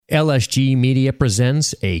LSG Media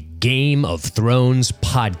presents a Game of Thrones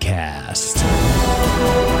podcast.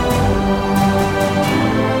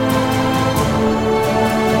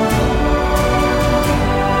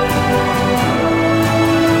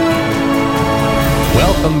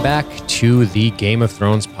 Welcome back to the Game of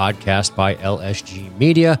Thrones podcast by LSG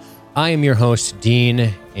Media. I am your host,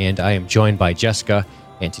 Dean, and I am joined by Jessica.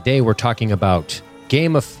 And today we're talking about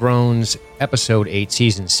Game of Thrones Episode 8,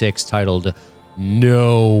 Season 6, titled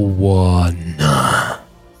No One.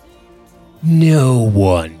 No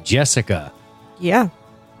One. Jessica. Yeah.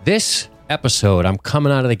 This episode, I'm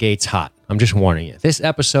coming out of the gates hot. I'm just warning you. This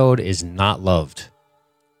episode is not loved.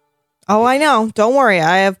 Oh, I know. Don't worry.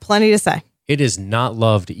 I have plenty to say. It is not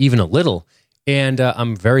loved even a little. And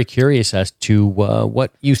I'm very curious as to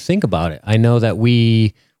what you think about it. I know that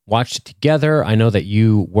we watched it together. I know that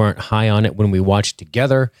you weren't high on it when we watched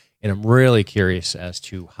together. And I'm really curious as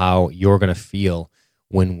to how you're going to feel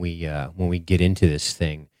when we get into this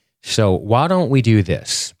thing. So why don't we do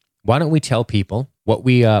this? Why don't we tell people what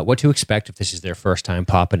to expect if this is their first time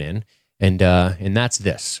popping in? And that's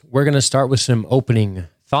this. We're going to start with some opening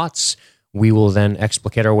thoughts. We will then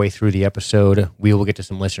explicate our way through the episode. We will get to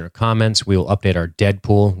some listener comments. We will update our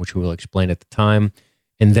Deadpool, which we will explain at the time.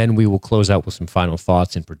 And then we will close out with some final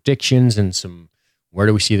thoughts and predictions and some where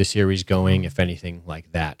do we see the series going, if anything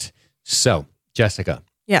like that. So, Jessica.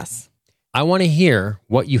 Yes. I want to hear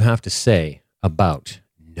what you have to say about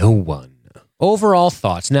No One. Overall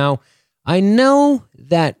thoughts. Now, I know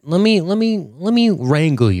that let me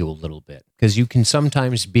wrangle you a little bit because you can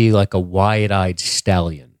sometimes be like a wide-eyed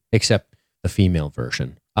stallion, except the female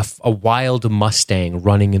version, a wild Mustang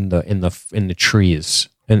running in the trees,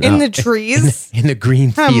 in the trees, in the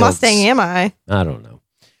green fields. How Mustang am I? I don't know.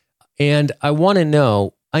 And I want to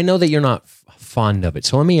know. I know that you're not fond of it,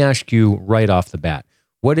 so let me ask you right off the bat: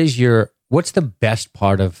 what's the best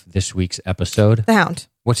part of this week's episode? The Hound.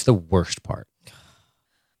 What's the worst part?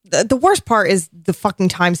 The worst part is the fucking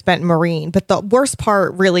time spent in Marine, but the worst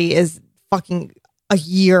part really is fucking a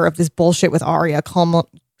year of this bullshit with Arya. I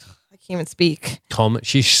can't even speak.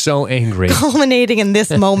 She's so angry. Culminating in this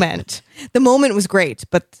moment. The moment was great,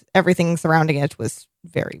 but everything surrounding it was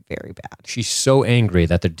very, very bad. She's so angry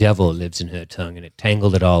that the devil lives in her tongue and it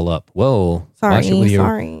tangled it all up. Whoa.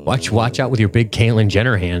 Sorry. Watch out with your big Caitlyn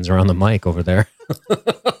Jenner hands around the mic over there.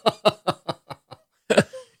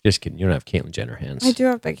 Just kidding. You don't have Caitlyn Jenner hands. I do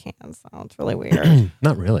have big hands, though. It's really weird.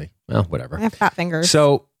 Not really. Well, whatever. I have fat fingers.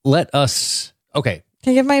 So let us... Okay.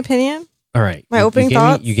 Can I give my opinion? All right. My opening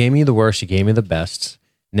thoughts? You gave me the worst. You gave me the best.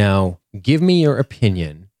 Now, give me your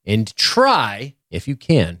opinion and try, if you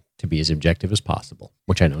can, to be as objective as possible,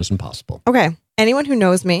 which I know is impossible. Okay. Anyone who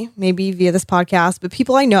knows me, maybe via this podcast, but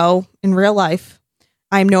people I know in real life,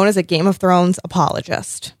 I am known as a Game of Thrones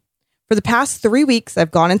apologist. For the past 3 weeks,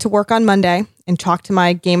 I've gone into work on Monday and talked to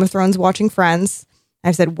my Game of Thrones watching friends.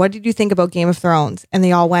 I've said, what did you think about Game of Thrones? And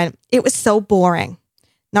they all went, it was so boring.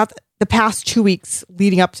 Not the past 2 weeks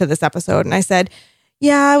leading up to this episode. And I said,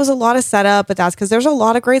 yeah, it was a lot of setup, but that's because there's a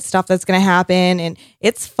lot of great stuff that's going to happen and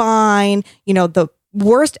it's fine. You know, the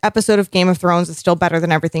worst episode of Game of Thrones is still better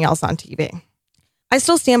than everything else on TV. I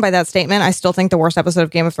still stand by that statement. I still think the worst episode of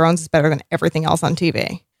Game of Thrones is better than everything else on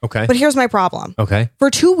TV. Okay. But here's my problem. Okay. For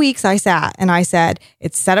 2 weeks, I sat and I said,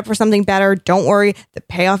 it's set up for something better. Don't worry. The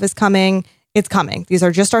payoff is coming. It's coming. These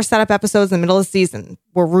are just our setup episodes in the middle of the season.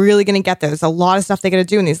 We're really going to get there. There's a lot of stuff they got to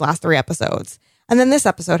do in these last 3 episodes. And then this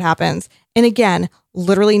episode happens. And again,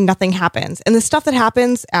 literally nothing happens. And the stuff that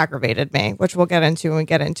happens aggravated me, which we'll get into when we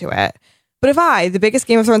get into it. But if I, the biggest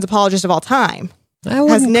Game of Thrones apologist of all time,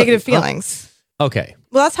 has negative feelings. Okay.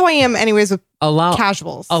 Well, that's how I am anyways with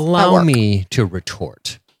casuals. Allow me to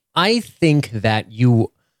retort. I think that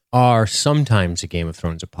you are sometimes a Game of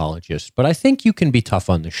Thrones apologist, but I think you can be tough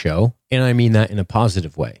on the show, and I mean that in a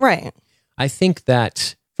positive way. Right. I think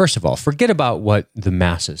that, first of all, forget about what the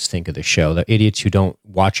masses think of the show, the idiots who don't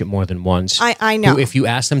watch it more than once. I know. Who, if you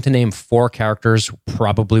ask them to name 4 characters,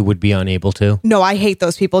 probably would be unable to. No, I hate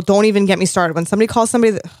those people. Don't even get me started. When somebody calls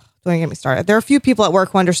somebody... Don't even get me started. There are a few people at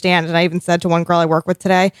work who understand, and I even said to one girl I work with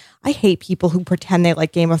today, I hate people who pretend they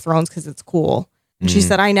like Game of Thrones because it's cool. And she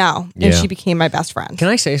said, I know. And she became my best friend. Can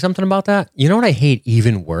I say something about that? You know what I hate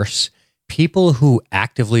even worse? People who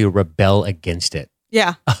actively rebel against it.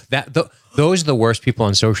 Yeah. Those are the worst people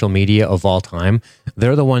on social media of all time.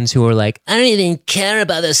 They're the ones who are like, I don't even care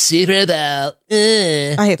about the Super Bowl.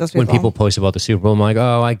 I hate those people. When people post about the Super Bowl, I'm like,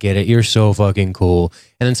 oh, I get it. You're so fucking cool.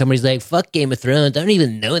 And then somebody's like, fuck Game of Thrones. I don't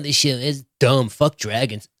even know what this show is. Dumb. Fuck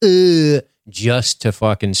dragons. just to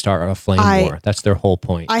fucking start a flame war. That's their whole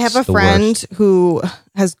point. I have a friend who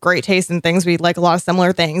has great taste in things. We like a lot of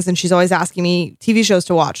similar things. And she's always asking me TV shows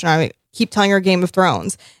to watch. And I keep telling her Game of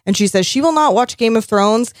Thrones. And she says she will not watch Game of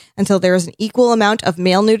Thrones until there is an equal amount of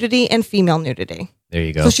male nudity and female nudity. There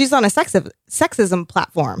you go. So she's on a sexism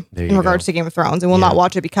platform in regards to Game of Thrones and will not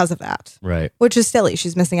watch it because of that. Right. Which is silly.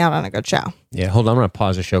 She's missing out on a good show. Yeah, hold on. I'm going to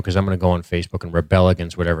pause the show because I'm going to go on Facebook and rebel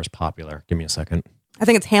against whatever's popular. Give me a second. I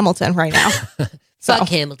think it's Hamilton right now. Fuck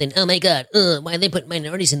Hamilton. Oh my God. Why they put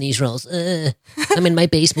minorities in these roles? I'm in my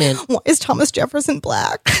basement. Why is Thomas Jefferson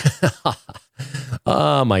black?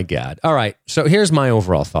 Oh my God. All right. So here's my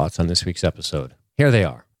overall thoughts on this week's episode. Here they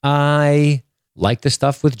are. I like the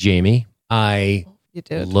stuff with Jamie. I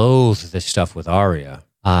loathe the stuff with Arya.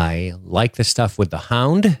 I like the stuff with the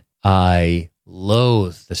Hound. I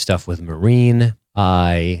loathe the stuff with Marine. Is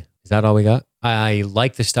that all we got? I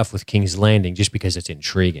like the stuff with King's Landing just because it's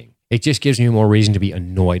intriguing. It just gives me more reason to be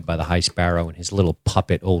annoyed by the High Sparrow and his little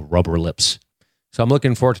puppet old rubber lips. So I'm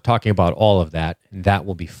looking forward to talking about all of that, and that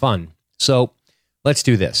will be fun. So let's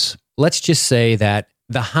do this. Let's just say that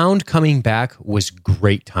the Hound coming back was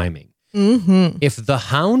great timing. Mm-hmm. If the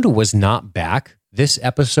Hound was not back, this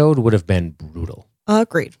episode would have been brutal.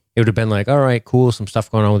 Agreed. It would have been like, all right, cool, some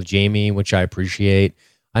stuff going on with Jamie, which I appreciate.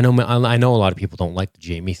 I know a lot of people don't like the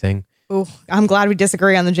Jamie thing. Ooh, I'm glad we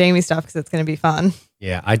disagree on the Jamie stuff because it's going to be fun.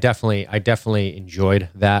 Yeah, I definitely enjoyed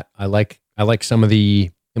that. I like some of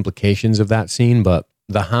the implications of that scene, but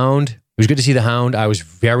the Hound, it was good to see the Hound. I was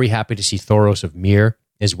very happy to see Thoros of Myr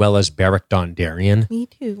as well as Beric Dondarrion. Me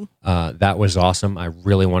too. That was awesome. I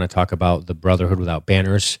really want to talk about the Brotherhood Without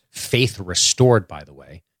Banners. Faith restored, by the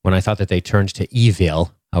way. When I thought that they turned to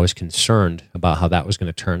evil, I was concerned about how that was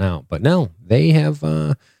going to turn out. But no, they have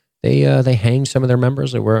they hanged some of their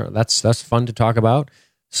members. That's fun to talk about.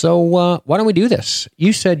 So why don't we do this?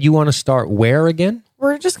 You said you want to start where again?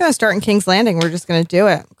 We're just going to start in King's Landing. We're just going to do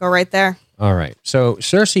it. Go right there. All right. So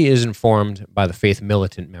Cersei is informed by the Faith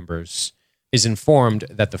Militant members, is informed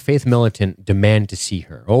that the Faith Militant demand to see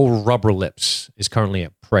her. Old Rubber Lips is currently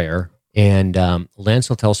at prayer. And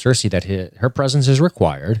Lancel tells Cersei that her presence is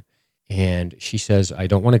required. And she says, I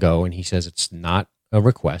don't want to go. And he says, it's not a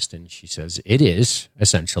request. And she says, it is,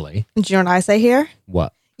 essentially. Do you know what I say here?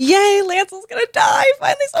 What? Yay, Lancel's going to die.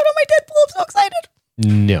 Finally sold on my Deadpool. I'm so excited.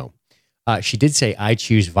 No. She did say, I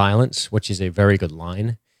choose violence, which is a very good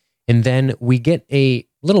line. And then we get a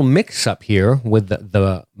little mix-up here with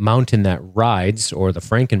the mountain that rides, or the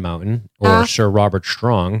Franken Mountain, or Sir Robert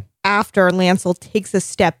Strong. After Lancel takes a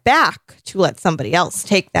step back to let somebody else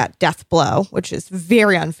take that death blow, which is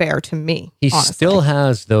very unfair to me. He honestly. still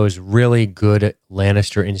has those really good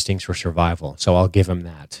Lannister instincts for survival, so I'll give him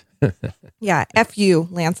that. Yeah, F you,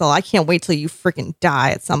 Lancel. I can't wait till you freaking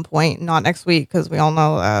die at some point. Not next week, because we all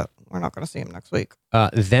know that we're not going to see him next week.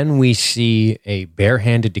 Then we see a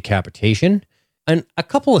barehanded decapitation and a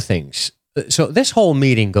couple of things. So this whole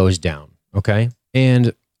meeting goes down, okay?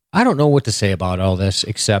 And I don't know what to say about all this,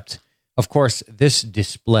 except, of course, this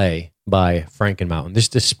display by Frankenmountain, this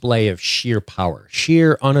display of sheer power,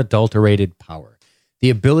 sheer unadulterated power, the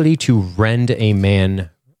ability to rend a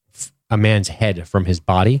man's head from his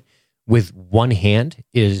body with one hand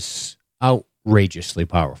is outrageously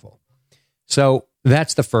powerful. So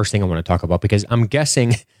that's the first thing I want to talk about, because I'm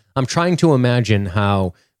trying to imagine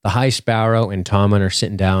how the High Sparrow and Tommen are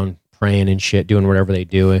sitting down, praying and shit, doing whatever they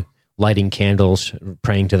do, lighting candles,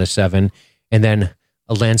 praying to the seven, and then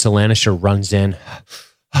Lancel Lannister runs in,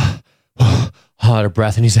 out of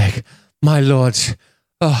breath, and he's like, my lords,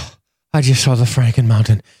 I just saw the Franken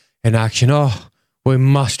Mountain in action. We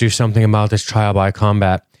must do something about this trial by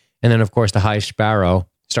combat. And then, of course, the High Sparrow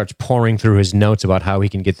starts pouring through his notes about how he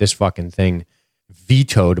can get this fucking thing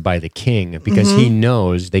vetoed by the king, because he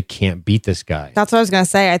knows they can't beat this guy. That's what I was going to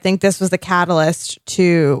say. I think this was the catalyst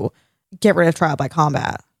to get rid of trial by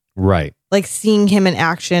combat. Right. Like seeing him in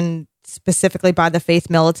action specifically by the Faith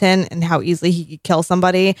Militant and how easily he could kill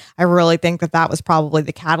somebody. I really think that was probably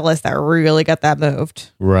the catalyst that really got that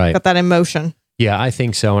moved. Right. Got that in motion. Yeah, I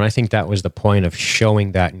think so. And I think that was the point of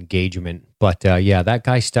showing that engagement. But yeah, that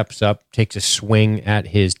guy steps up, takes a swing at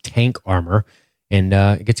his tank armor, and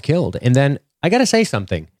gets killed. And then I got to say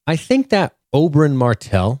something. I think that Oberyn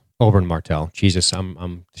Martell, Jesus,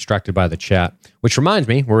 I'm distracted by the chat, which reminds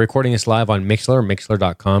me, we're recording this live on Mixlr,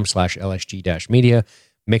 mixlr.com/LSG-media,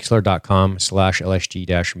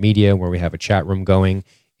 mixlr.com/LSG-media, where we have a chat room going.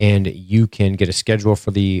 And you can get a schedule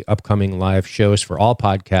for the upcoming live shows for all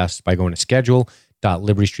podcasts by going to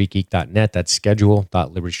schedule.libertystreetgeek.net. That's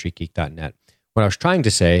schedule.libertystreetgeek.net. What I was trying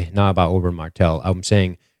to say, not about Oberyn Martell, I'm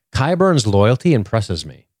saying Qyburn's loyalty impresses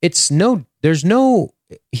me. It's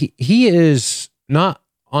he is not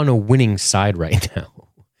on a winning side right now.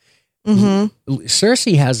 Mm-hmm.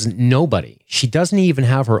 Cersei has nobody. She doesn't even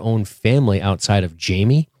have her own family outside of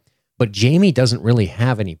Jaime, but Jaime doesn't really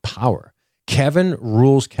have any power. Kevin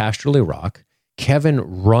rules Casterly Rock.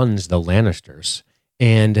 Kevin runs the Lannisters,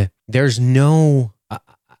 and there's no.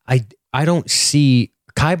 I don't see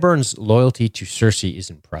Qyburn's loyalty to Cersei is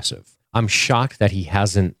impressive. I'm shocked that he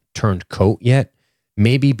hasn't turned coat yet.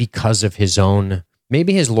 Maybe because of his own.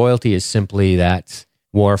 Maybe his loyalty is simply that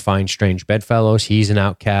war finds strange bedfellows. He's an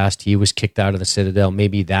outcast. He was kicked out of the Citadel.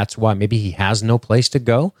 Maybe that's why. Maybe he has no place to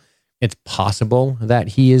go. It's possible that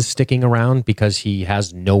he is sticking around because he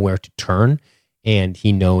has nowhere to turn, and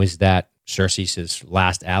he knows that Cersei's his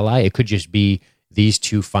last ally. It could just be these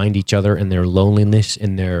two find each other in their loneliness,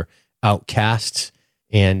 in their outcasts,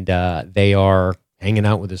 and they are hanging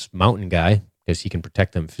out with this mountain guy because he can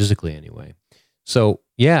protect them physically anyway. So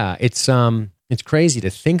yeah, it's crazy to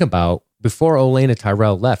think about. Before Olenna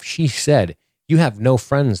Tyrell left, she said, "You have no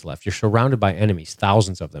friends left. You're surrounded by enemies,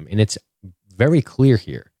 thousands of them." And it's very clear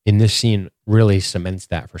here in this scene. Really cements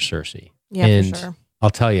that for Cersei. Yeah, and for sure.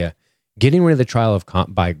 I'll tell you, getting rid of the trial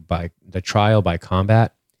by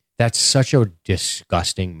combat, that's such a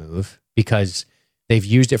disgusting move because they've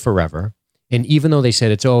used it forever. And even though they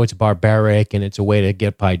said it's barbaric and it's a way to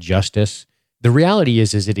get by justice, the reality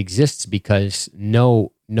is it exists because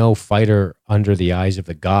no fighter under the eyes of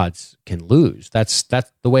the gods can lose. That's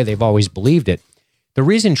the way they've always believed it. The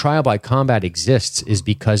reason trial by combat exists is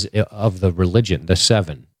because of the religion, the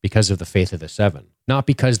Seven, because of the faith of the Seven, not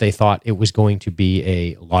because they thought it was going to be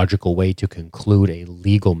a logical way to conclude a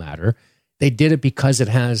legal matter. They did it because it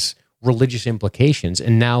has religious implications,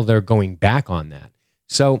 and now they're going back on that.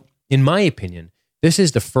 So, in my opinion, this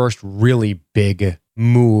is the first really big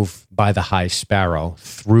move by the High Sparrow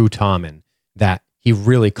through Tommen that he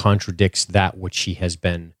really contradicts that which he has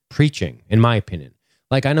been preaching, in my opinion.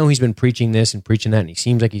 Like, I know he's been preaching this and preaching that, and he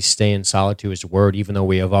seems like he's staying solid to his word, even though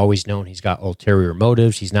we have always known he's got ulterior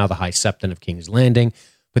motives. He's now the High Septon of King's Landing.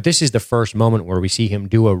 But this is the first moment where we see him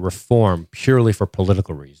do a reform purely for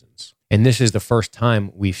political reasons. And this is the first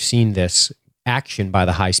time we've seen this action by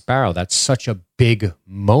the High Sparrow. That's such a big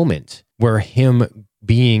moment where him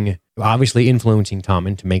being obviously influencing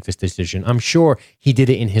Tommen to make this decision. I'm sure he did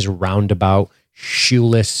it in his roundabout,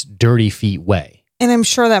 shoeless, dirty feet way. And I'm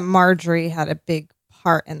sure that Marjorie had a big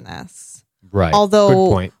part in this. Right. Although,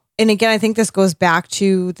 good point. And again, I think this goes back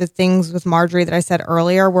to the things with Marjorie that I said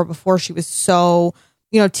earlier, where before she was so,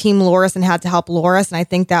 Team Loras and had to help Loras. And I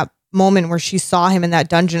think that moment where she saw him in that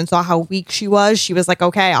dungeon and saw how weak she was like,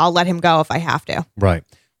 okay, I'll let him go if I have to. Right.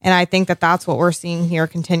 And I think that that's what we're seeing here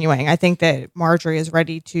continuing. I think that Marjorie is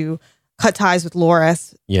ready to cut ties with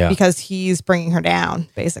Loras because he's bringing her down,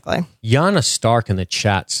 basically. Yana Stark in the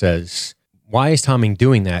chat says, why is Tommen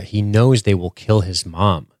doing that? He knows they will kill his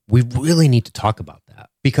mom. We really need to talk about that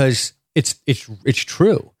because it's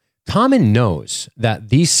true. Tommen knows that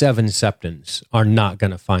these Seven Septons are not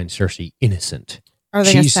going to find Cersei innocent. Are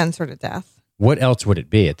they going to sentence her to death? What else would it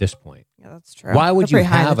be at this point? Yeah, that's true. Why would you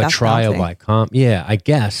have a trial by comp? Yeah, I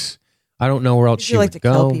guess. I don't know where else she would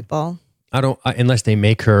go. Kill people. I don't, unless they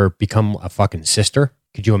make her become a fucking sister.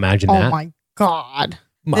 Could you imagine that? Oh my God.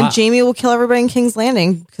 Then Jaime will kill everybody in King's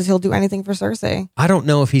Landing because he'll do anything for Cersei. I don't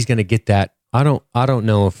know if he's going to get that. I don't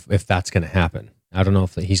know if that's going to happen. I don't know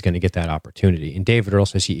if he's going to get that opportunity. And David Earl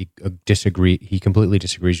says he completely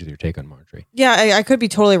disagrees with your take on Marjorie. Yeah, I could be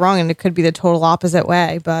totally wrong, and it could be the total opposite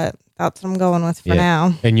way, but that's what I'm going with for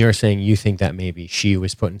now. And you're saying you think that maybe she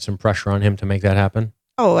was putting some pressure on him to make that happen?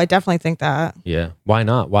 Oh, I definitely think that. Yeah. Why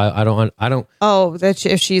not? Why? I don't. Oh, that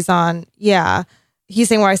if she's on, yeah. He's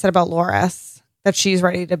saying what I said about Loras, that she's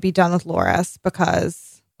ready to be done with Loras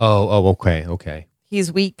because. Oh, okay.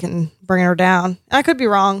 He's weak and bringing her down. I could be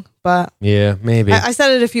wrong, but yeah, maybe. I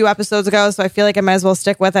said it a few episodes ago, so I feel like I might as well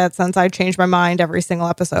stick with it since I changed my mind every single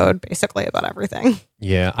episode, basically about everything.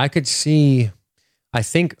 Yeah, I could see. I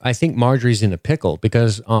think Marjorie's in a pickle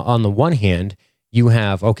because on the one hand, you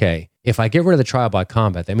have if I get rid of the trial by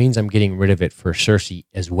combat, that means I'm getting rid of it for Cersei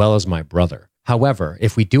as well as my brother. However,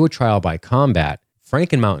 if we do a trial by combat,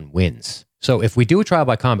 Frankenmountain wins. So if we do a trial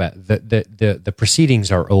by combat, the proceedings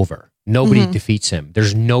are over. Nobody defeats him.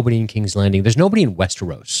 There's nobody in King's Landing. There's nobody in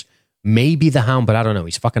Westeros. Maybe the Hound, but I don't know.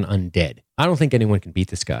 He's fucking undead. I don't think anyone can beat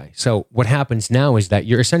this guy. So what happens now is that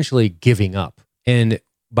you're essentially giving up. And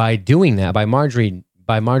by doing that, by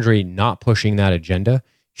Marjorie not pushing that agenda,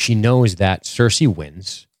 she knows that Cersei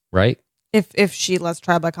wins, right? If she lets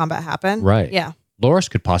trial by combat happen. Right. Yeah. Loras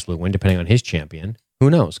could possibly win depending on his champion. Who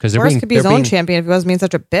knows? Because Loras could be his own champion if he wasn't being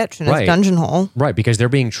such a bitch in his dungeon hole. Right, because they're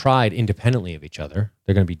being tried independently of each other.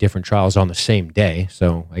 They're going to be different trials on the same day.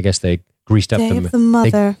 So I guess they greased up the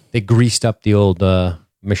Mother. They greased up the old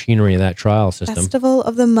machinery of that trial system. Festival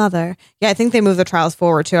of the Mother. Yeah, I think they moved the trials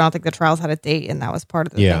forward too. I don't think the trials had a date, and that was part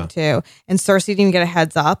of the thing too. And Cersei didn't even get a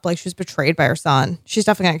heads up. Like, she was betrayed by her son. She's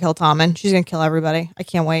definitely going to kill Tommen. She's going to kill everybody. I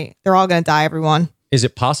can't wait. They're all going to die, everyone. Is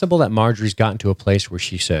it possible that Marjorie's gotten to a place where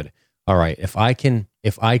she said, all right, if I can,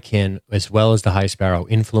 as well as the High Sparrow,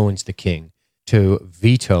 influence the king to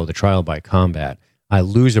veto the trial by combat, I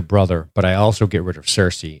lose a brother, but I also get rid of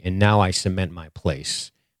Cersei, and now I cement my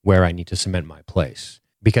place where I need to cement my place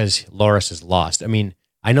because Loras is lost. I mean,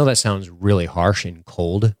 I know that sounds really harsh and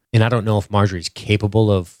cold, and I don't know if Marjorie's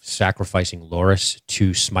capable of sacrificing Loras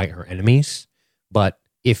to smite her enemies, but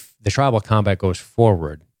if the trial by combat goes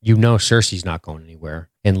forward, you know Cersei's not going anywhere,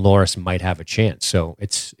 and Loras might have a chance. So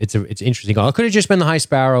it's interesting. It could have just been the High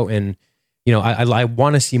Sparrow, and I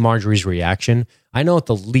want to see Marjorie's reaction. I know at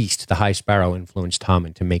the least the High Sparrow influenced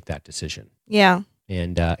Tommen to make that decision. Yeah,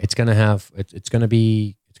 and it's going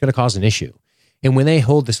to cause an issue. And when they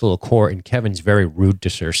hold this little court, and Kevin's very rude to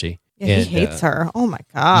Cersei. Yeah, he hates her. Oh my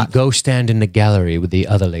God. Go stand in the gallery with the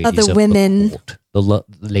other ladies of women. The court. The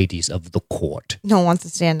ladies of the court. No one wants to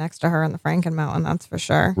stand next to her in the Franken Mountain, that's for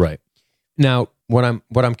sure. Right. Now, what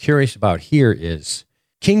I'm curious about here is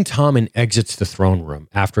King Tommen exits the throne room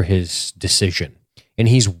after his decision, and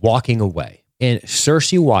he's walking away. And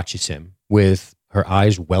Cersei watches him with her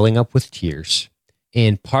eyes welling up with tears.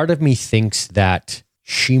 And part of me thinks that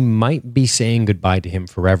she might be saying goodbye to him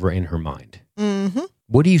forever in her mind. Mm-hmm.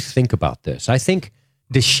 What do you think about this?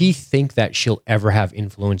 Does she think that she'll ever have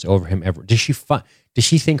influence over him ever? Does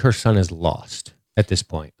she think her son is lost at this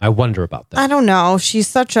point? I wonder about that. I don't know.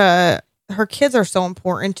 She's her kids are so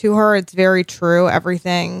important to her. It's very true.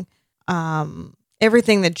 Everything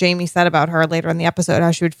that Jaime said about her later in the episode,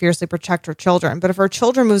 how she would fiercely protect her children. But if her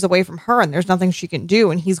children moves away from her and there's nothing she can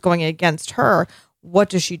do and he's going against her, what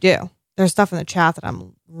does she do? There's stuff in the chat that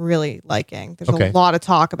I'm really liking. There's a lot of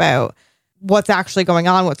talk about what's actually going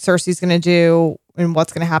on, what Cersei's going to do, and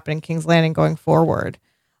what's going to happen in King's Landing going forward.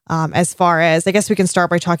 As far as, I guess we can start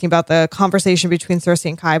by talking about the conversation between Cersei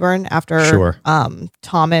and Qyburn after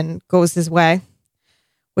Tommen goes his way,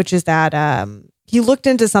 which is that he looked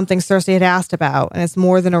into something Cersei had asked about, and it's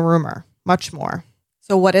more than a rumor, much more.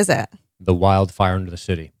 So what is it? The wildfire under the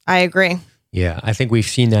city. I agree. Yeah, I think we've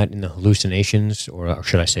seen that in the hallucinations, or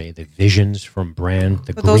should I say the visions from Bran.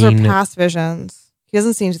 But those are past visions. He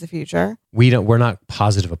doesn't see into the future. We're not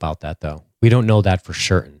positive about that, though. We don't know that for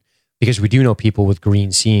certain. Because we do know people with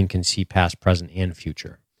green seeing can see past, present, and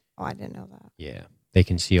future. Oh, I didn't know that. Yeah, they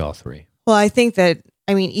can see all three. Well, I think that,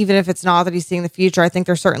 even if it's not that he's seeing the future, I think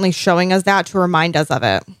they're certainly showing us that to remind us of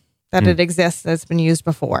it, that it exists, that it's been used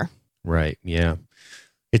before. Right, yeah.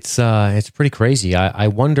 It's pretty crazy. I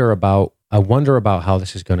wonder about how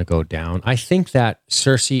this is going to go down. I think that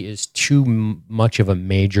Cersei is too much of a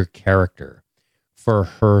major character for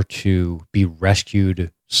her to be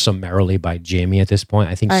rescued summarily by Jaime at this point.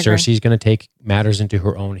 I think Cersei's going to take matters into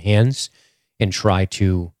her own hands and try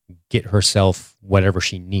to get herself whatever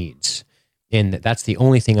she needs. And that's the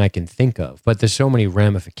only thing I can think of. But there's so many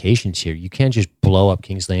ramifications here. You can't just blow up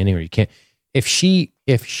King's Landing, or you can't. If she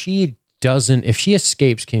escapes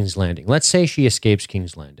King's Landing, let's say she escapes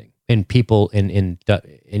King's Landing and people and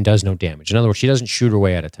does no damage. In other words, she doesn't shoot her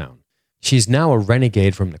way out of town. She's now a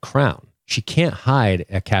renegade from the crown. She can't hide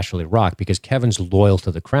at Casterly Rock because Kevin's loyal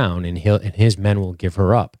to the crown, and his men will give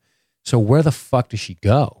her up. So where the fuck does she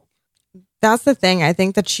go? That's the thing. I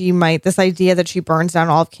think that this idea that she burns down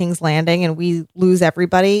all of King's Landing and we lose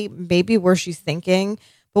everybody, maybe where she's thinking.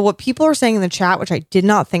 But what people are saying in the chat, which I did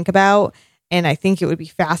not think about, and I think it would be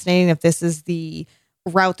fascinating if this is the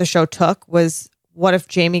route the show took, was what if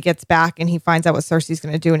Jaime gets back and he finds out what Cersei's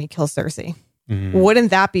going to do and he kills Cersei? Mm-hmm.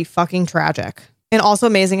 Wouldn't that be fucking tragic? And also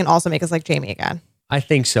amazing, and also make us like Jaime again. I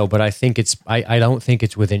think so, but I think I don't think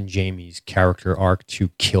it's within Jaime's character arc to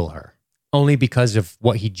kill her. Only because of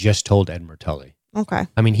what he just told Edmure Tully. Okay.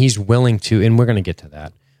 He's willing to, and we're going to get to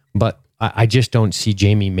that, but I just don't see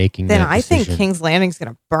Jaime making that decision. Then I think King's Landing's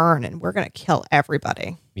going to burn and we're going to kill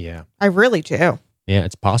everybody. Yeah. I really do. Yeah,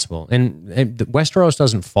 it's possible. And Westeros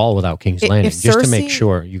doesn't fall without King's Landing, just to make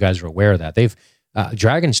sure you guys are aware of that.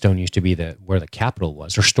 Dragonstone used to be where the capital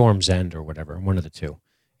was, or Storm's End, or whatever, one of the two,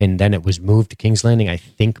 and then it was moved to King's Landing, I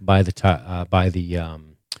think, by one of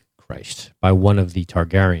the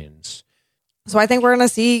Targaryens. So I think we're going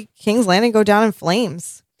to see King's Landing go down in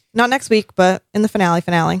flames. Not next week, but in the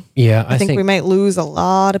finale. Yeah, I think we might lose a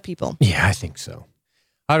lot of people. Yeah, I think so.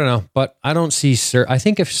 I don't know, but I don't see I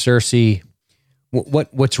think if Cersei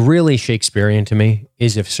What's really Shakespearean to me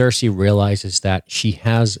is if Cersei realizes that she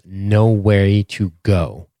has no way to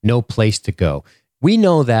go, no place to go. We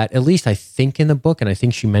know that, at least I think in the book, and I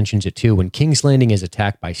think she mentions it too, when King's Landing is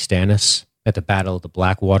attacked by Stannis at the Battle of the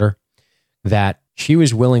Blackwater, that she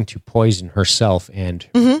was willing to poison herself and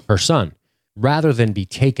her son rather than be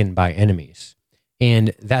taken by enemies.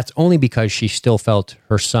 And that's only because she still felt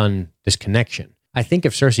her son, this connection. I think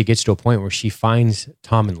if Cersei gets to a point where she finds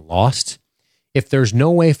Tommen lost, if there's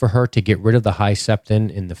no way for her to get rid of the High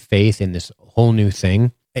Septon and the faith in this whole new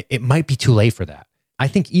thing, it might be too late for that. I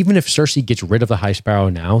think even if Cersei gets rid of the High Sparrow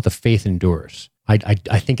now, the faith endures. I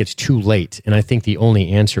think it's too late. And I think the only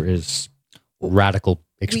answer is radical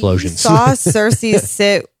explosions. We saw Cersei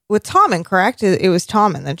sit with Tommen, correct? It was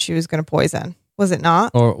Tommen that she was going to poison. Was it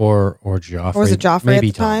not? Or Joffrey. Or was it Joffrey Maybe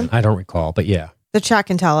at the time? I don't recall, but yeah. The chat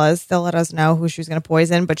can tell us. They'll let us know who she was going to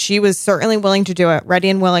poison, but she was certainly willing to do it, ready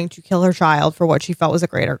and willing to kill her child for what she felt was a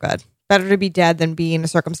greater good. Better to be dead than be in a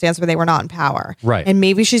circumstance where they were not in power. Right. And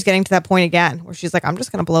maybe she's getting to that point again where she's like, I'm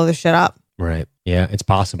just going to blow this shit up. Right. Yeah, it's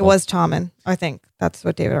possible. It was Tommen. I think that's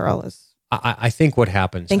what David Earl is. I think what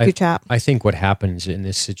happens... Thank you, chap. I think what happens in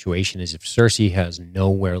this situation is if Cersei has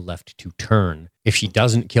nowhere left to turn, if she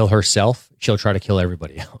doesn't kill herself, she'll try to kill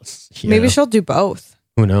everybody else. Maybe she'll do both.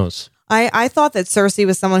 Who knows? I thought that Cersei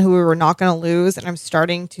was someone who we were not going to lose, and I'm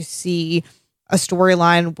starting to see a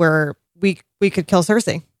storyline where we could kill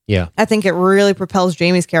Cersei. Yeah. I think it really propels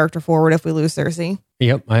Jaime's character forward if we lose Cersei.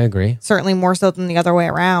 Yep, I agree. Certainly more so than the other way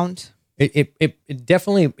around. It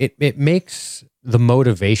definitely it makes the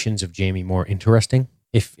motivations of Jaime more interesting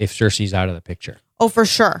if Cersei's out of the picture. Oh, for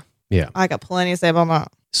sure. Yeah. I got plenty to say about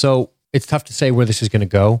that. So it's tough to say where this is going to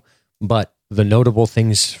go, but the notable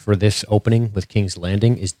things for this opening with King's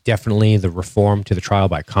Landing is definitely the reform to the trial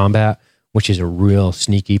by combat, which is a real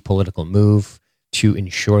sneaky political move to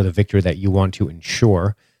ensure the victory that you want to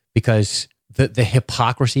ensure, because the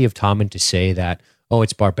hypocrisy of Tommen to say that, oh,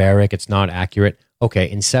 it's barbaric, it's not accurate.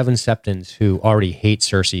 Okay, in Seven Septons, who already hate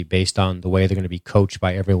Cersei based on the way they're going to be coached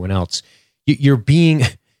by everyone else, you're being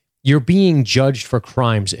judged for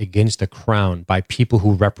crimes against the crown by people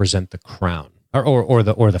who represent the crown or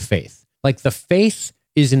the faith. Like the faith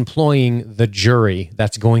is employing the jury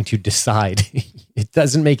that's going to decide. It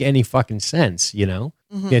doesn't make any fucking sense, you know?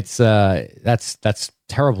 Mm-hmm. It's that's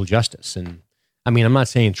terrible justice. And I mean, I'm not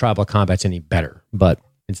saying tribal combat's any better, but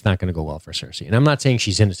it's not going to go well for Cersei. And I'm not saying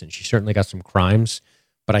she's innocent. She certainly got some crimes,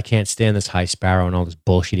 but I can't stand this High Sparrow and all this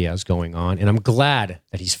bullshit he has going on. And I'm glad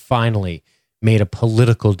that he's finally made a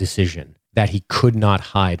political decision that he could not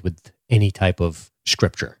hide with any type of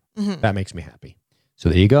scripture. Mm-hmm. That makes me happy. So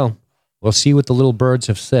there you go. We'll see what the little birds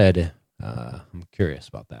have said. I'm curious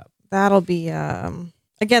about that. That'll be,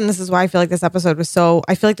 again, this is why I feel like this episode was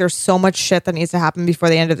I feel like there's so much shit that needs to happen before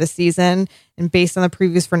the end of the season. And based on the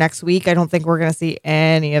previews for next week, I don't think we're going to see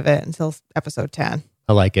any of it until episode 10.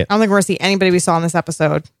 I like it. I don't think we're going to see anybody we saw in this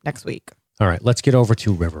episode next week. All right, let's get over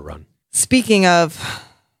to River Run. Speaking of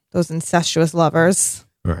those incestuous lovers.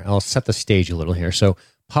 All right, I'll set the stage a little here. So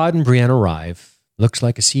Pod and Brienne arrive. Looks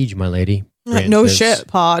like a siege, my lady. No shit,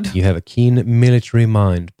 Pod. You have a keen military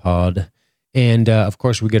mind, Pod. And of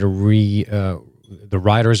course, we get the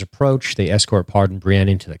riders approach. They escort Pod and Brienne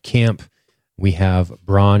into the camp. We have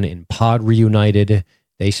Bronn and Pod reunited.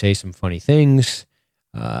 They say some funny things.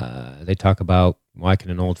 They talk about, why can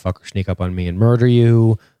an old fucker sneak up on me and murder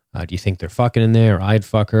you? Do you think they're fucking in there? I'd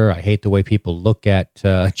fuck her. I hate the way people look at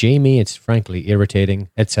Jaime. It's frankly irritating,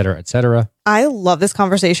 etc., etc. I love this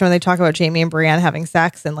conversation when they talk about Jaime and Brienne having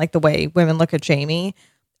sex and like the way women look at Jaime.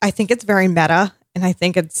 I think it's very meta, and I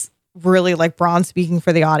think it's really like Bronn speaking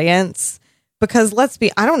for the audience, because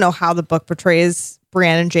I don't know how the book portrays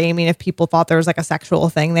Brienne and Jaime and if people thought there was like a sexual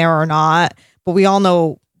thing there or not, but we all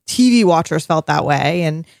know TV watchers felt that way.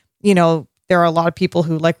 And, you know, there are a lot of people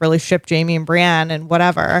who like really ship Jaime and Brienne and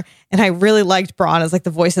whatever. And I really liked Bronn as like the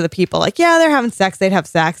voice of the people. Like, yeah, they're having sex. They'd have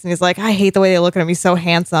sex. And he's like, I hate the way they look at him. He's so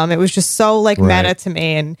handsome. It was just so like meta to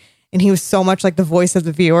me. And he was so much like the voice of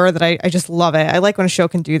the viewer that I just love it. I like when a show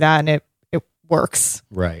can do that and it works.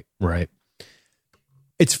 Right.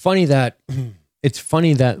 It's funny that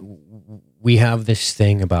we have this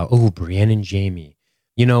thing about, Brienne and Jaime.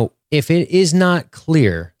 You know, if it is not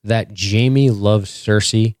clear that Jaime loves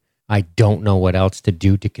Cersei, I don't know what else to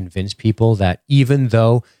do to convince people that even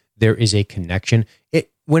though there is a connection,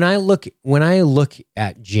 when I look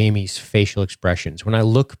at Jaime's facial expressions, when I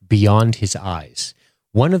look beyond his eyes,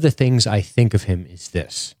 one of the things I think of him is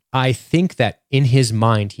this. I think that in his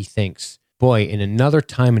mind, he thinks, boy, in another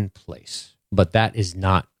time and place, but that's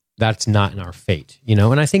not in our fate, you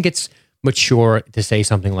know? And I think it's mature to say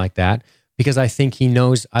something like that, because I think he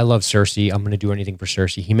knows I love Cersei. I'm going to do anything for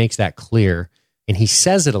Cersei. He makes that clear, and he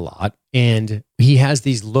says it a lot. And he has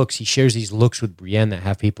these looks. He shares these looks with Brienne that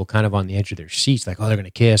have people kind of on the edge of their seats, like, oh, they're going to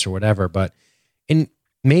kiss or whatever. But I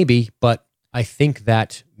think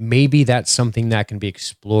that maybe that's something that can be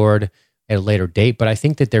explored at a later date. But I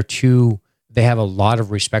think that they have a lot of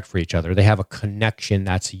respect for each other. They have a connection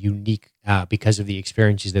that's unique because of the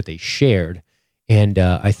experiences that they shared. And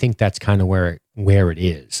I think that's kind of where it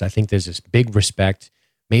is. I think there's this big respect.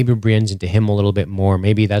 Maybe Brienne's into him a little bit more.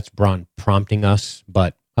 Maybe that's Bronn prompting us,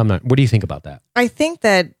 but I'm not. What do you think about that? I think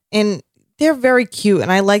that they're very cute,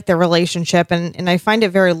 and I like their relationship, and I find it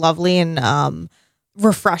very lovely and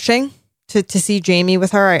refreshing to see Jaime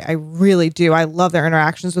with her. I really do. I love their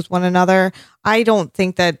interactions with one another. I don't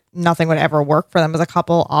think that nothing would ever work for them as a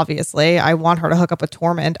couple, obviously. I want her to hook up with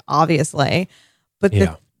Tormund, obviously. But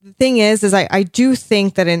the thing is I do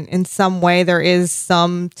think that in some way there is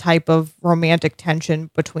some type of romantic tension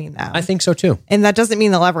between them. I think so too. And that doesn't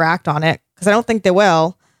mean they'll ever act on it, because I don't think they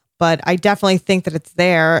will. But I definitely think that it's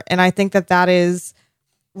there. And I think that is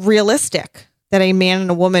realistic, that a man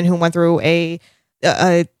and a woman who went through a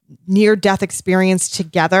near-death experience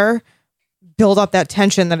together build up that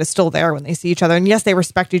tension that is still there when they see each other. And yes, they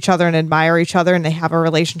respect each other and admire each other, and they have a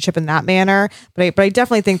relationship in that manner. But I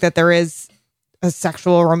definitely think that there is a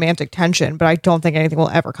sexual romantic tension, but I don't think anything will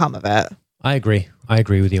ever come of it. I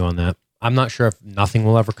agree with you on that. I'm not sure if nothing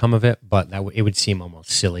will ever come of it, but it would seem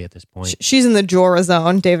almost silly at this point. She's in the Jorah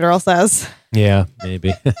zone, David Earl says. Yeah,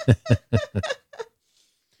 maybe.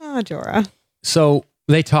 Oh, Jorah. So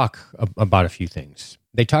they talk about a few things.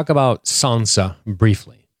 They talk about Sansa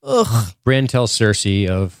briefly. Ugh. Brienne tells Cersei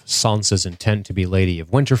of Sansa's intent to be Lady of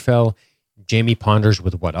Winterfell. Jaime ponders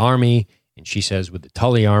with what army, and she says with the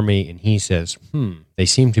Tully army, and he says, they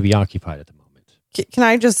seem to be occupied at the moment. Can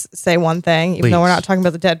I just say one thing, even though we're not talking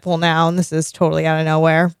about the Deadpool now, and this is totally out of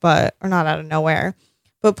nowhere, or not out of nowhere,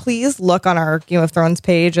 but please look on our Game of Thrones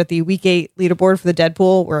page at the Week 8 leaderboard for the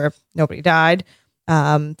Deadpool, where nobody died.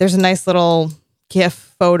 There's a nice little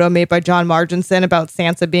GIF photo made by John Marginson about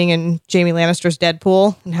Sansa being in Jaime Lannister's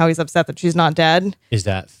Deadpool and how he's upset that she's not dead. Is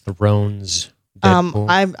that Thrones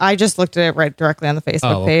Deadpool? I just looked at it right directly on the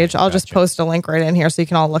Facebook page. I'll just post a link right in here so you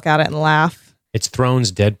can all look at it and laugh. It's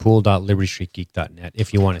thronesdeadpool.libertystreetgeek.net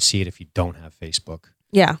if you want to see it if you don't have Facebook.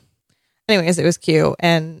 Yeah. Anyways, it was cute,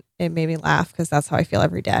 and it made me laugh because that's how I feel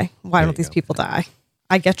every day. Why don't these people die?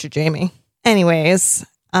 I get you, Jaime. Anyways,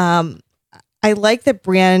 I like that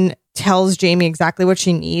Brienne tells Jaime exactly what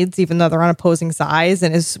she needs, even though they're on opposing sides,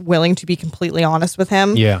 and is willing to be completely honest with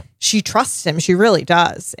him. Yeah. She trusts him. She really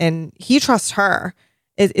does. And he trusts her.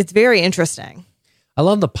 It's very interesting. I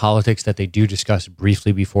love the politics that they do discuss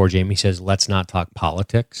briefly before Jaime says, let's not talk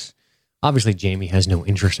politics. Obviously, Jaime has no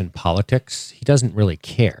interest in politics. He doesn't really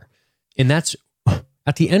care. And that's,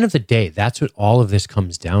 at the end of the day, that's what all of this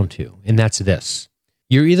comes down to. And that's this.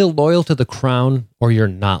 You're either loyal to the crown or you're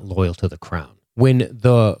not loyal to the crown. When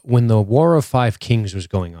the War of Five Kings was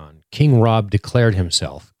going on, King Robb declared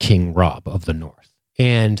himself King Robb of the North.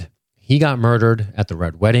 And he got murdered at the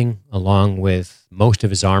Red Wedding along with most of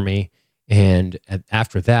his army. And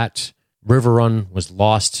after that, Riverrun was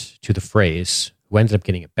lost to the Freys, who ended up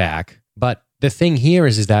getting it back. But the thing here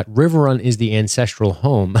is that Riverrun is the ancestral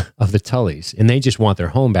home of the Tullys, and they just want their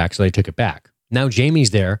home back, so they took it back. Now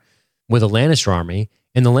Jaime's there with a Lannister army,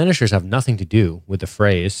 and the Lannisters have nothing to do with the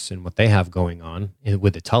Freys and what they have going on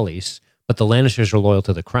with the Tullys, but the Lannisters are loyal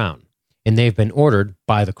to the crown. And they've been ordered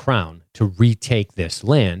by the crown to retake this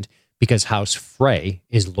land because House Frey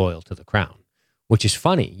is loyal to the crown. Which is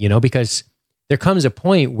funny, because there comes a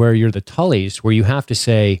point where you're the Tullys where you have to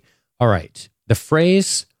say, all right, the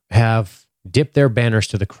Freys have dipped their banners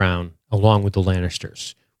to the crown along with the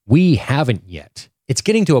Lannisters. We haven't yet. It's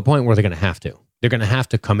getting to a point where they're going to have to. They're going to have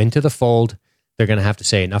to come into the fold. They're going to have to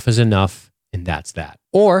say enough is enough, and that's that.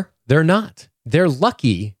 Or they're not. They're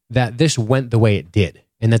lucky that this went the way it did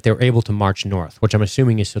and that they were able to march north, which I'm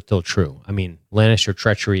assuming is still true. I mean, Lannister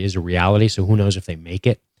treachery is a reality, so who knows if they make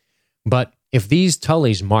it. But if these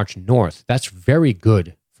Tullys march north, that's very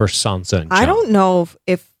good for Sansa and Jon. I don't know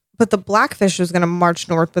but the Blackfish was going to march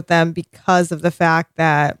north with them because of the fact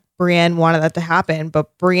that Brienne wanted that to happen.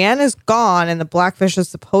 But Brienne is gone and the Blackfish is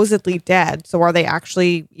supposedly dead. So are they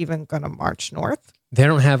actually even going to march north? They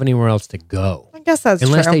don't have anywhere else to go. I guess that's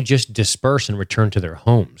Unless true. they just disperse and return to their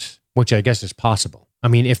homes, which I guess is possible. I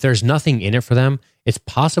mean, if there's nothing in it for them, it's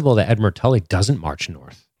possible that Edmure Tully doesn't march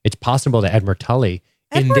north. It's possible that Edmure Tully...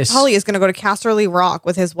 Edmure Tully is going to go to Casterly Rock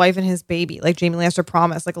with his wife and his baby, like Jaime Lannister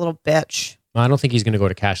promised, like a little bitch. I don't think he's going to go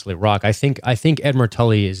to Casterly Rock. I think Edmure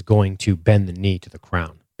Tully is going to bend the knee to the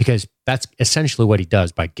crown because that's essentially what he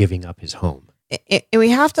does by giving up his home. And we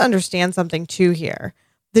have to understand something too here.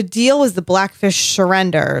 The deal was the Blackfish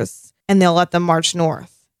surrenders and they'll let them march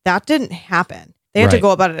north. That didn't happen. They had to Right. go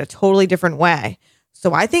about it a totally different way.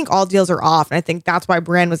 So I think all deals are off. And I think that's why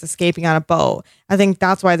Bran was escaping on a boat. I think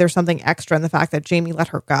that's why there's something extra in the fact that Jaime let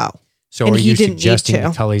her go. So And are he you didn't need suggesting to. the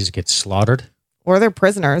Tullys get slaughtered? Or they're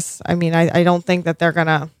prisoners. I mean, I don't think that they're going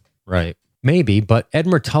to. Right. Maybe, but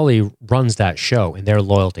Edmure Tully runs that show and they're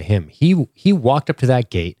loyal to him. He walked up to that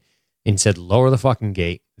gate and said, lower the fucking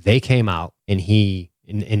gate. They came out and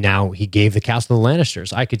and now he gave the castle to the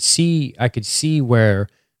Lannisters. I could see where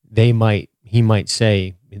he might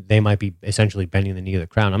say they might be essentially bending the knee of the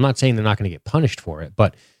crown. I'm not saying they're not going to get punished for it,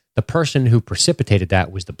 but the person who precipitated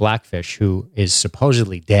that was the Blackfish, who is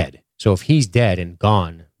supposedly dead. So if he's dead and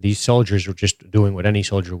gone, these soldiers were just doing what any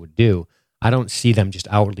soldier would do. I don't see them just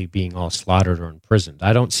outwardly being all slaughtered or imprisoned.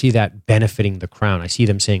 I don't see that benefiting the crown. I see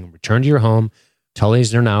them saying, return to your home.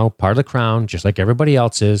 Tullys are now part of the crown, just like everybody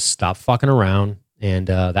else is. Stop fucking around. And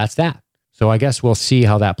that's that. So I guess we'll see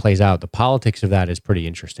how that plays out. The politics of that is pretty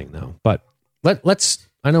interesting, though. But let's,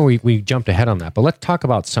 I know we jumped ahead on that, but let's talk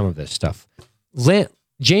about some of this stuff.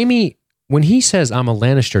 Jaime, when he says, I'm a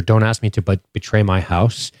Lannister, don't ask me to betray my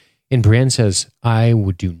house. And Brienne says, I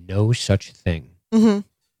would do no such thing. Mm-hmm.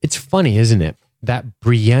 It's funny, isn't it, that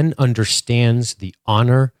Brienne understands the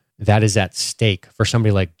honor that is at stake for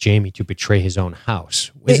somebody like Jaime to betray his own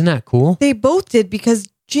house. Isn't that cool? They both did because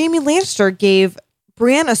Jaime Lannister gave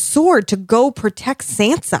Brienne a sword to go protect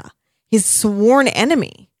Sansa, his sworn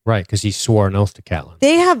enemy. Right, because he swore an oath to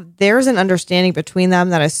Catelyn. There's an understanding between them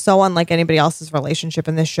that is so unlike anybody else's relationship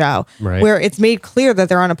in this show, Right. where it's made clear that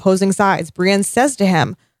they're on opposing sides. Brienne says to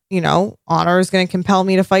him, honor is going to compel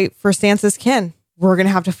me to fight for Sansa's kin. We're going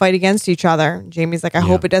to have to fight against each other. Jaime's like, I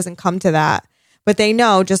hope it doesn't come to that. But they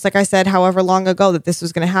know, just like I said, however long ago that this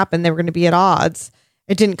was going to happen, they were going to be at odds.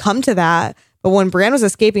 It didn't come to that. But when Brienne was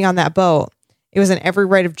escaping on that boat, it was in every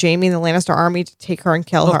right of Jaime and the Lannister army to take her and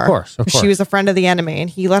kill her. Of course. She was a friend of the enemy and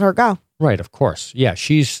he let her go. Right, of course. Yeah,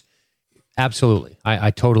 she's absolutely.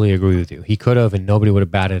 I totally agree with you. He could have, and nobody would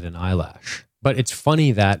have batted an eyelash. But it's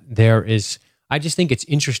funny that I just think it's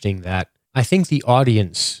interesting that I think the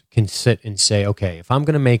audience can sit and say, okay, if I'm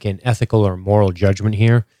going to make an ethical or moral judgment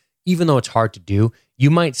here, even though it's hard to do, you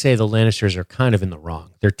might say the Lannisters are kind of in the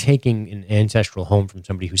wrong. They're taking an ancestral home from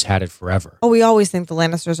somebody who's had it forever. Oh, we always think the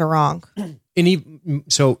Lannisters are wrong.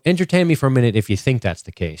 So entertain me for a minute if you think that's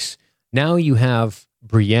the case. Now you have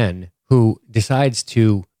Brienne who decides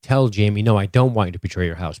to tell Jaime, no, I don't want you to betray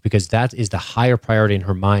your house, because that is the higher priority in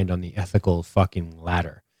her mind on the ethical fucking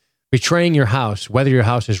ladder. Betraying your house, whether your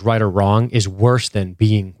house is right or wrong, is worse than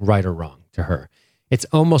being right or wrong to her. It's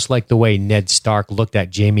almost like the way Ned Stark looked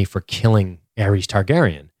at Jaime for killing Aerys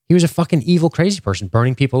Targaryen. He was a fucking evil, crazy person,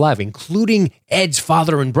 burning people alive, including Ed's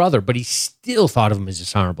father and brother, but he still thought of him as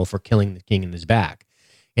dishonorable for killing the king in his back.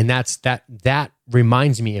 And that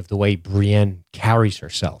reminds me of the way Brienne carries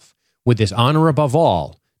herself. With this honor above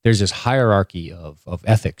all, there's this hierarchy of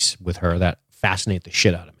ethics with her that fascinate the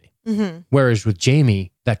shit out of me. Mm-hmm. Whereas with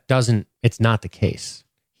Jaime, it's not the case.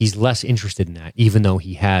 He's less interested in that, even though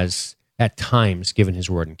he has at times given his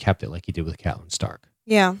word and kept it, like he did with Catelyn Stark.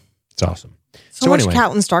 Yeah. It's awesome. So much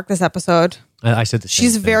Catelyn Stark this episode. I said the same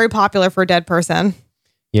She's thing. very popular for a dead person.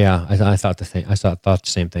 Yeah, I thought the thing. I thought the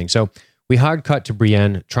same thing. So we hard cut to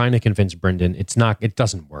Brienne trying to convince Brynden. It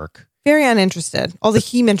doesn't work. Very uninterested. Although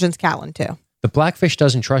he mentions Catelyn too. The Blackfish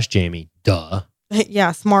doesn't trust Jaime. Duh.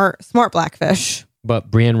 Yeah, smart Blackfish.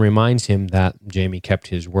 But Brienne reminds him that Jaime kept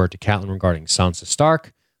his word to Catelyn regarding Sansa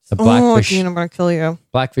Stark. The Blackfish, Dean, I'm going to kill you.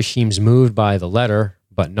 Blackfish seems moved by the letter,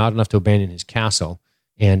 but not enough to abandon his castle.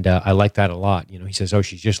 And I like that a lot. He says, oh,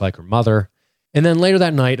 she's just like her mother. And then later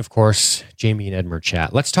that night, of course, Jaime and Edmure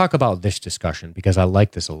chat. Let's talk about this discussion because I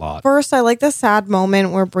like this a lot. First, I like the sad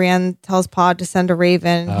moment where Brienne tells Pod to send a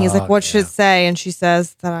raven. He's like, what should it say? And she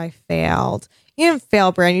says that I failed. You didn't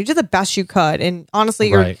fail, Brienne. You did the best you could. And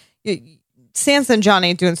honestly, Right. Sansa and Jon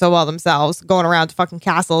ain't doing so well themselves, going around to fucking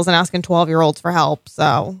castles and asking 12-year-olds for help.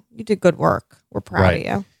 So you did good work. We're proud of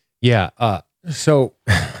you. Yeah. So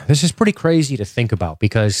this is pretty crazy to think about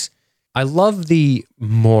because I love the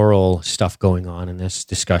moral stuff going on in this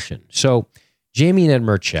discussion. So Jaime and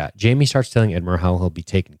Edmure chat. Jaime starts telling Edmure how he'll be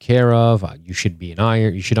taken care of. You should be in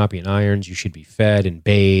iron. You should not be in irons. You should be fed and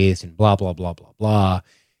bathed and blah, blah, blah, blah, blah.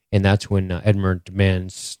 And that's when Edmure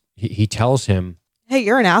demands, he tells him, Hey,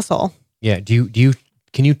 you're an asshole. yeah,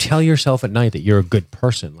 can you tell yourself at night that you're a good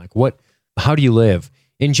person? Like how do you live?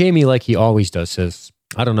 And Jaime, like he always does, says,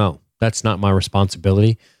 I don't know. That's not my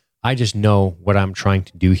responsibility. I just know what I'm trying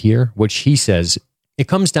to do here, which he says it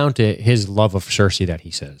comes down to his love of Cersei that he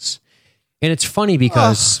says. And it's funny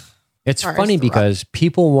because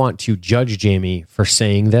people want to judge Jaime for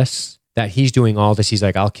saying this, that he's doing all this. He's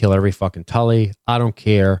like, I'll kill every fucking Tully. I don't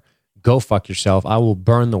care. Go fuck yourself. I will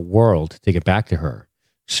burn the world to get back to her.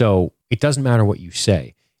 So it doesn't matter what you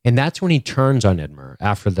say. And that's when he turns on Edmure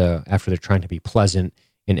after they're trying to be pleasant.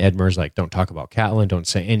 And Edmure's like, don't talk about Catelyn. Don't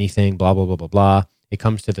say anything, blah, blah, blah, blah, blah. It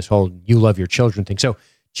comes to this whole you love your children thing. So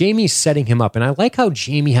Jaime's setting him up. And I like how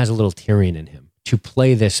Jaime has a little Tyrion in him to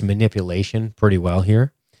play this manipulation pretty well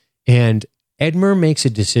here. And Edmure makes a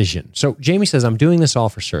decision. So Jaime says, I'm doing this all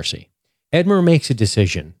for Cersei. Edmure makes a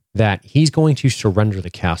decision that he's going to surrender the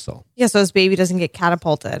castle. Yeah, so his baby doesn't get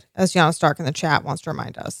catapulted, as Lyanna Stark in the chat wants to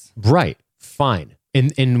remind us. Right. Fine.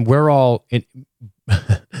 And we're all...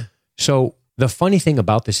 So the funny thing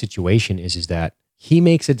about the situation is that he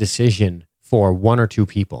makes a decision for one or two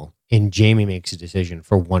people, and Jaime makes a decision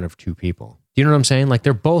for one of two people. Do you know what I'm saying? Like,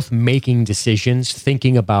 they're both making decisions,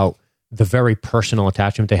 thinking about the very personal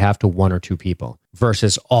attachment they have to one or two people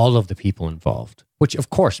versus all of the people involved, which of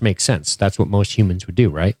course makes sense. That's what most humans would do,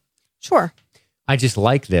 right? Sure. I just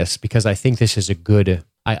like this because I think this is a good...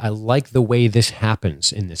 I like the way this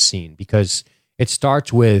happens in this scene because it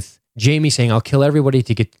starts with Jaime saying, I'll kill everybody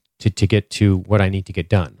to get to what I need to get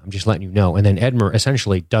done. I'm just letting you know. And then Edmure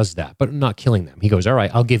essentially does that, but not killing them. He goes, all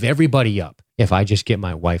right, I'll give everybody up if I just get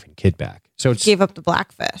my wife and kid back. So it's... He gave up the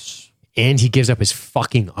Blackfish. And he gives up his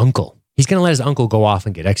fucking uncle. He's going to let his uncle go off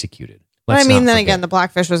and get executed. But then again, the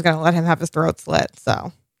Blackfish was going to let him have his throat slit,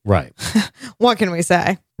 so... Right. What can we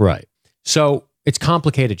say? Right. So it's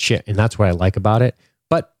complicated shit, and that's what I like about it.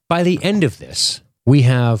 But by the end of this, we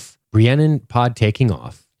have Brienne and Pod taking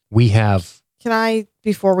off. We have... Can I,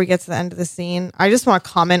 before we get to the end of the scene, I just want to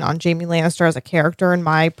comment on Jaime Lannister as a character and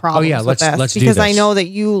my problems with this. Let's because do this. I know that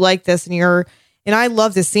you like this and I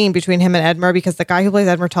love this scene between him and Edmure because the guy who plays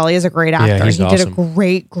Edmure Tully is a great actor. Yeah, he's he awesome. did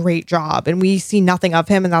a great job. And we see nothing of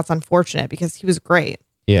him, and that's unfortunate because he was great.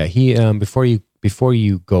 Yeah, he before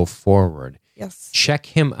you go forward, Yes. check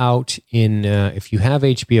him out in if you have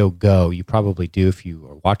HBO Go, you probably do if you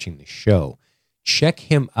are watching the show. Check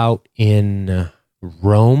him out in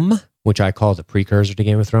Rome, which I call the precursor to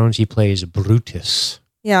Game of Thrones. He plays Brutus.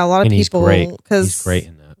 Yeah, a lot of And people... he's great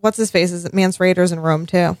in that. What's his face? Is it Mance Rayder's in Rome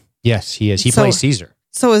too? Yes, he is. He plays Caesar.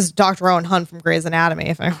 So is Dr. Owen Hunt from Grey's Anatomy,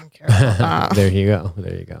 if anyone cares about that. There you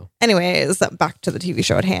go. Anyways, back to the TV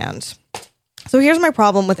show at hand. So here's my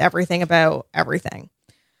problem with everything about everything.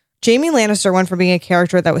 Jaime Lannister went from being a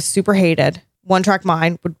character that was super hated, one-track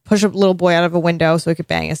mind, would push a little boy out of a window so he could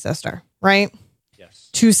bang his sister, right?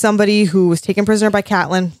 Yes. To somebody who was taken prisoner by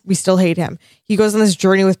Catelyn. We still hate him. He goes on this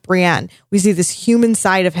journey with Brienne. We see this human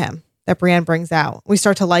side of him that Brienne brings out. We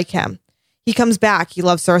start to like him. He comes back. He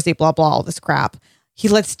loves Cersei, blah, blah, all this crap. He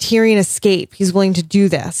lets Tyrion escape. He's willing to do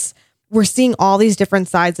this. We're seeing all these different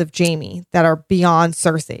sides of Jaime that are beyond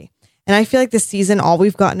Cersei. And I feel like this season, all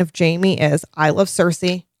we've gotten of Jaime is, I love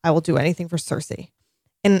Cersei. I will do anything for Cersei.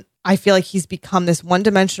 And I feel like he's become this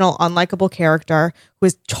one-dimensional, unlikable character who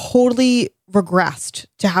has totally regressed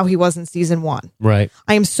to how he was in season 1. Right.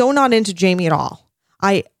 I am so not into Jaime at all.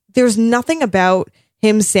 There's nothing about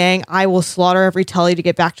him saying, I will slaughter every Tully to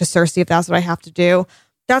get back to Cersei if that's what I have to do.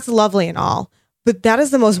 That's lovely and all. But that is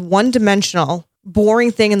the most one-dimensional, boring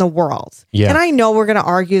thing in the world. Yeah. And I know we're going to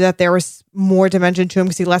argue that there was more dimension to him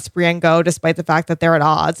because he lets Brienne go despite the fact that they're at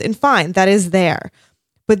odds. And fine, that is there.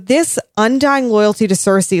 But this undying loyalty to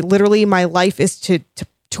Cersei, literally my life is to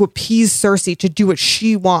appease Cersei, to do what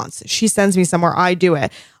she wants. She sends me somewhere, I do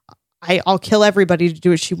it. I'll kill everybody to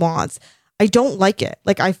do what she wants. I don't like it.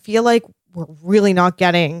 Like, I feel like we're really not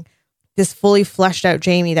getting this fully fleshed out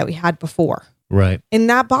Jaime that we had before. Right. And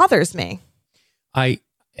that bothers me.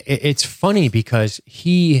 It's funny because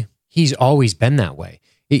he's always been that way.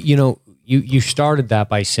 You started that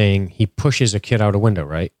by saying he pushes a kid out a window,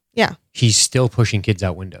 right? Yeah. He's still pushing kids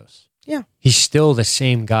out windows. Yeah. He's still the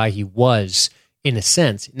same guy he was in a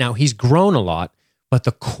sense. Now he's grown a lot, but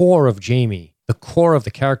the core of Jaime, the core of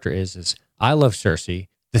the character is I love Cersei.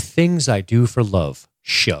 The things I do for love,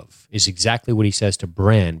 shove, is exactly what he says to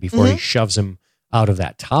Bran before he shoves him out of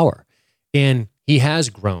that tower. And he has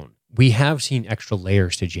grown. We have seen extra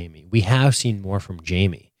layers to Jaime. We have seen more from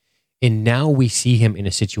Jaime. And now we see him in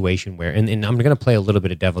a situation where, and I'm going to play a little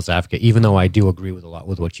bit of devil's advocate, even though I do agree with a lot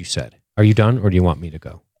with what you said. Are you done, or do you want me to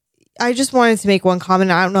go? I just wanted to make one comment.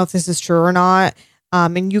 I don't know if this is true or not.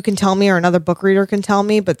 And you can tell me, or another book reader can tell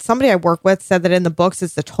me, but somebody I work with said that in the books,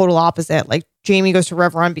 it's the total opposite. Like, Jaime goes to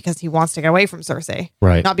River Run because he wants to get away from Cersei.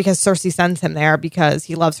 Right. Not because Cersei sends him there because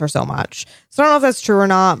he loves her so much. So I don't know if that's true or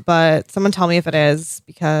not, but someone tell me if it is,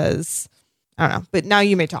 because I don't know. But now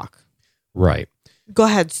you may talk. Right. Go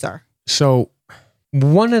ahead, sir. So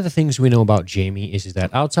one of the things we know about Jaime is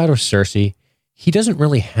that outside of Cersei, he doesn't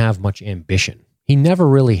really have much ambition. He never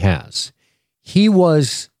really has.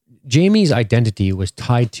 Jaime's identity was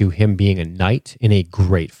tied to him being a knight and a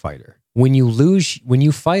great fighter. When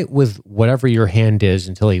you fight with whatever your hand is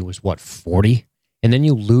until he was 40, and then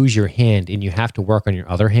you lose your hand and you have to work on your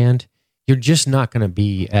other hand, you're just not going to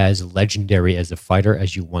be as legendary as a fighter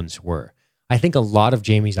as you once were. I think a lot of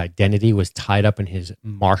Jaime's identity was tied up in his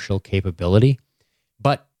martial capability,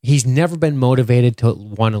 but he's never been motivated to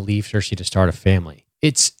want to leave Cersei to start a family.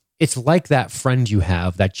 It's like that friend you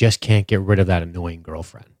have that just can't get rid of that annoying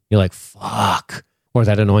girlfriend. You're like, fuck. Or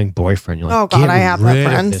that annoying boyfriend. You're like, oh God, I have that rid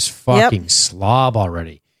friend. of this fucking slob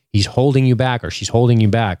already. He's holding you back or she's holding you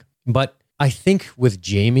back. But I think with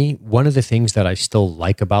Jaime, one of the things that I still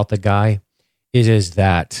like about the guy is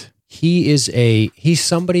that he's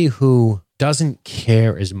somebody who doesn't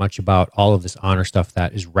care as much about all of this honor stuff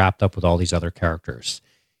that is wrapped up with all these other characters.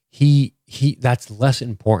 That's less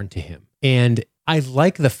important to him. And I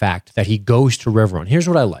like the fact that he goes to Riverrun. Here's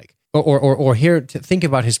what I like. Or here, to think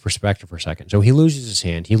about his perspective for a second. So he loses his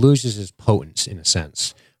hand. He loses his potence, in a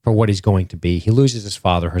sense, for what he's going to be. He loses his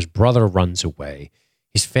father. His brother runs away.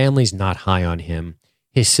 His family's not high on him.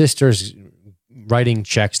 His sister's writing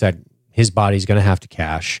checks that his body's going to have to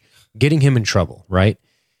cash, getting him in trouble, right?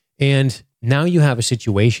 And now you have a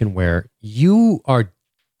situation where you are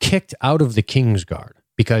kicked out of the Kingsguard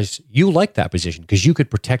because you like that position because you could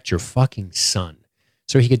protect your fucking son.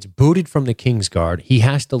 So he gets booted from the Kingsguard. He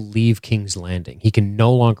has to leave King's Landing. He can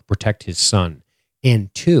no longer protect his son.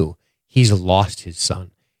 And 2, he's lost his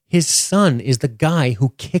son. His son is the guy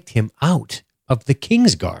who kicked him out of the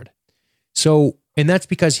Kingsguard. So, and that's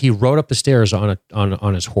because he rode up the stairs on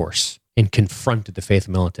his horse and confronted the Faith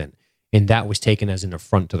Militant. And that was taken as an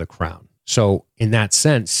affront to the crown. So in that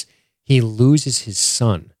sense, he loses his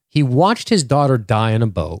son. He watched his daughter die on a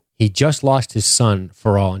boat. He just lost his son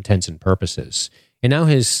for all intents and purposes. And now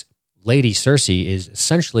his lady Cersei is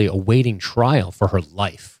essentially awaiting trial for her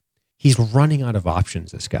life. He's running out of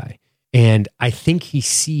options, this guy. And I think he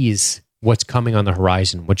sees what's coming on the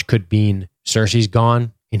horizon, which could mean Cersei's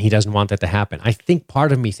gone and he doesn't want that to happen. I think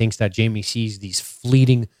part of me thinks that Jaime sees these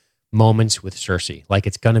fleeting moments with Cersei, like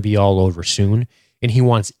it's going to be all over soon. And he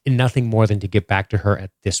wants nothing more than to get back to her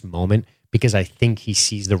at this moment because I think he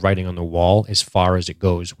sees the writing on the wall as far as it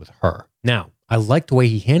goes with her. Now, I like the way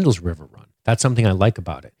he handles Riverrun. That's something I like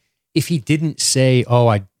about it. If he didn't say, all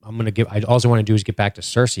I want to do is get back to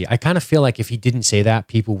Cersei, I kind of feel like if he didn't say that,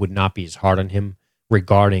 people would not be as hard on him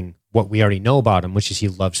regarding what we already know about him, which is he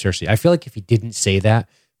loves Cersei. I feel like if he didn't say that,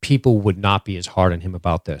 people would not be as hard on him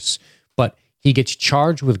about this. But he gets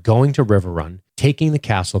charged with going to Riverrun, taking the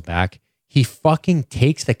castle back. He fucking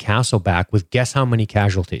takes the castle back with guess how many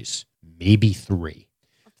casualties? Maybe 3.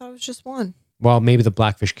 I thought it was just 1. Well, maybe the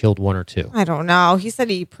Blackfish killed 1 or 2. I don't know. He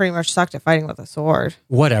said he pretty much sucked at fighting with a sword.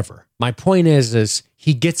 Whatever. My point is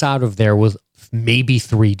he gets out of there with maybe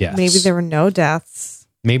 3 deaths. Maybe there were no deaths.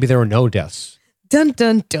 Maybe there were no deaths. Dun,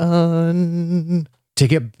 dun, dun. To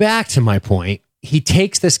get back to my point, he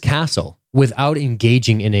takes this castle without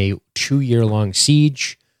engaging in a 2-year-long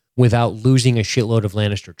siege, without losing a shitload of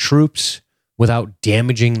Lannister troops, without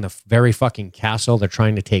damaging the very fucking castle they're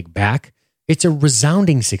trying to take back. It's a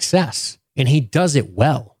resounding success. And he does it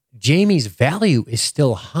well. Jaime's value is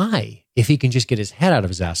still high if he can just get his head out of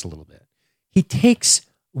his ass a little bit. He takes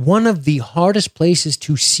one of the hardest places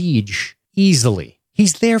to siege easily.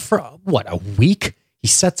 He's there for, a week? He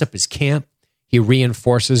sets up his camp. He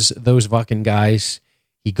reinforces those fucking guys.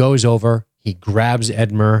 He goes over. He grabs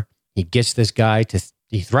Edmure. He gets this guy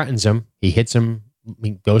he threatens him. He hits him.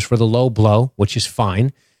 He goes for the low blow, which is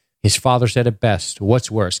fine. His father said it best. What's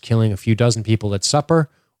worse, killing a few dozen people at supper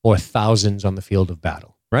or thousands on the field of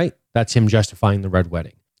battle, right? That's him justifying the Red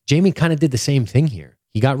Wedding. Jaime kind of did the same thing here.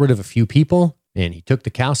 He got rid of a few people and he took the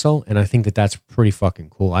castle, and I think that that's pretty fucking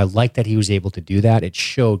cool. I like that he was able to do that. It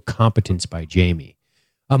showed competence by Jaime.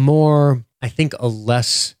 I think a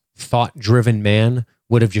less thought-driven man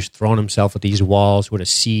would have just thrown himself at these walls, would have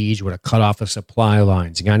sieged, would have cut off the supply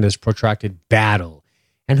lines, and got into this protracted battle.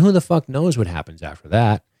 And who the fuck knows what happens after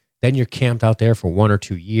that? Then you're camped out there for 1 or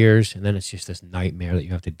 2 years, and then it's just this nightmare that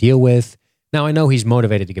you have to deal with. Now, I know he's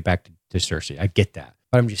motivated to get back to Cersei. I get that.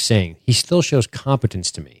 But I'm just saying, he still shows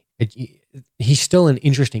competence to me. He's still an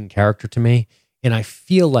interesting character to me, and I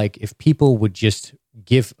feel like if people would just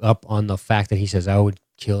give up on the fact that he says, I would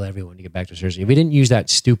kill everyone to get back to Cersei, if he didn't use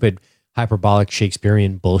that stupid, hyperbolic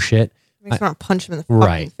Shakespearean bullshit. Makes me want to punch him in the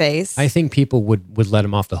fucking face. I think people would let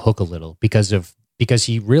him off the hook a little because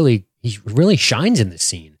he really shines in this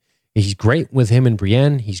scene. He's great with him and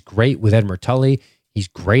Brienne. He's great with Edmure Tully. He's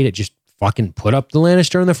great at just fucking put up the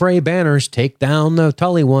Lannister and the Frey banners, take down the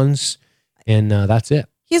Tully ones, and that's it.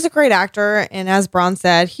 He's a great actor, and as Bron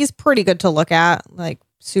said, he's pretty good to look at, like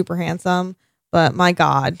super handsome. But my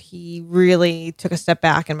God, he really took a step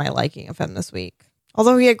back in my liking of him this week.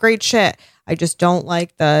 Although he had great shit, I just don't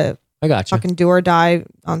like the I got you. fucking do or die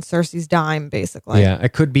on Cersei's dime, basically. Yeah,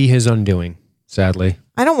 it could be his undoing, sadly.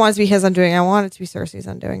 I don't want it to be his undoing. I want it to be Cersei's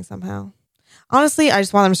undoing somehow. Honestly, I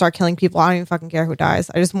just want them to start killing people. I don't even fucking care who dies.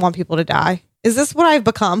 I just want people to die. Is this what I've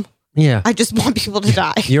become? Yeah. I just want people to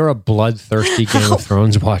die. You're a bloodthirsty Game of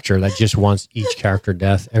Thrones watcher that just wants each character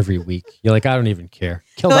death every week. You're like, I don't even care.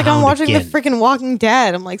 Kill the Like I'm Hound watching again. the freaking Walking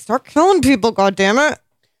Dead. I'm like, start killing people, goddammit.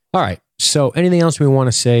 All right. So anything else we want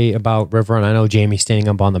to say about River? And I know Jamie's standing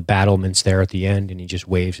up on the battlements there at the end, and he just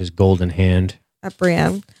waves his golden hand. At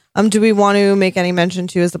Brienne. Do we want to make any mention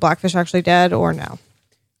to, is the Blackfish actually dead or no?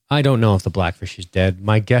 I don't know if the Blackfish is dead.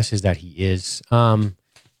 My guess is that he is.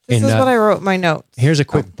 This is what I wrote in my notes. Here's a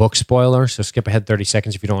quick book spoiler, so skip ahead 30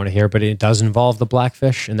 seconds if you don't want to hear, but it does involve the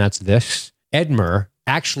Blackfish, and that's this. Edmure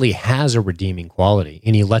actually has a redeeming quality,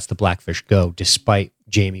 and he lets the Blackfish go despite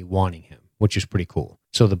Jamie wanting him, which is pretty cool.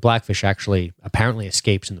 So the Blackfish actually apparently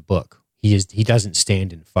escapes in the book. He doesn't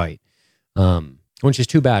stand and fight, which is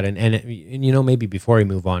too bad. And you know, maybe before we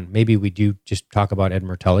move on, maybe we do just talk about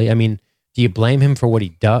Edmure Tully. I mean, do you blame him for what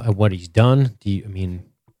he's done?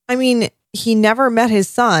 I mean, he never met his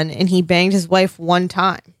son, and he banged his wife one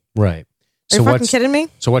time. Right. Are you fucking kidding me?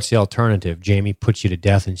 So what's the alternative? Jamie puts you to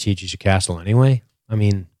death and sieges your castle anyway? I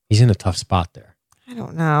mean, he's in a tough spot there. I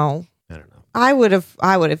don't know. I don't know. I would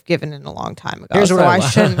have given in a long time ago. Here's So what I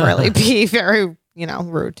shouldn't really be very,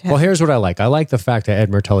 rude to him. Well, here's what I like. I like the fact that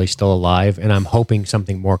Edmure Tully's still alive, and I'm hoping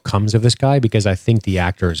something more comes of this guy because I think the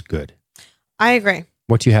actor is good. I agree.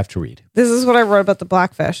 What do you have to read? This is what I wrote about the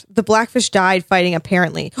Blackfish. The Blackfish died fighting,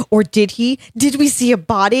 apparently. Or did he? Did we see a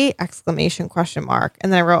body? ! And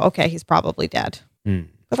then I wrote, okay, he's probably dead. But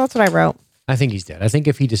that's what I wrote. I think he's dead. I think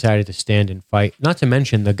if he decided to stand and fight, not to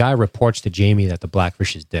mention the guy reports to Jamie that the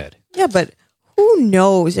Blackfish is dead. Yeah, but who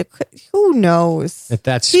knows? Who knows?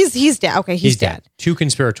 He's dead. Okay, he's dead. Too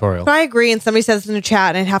conspiratorial. But I agree. And somebody says in the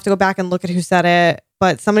chat, and I'd have to go back and look at who said it.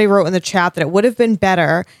 But somebody wrote in the chat that it would have been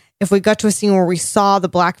better if we got to a scene where we saw the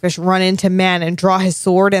Blackfish run into men and draw his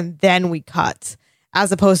sword and then we cut,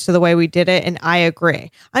 as opposed to the way we did it. And I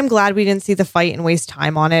agree. I'm glad we didn't see the fight and waste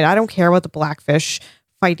time on it. I don't care about the Blackfish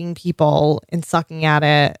fighting people and sucking at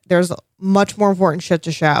it. There's much more important shit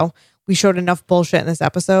to show. We showed enough bullshit in this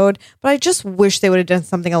episode, but I just wish they would have done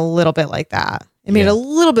something a little bit like that. It made it a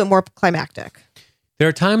little bit more climactic. There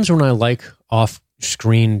are times when I like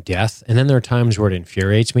off-screen death, and then there are times where it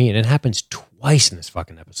infuriates me, and it happens twice in this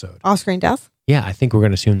fucking episode. Off-screen death? Yeah, I think we're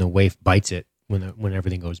going to assume the waif bites it when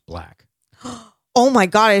everything goes black. Oh my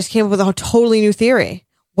God, I just came up with a totally new theory.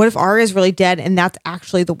 What if Arya is really dead and that's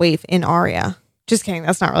actually the waif in Arya? Just kidding.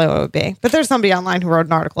 That's not really what it would be. But there's somebody online who wrote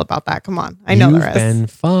an article about that. Come on. I know there is. You've been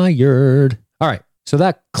fired. All right. So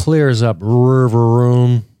that clears up River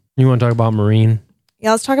Room. You want to talk about Marine?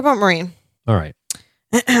 Yeah, let's talk about Marine. All right.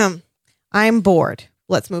 I'm bored.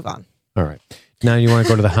 Let's move on. All right. Now you want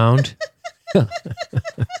to go to the Hound?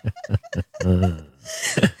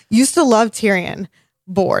 Used to love Tyrion.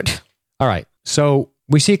 Bored. All right. So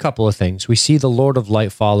we see a couple of things. We see the Lord of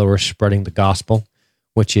Light followers spreading the gospel,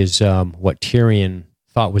 which is what Tyrion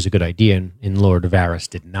thought was a good idea, and Lord Varys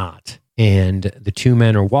did not. And the two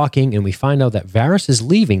men are walking, and we find out that Varys is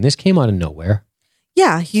leaving. This came out of nowhere.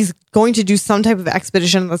 Yeah, he's going to do some type of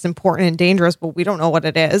expedition that's important and dangerous, but we don't know what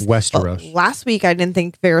it is. Westeros. But last week, I didn't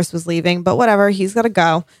think Varys was leaving, but whatever. He's got to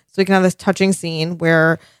go. So we can have this touching scene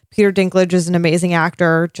where Peter Dinklage is an amazing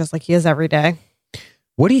actor, just like he is every day.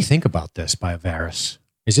 What do you think about this by Varys?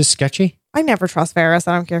 Is this sketchy? I never trust Varys.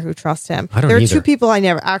 I don't care who trusts him. I don't There are either. two people I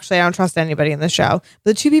don't trust anybody in the show.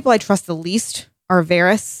 But the two people I trust the least are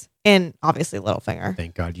Varys and obviously Littlefinger.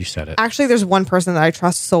 Thank God you said it. Actually, there's one person that I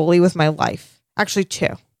trust solely with my life. Actually,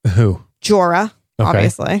 two. Who? Jorah, Okay.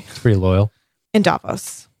 obviously, It's pretty loyal. and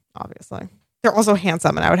Davos, obviously. They're also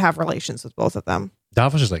handsome, and I would have relations with both of them.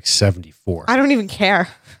 Davos is like 74. I don't even care.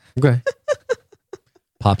 Okay.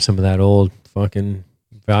 Pop some of that old fucking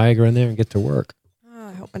Viagra in there and get to work. Oh,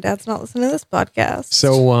 I hope my dad's not listening to this podcast.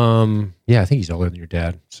 So, yeah, I think he's older than your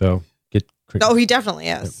dad. So No, he definitely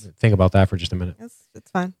is. think about that for just a minute.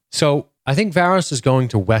 It's fine. So I think Varys is going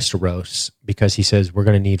to Westeros because he says we're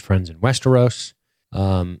going to need friends in Westeros. We're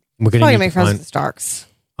going Probably to gonna need make to friends find. with the Starks.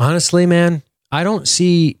 Honestly, man, I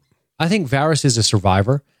think Varys is a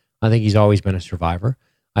survivor. I think he's always been a survivor.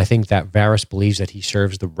 I think that Varys believes that he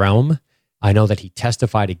serves the realm. I know that he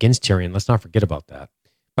testified against Tyrion. Let's not forget about that.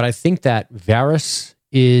 But I think that Varys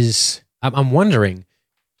is I'm wondering,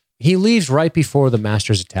 he leaves right before the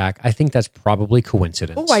Master's attack. I think that's probably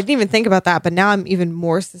coincidence. Oh, I didn't even think about that, but now I'm even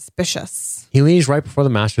more suspicious. He leaves right before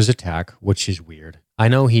the Master's attack, which is weird. I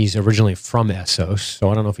know he's originally from Essos, so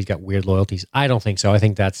I don't know if he's got weird loyalties. I don't think so. I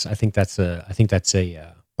think that's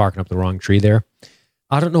a barking up the wrong tree there.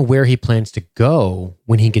 I don't know where he plans to go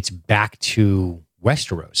when he gets back to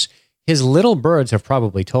Westeros. His little birds have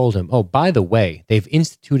probably told him, oh, by the way, they've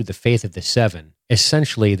instituted the Faith of the Seven.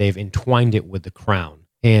 Essentially, they've entwined it with the crown.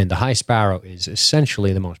 And the High Sparrow is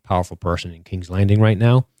essentially the most powerful person in King's Landing right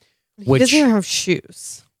now. He doesn't even have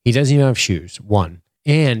shoes. He doesn't even have shoes, one.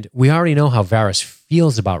 And we already know how Varys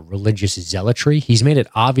feels about religious zealotry. He's made it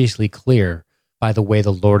obviously clear by the way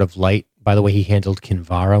the Lord of Light, by the way he handled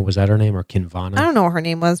Kinvara, was that her name, or Kinvana? I don't know what her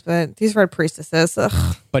name was, but these red priestesses.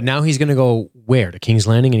 Ugh. But now he's going to go where? To King's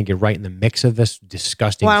Landing and get right in the mix of this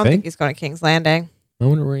disgusting Well, I don't thing? think he's going to King's Landing. I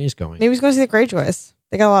wonder where he's going. Maybe he's going to see the Greyjoys.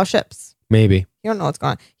 They got a lot of ships. Maybe. You don't know what's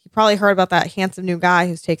going on. He probably heard about that handsome new guy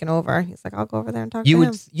who's taken over. He's like, I'll go over there and talk to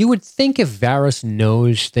him. You would think if Varys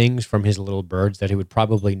knows things from his little birds that he would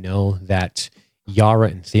probably know that Yara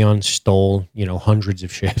and Theon stole, hundreds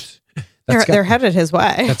of ships. They're headed his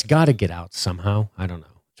way. That's got to get out somehow. I don't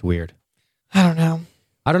know. It's weird. I don't know.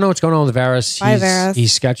 I don't know what's going on with Varys. Bye, Varys.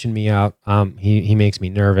 He's sketching me out. He makes me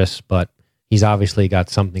nervous, but he's obviously got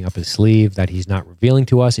something up his sleeve that he's not revealing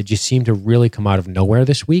to us. It just seemed to really come out of nowhere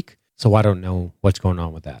this week. So I don't know what's going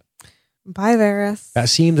on with that. Bye,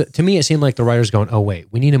 Varys. To me, it seemed like the writers going, oh, wait,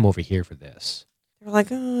 we need him over here for this. They're like,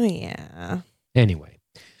 oh, yeah. Anyway,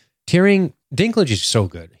 Dinklage is so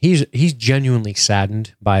good. He's genuinely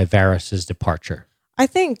saddened by Varys' departure. I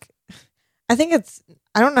think it's,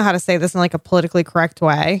 I don't know how to say this in like a politically correct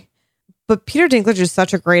way, but Peter Dinklage is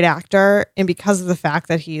such a great actor. And because of the fact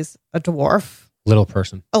that he's a dwarf, Little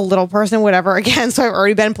person. a little person, whatever, again, so I've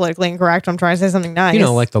already been politically incorrect. I'm trying to say something nice.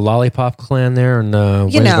 Like the Lollipop Clan there and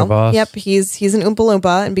Westeros. Yep, he's an Oompa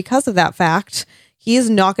Loompa. And because of that fact, he is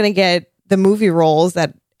not going to get the movie roles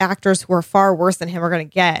that actors who are far worse than him are going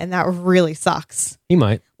to get. And that really sucks. He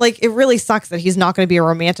might. Like, it really sucks that he's not going to be a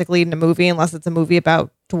romantic lead in a movie unless it's a movie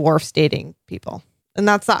about dwarfs dating people. And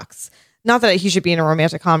that sucks. Not that he should be in a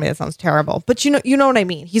romantic comedy. That sounds terrible. But you know what I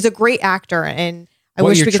mean? He's a great actor, and I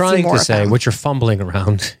wish we could see more of him. What you're fumbling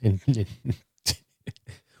around,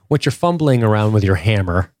 what you're fumbling around with your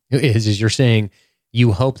hammer is you're saying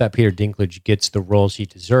you hope that Peter Dinklage gets the roles he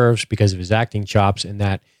deserves because of his acting chops, and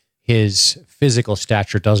that his physical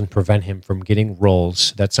stature doesn't prevent him from getting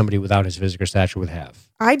roles that somebody without his physical stature would have.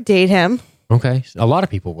 I'd date him. Okay, a lot of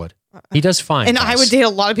people would. He does fine, and guys. I would date a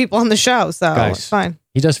lot of people on the show, so Guys, it's fine.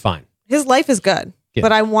 He does fine. His life is good, Yeah.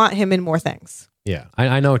 but I want him in more things. Yeah,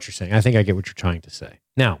 I know what you're saying. I think I get what you're trying to say.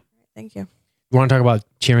 Now, Thank you. you want to talk about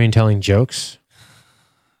Tyrion telling jokes?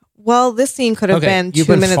 Well, this scene could have been 2 you've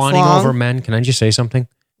been minutes fawning long. over men. Can I just say something?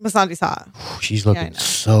 Missandei's hot. She's I looking know.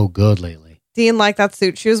 so good lately. Dean liked that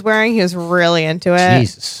suit she was wearing. He was really into it.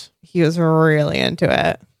 Jesus. He was really into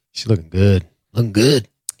it. She's looking good. Looking good.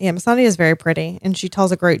 Yeah, Missandei is very pretty, and she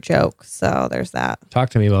tells a great joke. So there's that. Talk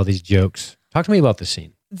to me about these jokes. Talk to me about the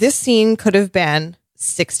scene. This scene could have been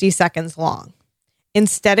 60 seconds long.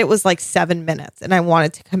 Instead, it was like 7 minutes, and I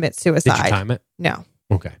wanted to commit suicide. Did you time it? No.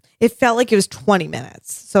 Okay. It felt like it was 20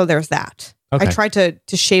 minutes. So there's that. Okay. I tried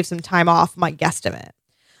to shave some time off my guesstimate.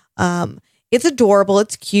 It's adorable.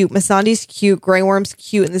 It's cute. Missandei's cute. Grey Worm's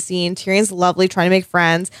cute in the scene. Tyrion's lovely, trying to make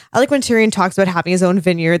friends. I like when Tyrion talks about having his own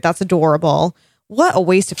vineyard. That's adorable. What a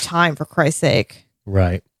waste of time, for Christ's sake.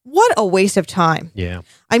 Right. What a waste of time. Yeah.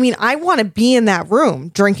 I mean, I want to be in that room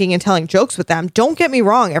drinking and telling jokes with them. Don't get me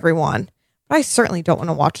wrong, everyone. But I certainly don't want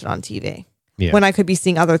to watch it on TV when I could be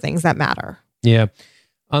seeing other things that matter. Yeah.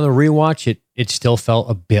 On the rewatch, it still felt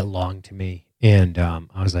a bit long to me. And I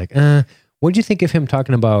was like, what do you think of him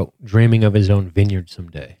talking about dreaming of his own vineyard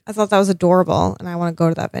someday? I thought that was adorable, and I want to go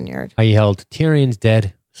to that vineyard. I yelled, Tyrion's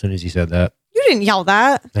dead, as soon as he said that. You didn't yell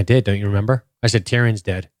that. I did, don't you remember? I said, Tyrion's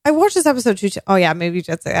dead. I watched this episode too. Oh, yeah, maybe you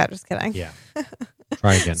did say that. Just kidding. Yeah.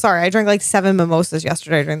 Try again. Sorry, I drank like 7 mimosas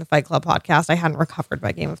yesterday during the Fight Club podcast. I hadn't recovered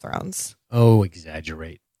by Game of Thrones. Oh,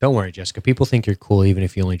 exaggerate. Don't worry, Jessica. People think you're cool even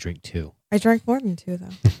if you only drink 2. I drank more than 2,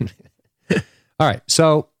 though. All right.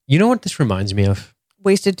 So, you know what this reminds me of?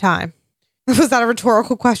 Wasted time. Was that a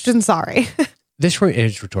rhetorical question? Sorry. It's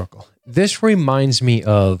rhetorical. This reminds me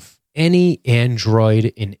of any android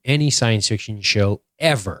in any science fiction show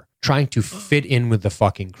ever trying to fit in with the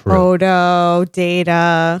fucking crew. Odo,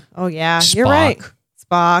 Data. Oh, yeah. Spock. You're right.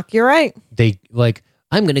 Spock. You're right. They like,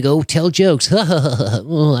 I'm going to go tell jokes.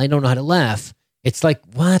 Oh, I don't know how to laugh. it's like,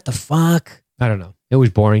 what the fuck? I don't know. It was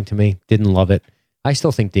boring to me. Didn't love it. I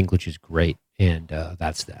still think Dinklage is great. And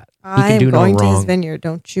that's that. He I'm can do going no to his wrong. vineyard.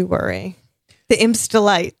 Don't you worry. The imp's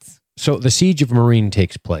delight. So the siege of Marine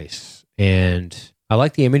takes place, and I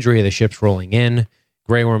like the imagery of the ships rolling in.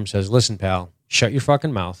 Grey Worm says, listen, pal, shut your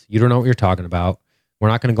fucking mouth. You don't know what you're talking about. We're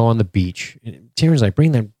not going to go on the beach. And Tyrion's like,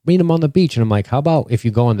 bring them on the beach. And I'm like, how about if you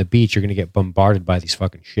go on the beach, you're going to get bombarded by these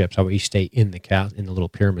fucking ships. How about you stay in the little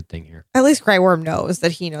pyramid thing here? At least Grey Worm knows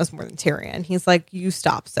that he knows more than Tyrion. He's like, you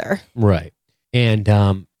stop, sir. Right.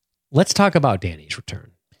 And let's talk about Dany's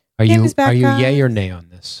return. Are Dany's back, you guys. yay or nay on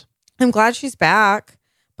this? I'm glad she's back,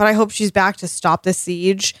 but I hope she's back to stop the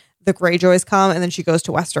siege. The Greyjoys come, and then she goes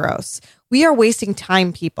to Westeros. We are wasting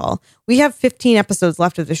time, people. We have 15 episodes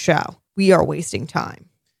left of the show. We are wasting time.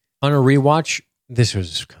 On a rewatch, this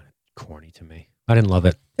was kind of corny to me. I didn't love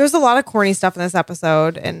it. There's a lot of corny stuff in this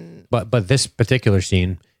episode, and But this particular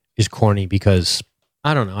scene is corny because,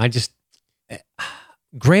 I don't know,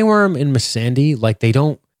 Grey Worm and Missandei, like they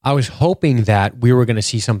don't, I was hoping that we were going to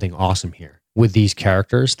see something awesome here with these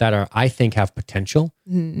characters that are, I think, have potential.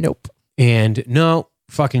 nope. And no,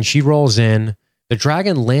 fucking she rolls in. The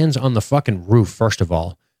dragon lands on the fucking roof, first of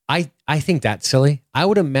all. I think that's silly. I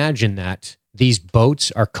would imagine that these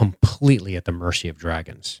boats are completely at the mercy of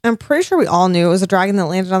dragons. I'm pretty sure we all knew it was a dragon that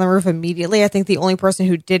landed on the roof immediately. I think the only person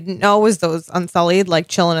who didn't know was those Unsullied, like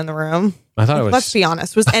chilling in the room. I thought it was. Let's be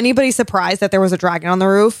honest. Was anybody surprised that there was a dragon on the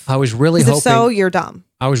roof? I was really 'Cause hoping. if so, you're dumb.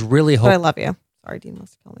 I was really But I hoping. love you. Sorry, Dean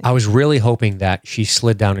wants to kill me. I was really hoping that she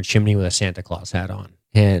slid down a chimney with a Santa Claus hat on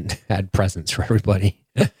and had presents for everybody,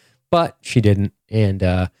 but she didn't. And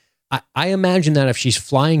I imagine that if she's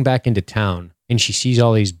flying back into town and she sees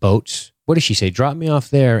all these boats, what does she say? Drop me off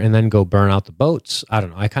there and then go burn out the boats. I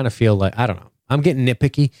don't know. I kind of feel like, I don't know. I'm getting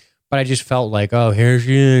nitpicky, but I just felt like, oh, here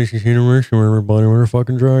she is. She's here to rescue everybody. We're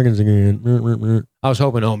fucking dragons again. I was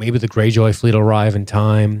hoping, oh, maybe the Greyjoy fleet will arrive in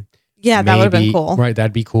time. Yeah, that would have been cool. Right,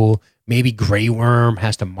 that'd be cool. Maybe Grey Worm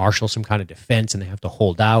has to marshal some kind of defense and they have to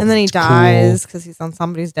hold out. And then he It's cool. dies because he's on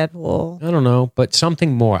somebody's Deadpool. I don't know, but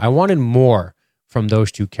something more. I wanted more from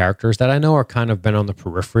those two characters that I know are kind of been on the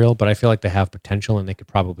peripheral, but I feel like they have potential and they could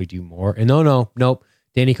probably do more. And nope.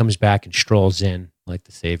 Dany comes back and strolls in like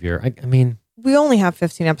the savior. I mean, We only have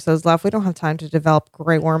 15 episodes left. We don't have time to develop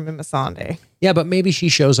Grey Worm and Missandei. yeah, but maybe she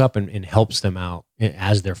shows up and helps them out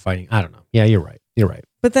as they're fighting. I don't know. Yeah, you're right.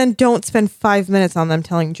 But then don't spend 5 minutes on them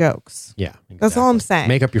telling jokes. Yeah. That's all I'm exactly. saying.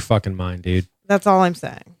 Make up your fucking mind, dude. That's all I'm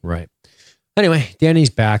saying. Right. Anyway,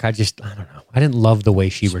 Dany's back. I don't know. I didn't love the way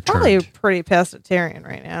she returned. Probably pretty pissed at Tyrion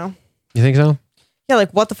right now. You think so? Yeah,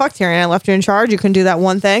 like, what the fuck, Tyrion? I left you in charge. You couldn't do that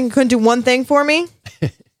one thing. You couldn't do one thing for me.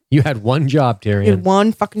 You had one job, You Tyrion, did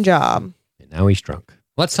one fucking job. and now he's drunk.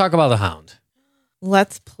 Let's talk about the Hound.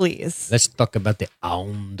 Let's please. Let's talk about the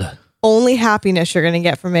Hound. Only happiness you're going to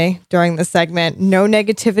get from me during this segment. No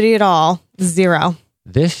negativity at all. Zero.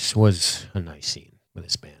 This was a nice scene with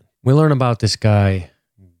this man. We learn about this guy,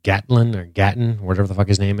 Gatton, whatever the fuck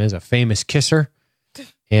his name is, a famous kisser.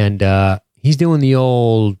 And he's doing the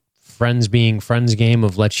old friends being friends game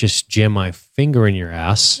of let's just jam my finger in your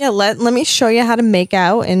ass. Yeah, let me show you how to make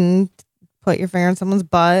out and put your finger in someone's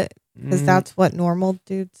butt. Because that's what normal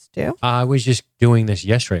dudes do. I was just doing this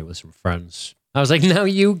yesterday with some friends. I was like, now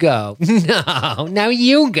you go. No, now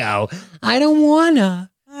you go. I don't wanna.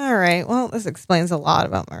 All right. Well, this explains a lot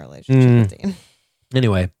about my relationship with Dean.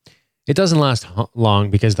 Anyway, it doesn't last long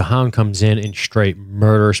because the Hound comes in and straight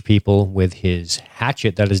murders people with his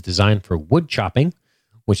hatchet that is designed for wood chopping,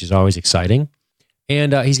 which is always exciting.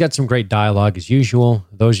 And he's got some great dialogue as usual.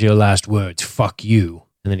 Those are your last words. Fuck you.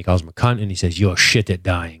 And then he calls him a cunt and he says, you're shit at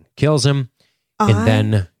dying. Kills him. And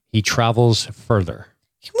then he travels further.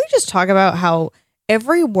 Can we just talk about how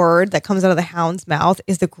every word that comes out of the Hound's mouth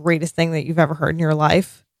is the greatest thing that you've ever heard in your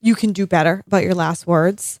life? You can do better about your last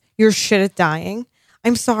words. You're shit at dying.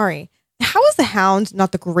 I'm sorry. How is the Hound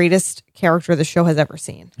not the greatest character the show has ever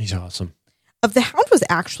seen? He's awesome. If the Hound was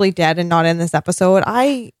actually dead and not in this episode,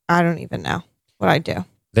 I don't even know what I'd do.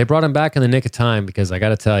 They brought him back in the nick of time because I got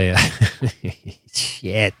to tell you,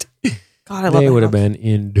 shit. God, I love They the would have Hound. been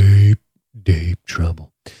in deep, deep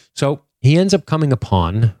trouble. So he ends up coming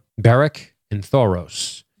upon Beric and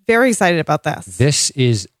Thoros. Very excited about this. This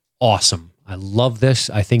is awesome. I love this.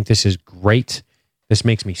 I think this is great. This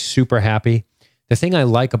makes me super happy. The thing I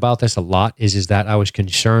like about this a lot is that I was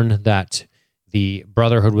concerned that the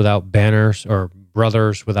Brotherhood Without Banners or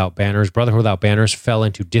Brotherhood Without Banners fell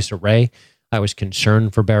into disarray. I was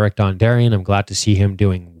concerned for Beric Dondarrion. I'm glad to see him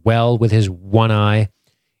doing well with his one eye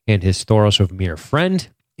and his Thoros of Mere friend.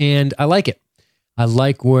 And I like it. I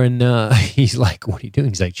like when he's like, what are you doing?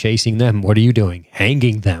 He's like, chasing them. What are you doing?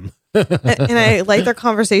 Hanging them. and I like their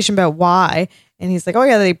conversation about why. And he's like, oh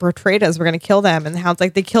yeah, they betrayed us. We're going to kill them. And the Hound's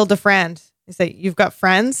like, they killed a friend. You say, "You've got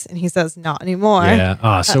friends?" And he says, "Not anymore."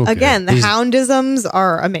 Yeah. So good. Again, the houndisms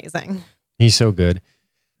are amazing. He's so good.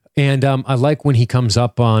 And I like when he comes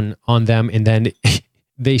up on them and then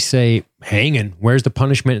they say, hanging, where's the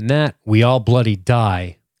punishment in that? We all bloody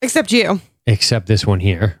die. Except you. Except this one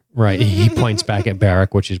here. Right. He points back at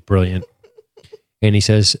Barrack, which is brilliant. And he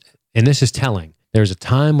says, and this is telling, there's a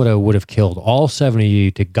time when I would have killed all 70 of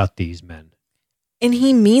you to gut these men. And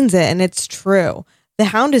he means it, and it's true. The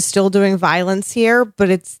Hound is still doing violence here, but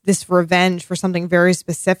it's this revenge for something very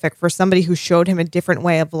specific, for somebody who showed him a different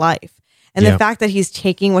way of life. And the fact that he's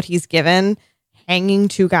taking what he's given, hanging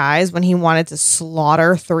 2 guys when he wanted to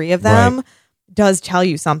slaughter 3 of them, does tell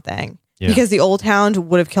you something. Yeah. Because the old Hound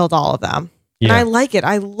would have killed all of them. Yeah. And I like it.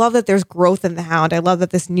 I love that there's growth in the Hound. I love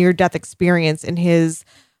that this near-death experience in his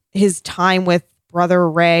time with Brother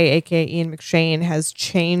Ray, aka Ian McShane, has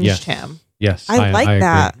changed him. Yes, I like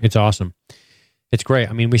that. Agree. It's awesome. It's great.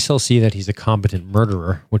 I mean, we still see that he's a competent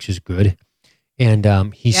murderer, which is good.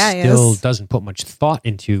 And he still doesn't put much thought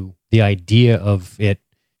into the idea of it.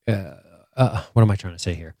 What am I trying to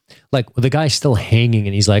say here? Like, the guy's still hanging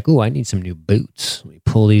and he's like, "Oh, I need some new boots. Let me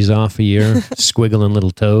pull these off of your squiggling little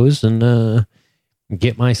toes and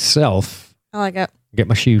get myself. I like it. Get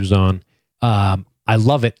my shoes on." I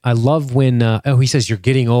love it. I love when, he says, "You're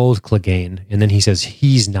getting old, Clegane." And then he says,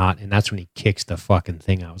 "He's not." And that's when he kicks the fucking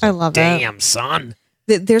thing out. I love that. Damn, son.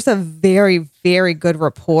 There's a very, very good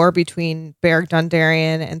rapport between Beric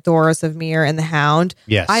Dondarrion and Thoros of Myr and the Hound.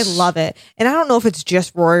 Yes. I love it. And I don't know if it's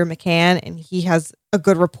just Rory McCann and he has a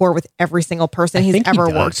good rapport with every single person he's ever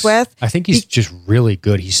worked with. I think he's just really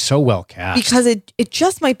good. He's so well cast. Because it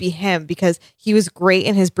just might be him, because he was great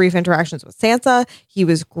in his brief interactions with Sansa. He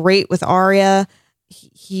was great with Arya.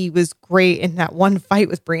 He was great in that one fight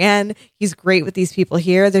with Brienne. He's great with these people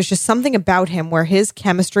here. There's just something about him where his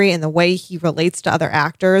chemistry and the way he relates to other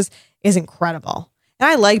actors is incredible. And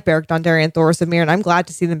I like Beric Dondarrion and Thoros of Myr, and I'm glad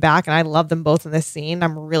to see them back, and I love them both in this scene.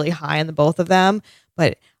 I'm really high on the both of them.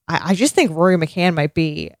 But I just think Rory McCann might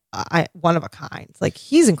be one of a kind. Like,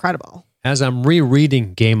 he's incredible. As I'm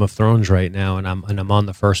rereading Game of Thrones right now, and I'm on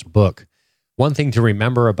the first book, one thing to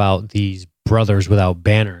remember about these brothers without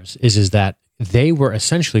banners is that they were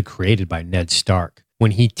essentially created by Ned Stark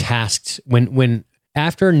when he tasked when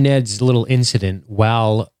after Ned's little incident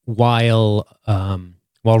while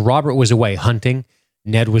Robert was away hunting,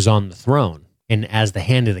 Ned was on the throne, and as the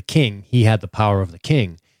hand of the king, he had the power of the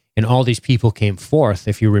king, and all these people came forth.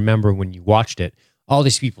 If you remember when you watched it, all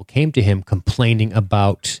these people came to him complaining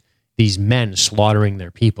about these men slaughtering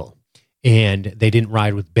their people, and they didn't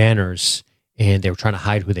ride with banners, and they were trying to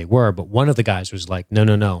hide who they were. But one of the guys was like,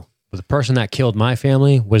 no. The person that killed my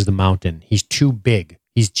family was the Mountain. He's too big.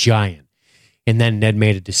 He's giant. And then Ned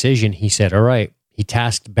made a decision. He said, all right. He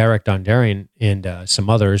tasked Beric Dondarrion and some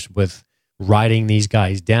others with riding these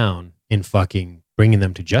guys down and fucking bringing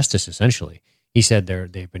them to justice, essentially. He said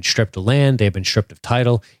they've been stripped of land. They've been stripped of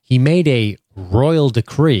title. He made a royal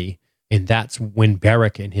decree, and that's when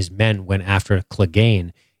Beric and his men went after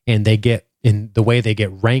Clegane. And the way they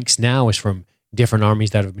get ranks now is from different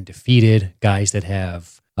armies that have been defeated, guys that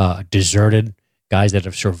have deserted, guys that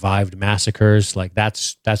have survived massacres. Like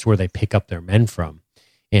that's where they pick up their men from.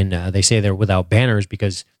 And they say they're without banners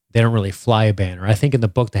because they don't really fly a banner. I think in the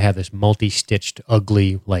book they have this multi-stitched,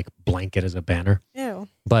 ugly like blanket as a banner. Ew.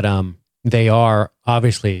 But they are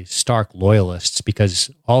obviously Stark loyalists because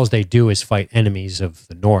all they do is fight enemies of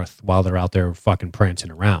the North while they're out there fucking prancing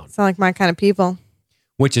around. Sound like my kind of people.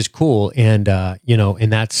 Which is cool. And,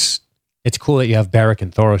 it's cool that you have Beric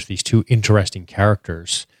and Thoros, these two interesting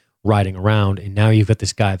characters riding around. And now you've got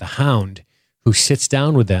this guy, the Hound, who sits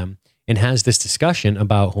down with them and has this discussion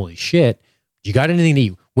about, holy shit, you got anything to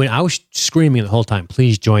eat? When I was screaming the whole time,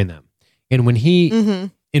 please join them. And when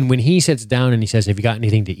he sits down and he says, have you got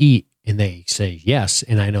anything to eat? And they say yes.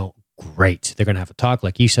 And I know, great. They're going to have a talk.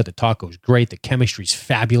 Like you said, the talk goes great. The chemistry's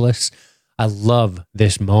fabulous. I love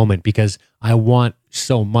this moment because I want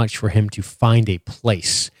so much for him to find a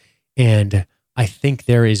place. And I think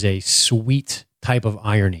there is a sweet type of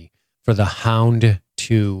irony for the Hound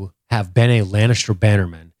to have been a Lannister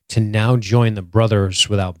bannerman to now join the Brothers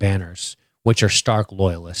Without Banners, which are Stark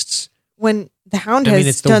loyalists. When the Hound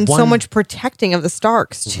has done so much protecting of the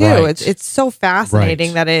Starks too. Right. It's so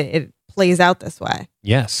fascinating that it plays out this way.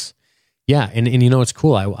 Yes. Yeah. And it's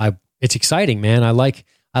cool. It's exciting, man. I like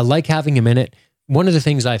having him in it. One of the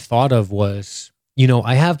things I thought of was,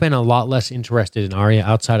 I have been a lot less interested in Arya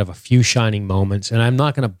outside of a few shining moments, and I'm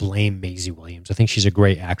not going to blame Maisie Williams. I think she's a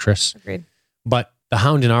great actress. Agreed. But the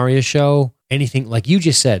Hound and Arya show, anything, like you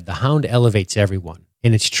just said, the Hound elevates everyone,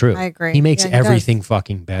 and it's true. I agree. He makes everything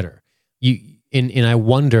fucking better. And I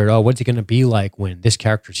wondered, oh, what's it going to be like when this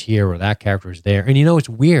character's here or that character's there? And it's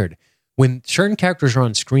weird. When certain characters are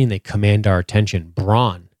on screen, they command our attention.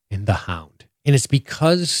 Bronn and the Hound. And it's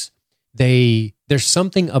because there's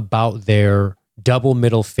something about their double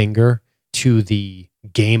middle finger to the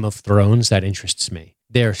Game of Thrones that interests me.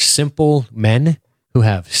 They're simple men who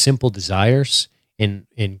have simple desires and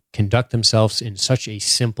conduct themselves in such a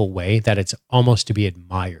simple way that it's almost to be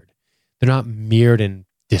admired. They're not mired in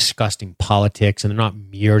disgusting politics, and they're not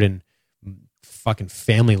mired in fucking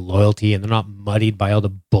family loyalty, and they're not muddied by all the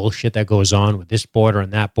bullshit that goes on with this border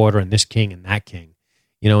and that border and this king and that king.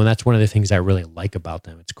 And that's one of the things I really like about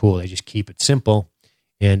them. It's cool. They just keep it simple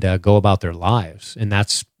and go about their lives. And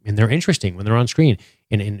they're interesting when they're on screen.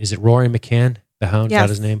 And is it Rory McCann, the Hound? Yes.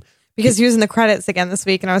 Is that his name? Because he was in the credits again this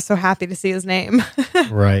week, and I was so happy to see his name.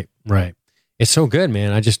 Right. It's so good,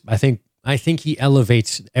 man. I think he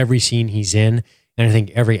elevates every scene he's in, and I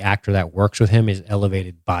think every actor that works with him is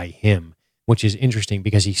elevated by him, which is interesting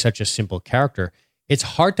because he's such a simple character. It's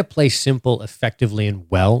hard to play simple effectively and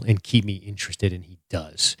well and keep me interested, and he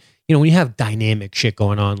does. When you have dynamic shit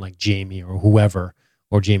going on like Jamie or whoever,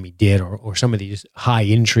 or Jamie did, or some of these high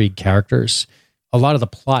intrigue characters, a lot of the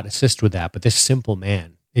plot assists with that, but this simple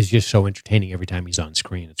man is just so entertaining every time he's on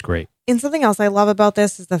screen. It's great. And something else I love about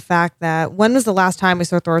this is the fact that when was the last time we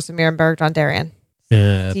saw Thoros of Myr and Beric Dondarrion?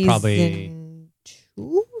 Probably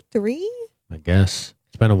 2, 3? I guess.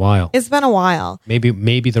 It's been a while. It's been a while.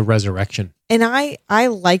 Maybe the resurrection. And I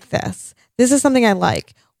like this. This is something I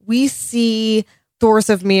like. We see Thoros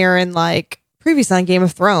of Myr in previously on Game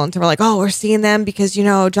of Thrones, and we're like, oh, we're seeing them because,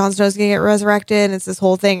 Jon Snow's going to get resurrected, and it's this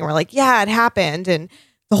whole thing. And we're like, yeah, it happened. And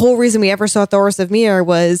the whole reason we ever saw Thoros of Myr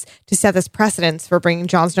was to set this precedence for bringing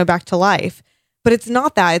Jon Snow back to life. But it's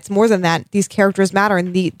not that. It's more than that. These characters matter,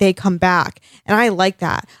 and they come back. And I like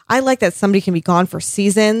that. I like that somebody can be gone for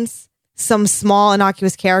seasons, some small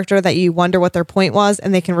innocuous character that you wonder what their point was,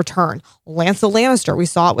 and they can return. Lancel Lannister, we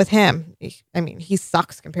saw it with him. I mean, he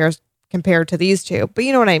sucks compared to these two, but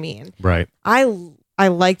you know what I mean? Right. I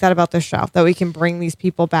like that about this show, that we can bring these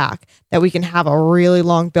people back, that we can have a really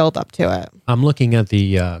long build up to it. I'm looking at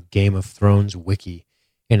the Game of Thrones wiki,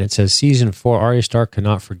 and it says Season 4, Arya Stark could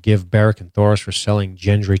not forgive Beric and Thoros for selling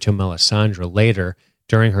Gendry to Melisandre. Later,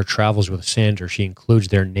 during her travels with Sandor, she includes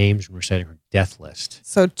their names when reciting her death list.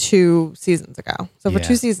 So 2 seasons ago. So for Yeah.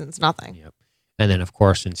 2 seasons, nothing. Yep. And then, of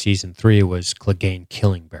course, in Season 3 was Clegane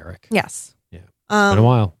killing Beric. Yes. Yeah. It's been a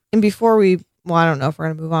while. And before I don't know if we're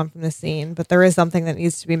going to move on from this scene, but there is something that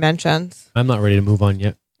needs to be mentioned. I'm not ready to move on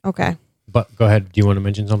yet. Okay. But go ahead. Do you want to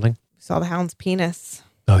mention something? We saw the Hound's penis.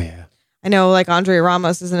 Oh, yeah. I know Andrea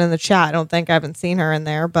Ramos isn't in the chat. I don't think I haven't seen her in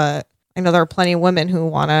there, but I know there are plenty of women who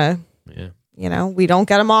want to, we don't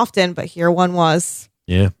get them often, but here one was.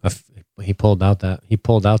 Yeah. He pulled out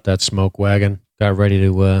that smoke wagon, got ready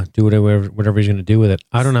to do whatever he's going to do with it.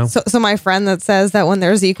 I don't know. So my friend that says that when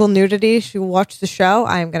there's equal nudity, she will watch the show.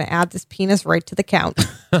 I am going to add this penis right to the count.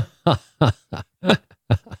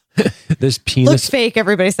 This penis looks fake.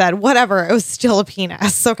 Everybody said whatever. It was still a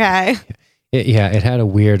penis. Okay. It had a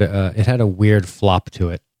weird flop to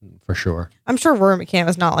it for sure. I'm sure Rory McCann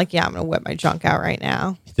was not like, yeah, I'm going to whip my junk out right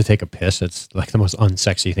now. To take a piss, it's like the most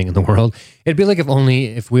unsexy thing in the world. It'd be like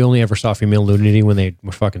if we only ever saw female nudity when they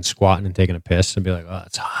were fucking squatting and taking a piss, and be like, oh,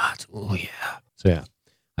 it's hot. Oh yeah. So yeah,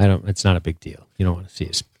 it's not a big deal. You don't want to see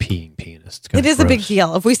his peeing penis. It is gross. A big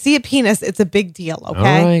deal. If we see a penis, it's a big deal.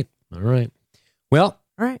 Okay. All right. Well,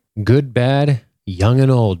 all right. Good, bad, young and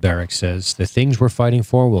old, Beric says. The things we're fighting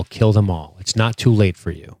for will kill them all. It's not too late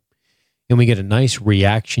for you. And we get a nice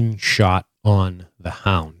reaction shot on the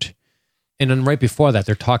Hound. And then right before that,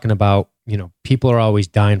 they're talking about, people are always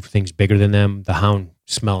dying for things bigger than them. The Hound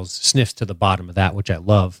sniffs to the bottom of that, which I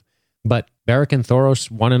love. But Beric and Thoros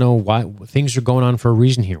want to know why things are going on for a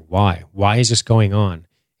reason here. Why? Why is this going on?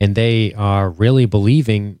 And they are really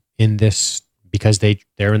believing in this because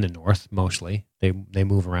they're in the north mostly. They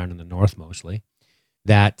move around in the north mostly.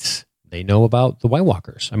 That they know about the White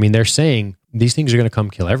Walkers. I mean, they're saying these things are going to come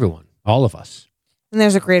kill everyone, all of us. And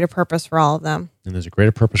there's a greater purpose for all of them.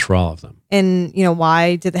 And,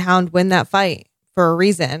 why did the Hound win that fight? For a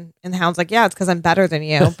reason. And the Hound's like, yeah, it's because I'm better than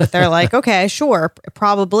you. But they're like, okay, sure,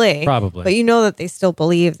 probably. But you know that they still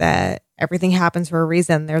believe that everything happens for a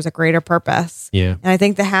reason. There's a greater purpose. Yeah. And I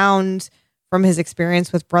think the Hound, from his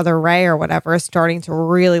experience with Brother Ray or whatever, is starting to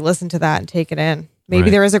really listen to that and take it in. Maybe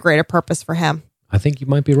there is a greater purpose for him. I think you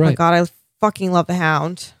might be right. Oh my God, I fucking love the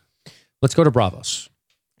Hound. Let's go to Braavos.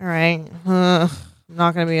 All right. I'm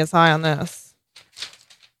not going to be as high on this.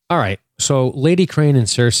 All right. So Lady Crane and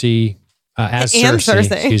Cersei, as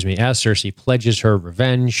Cersei pledges her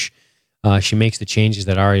revenge. She makes the changes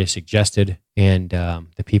that Arya suggested, and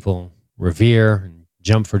the people revere and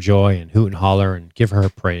jump for joy and hoot and holler and give her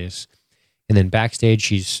praise. And then backstage,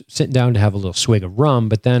 she's sitting down to have a little swig of rum,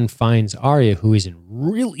 but then finds Arya, who is in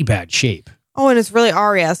really bad shape. Oh, and it's really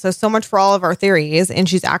Arya. So much for all of our theories. And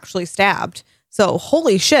she's actually stabbed. So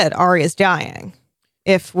holy shit, Arya's dying.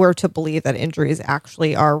 If we're to believe that injuries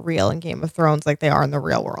actually are real in Game of Thrones like they are in the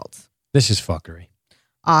real world. This is fuckery.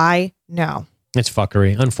 I know. It's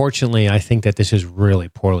fuckery. Unfortunately, I think that this is really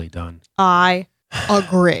poorly done. I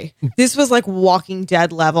agree. This was like Walking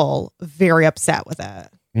Dead level, very upset with it.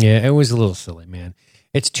 Yeah, it was a little silly, man.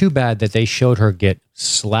 It's too bad that they showed her get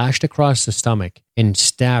slashed across the stomach and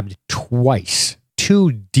stabbed twice.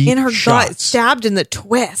 2 deep in her shots. gut, stabbed in the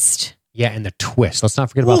twist. Yeah, and the twist. Let's not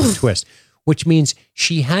forget about the twist, which means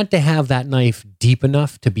she had to have that knife deep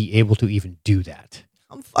enough to be able to even do that.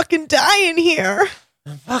 I'm fucking dying here.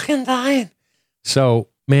 I'm fucking dying. So,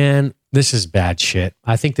 man, this is bad shit.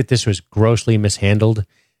 I think that this was grossly mishandled,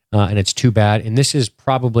 and it's too bad. And this is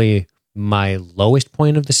probably my lowest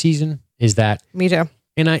point of the season, is that... Me too.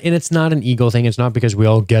 And it's not an ego thing. It's not because we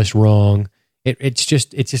all guessed wrong. It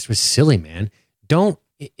just was silly, man.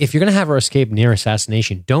 If you're going to have her escape near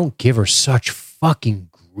assassination, don't give her such fucking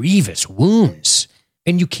grievous wounds.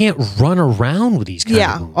 And you can't run around with these kind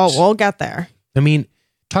of wounds. Oh, we'll get there. I mean,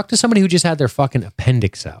 talk to somebody who just had their fucking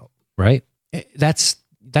appendix out, right? That's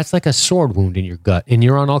like a sword wound in your gut, and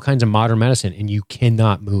you're on all kinds of modern medicine, and you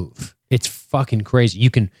cannot move. It's fucking crazy.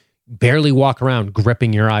 You can barely walk around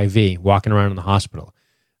gripping your IV, walking around in the hospital.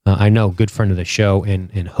 I know, good friend of the show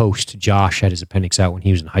and host, Josh, had his appendix out when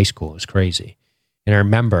he was in high school. It was crazy. And I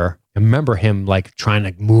remember him like trying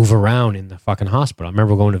to move around in the fucking hospital. I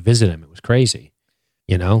remember going to visit him. It was crazy,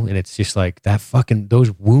 and it's just like that fucking,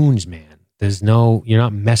 those wounds, man. You're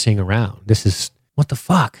not messing around. This is, what the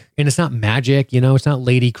fuck? And it's not magic, it's not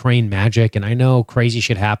Lady Crane magic. And I know crazy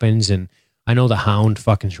shit happens, and I know the Hound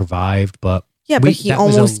fucking survived, but yeah, but he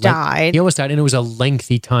almost died. He almost died, and it was a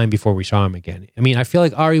lengthy time before we saw him again. I mean, I feel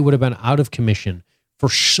like Arya would have been out of commission for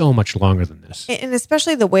so much longer than this. And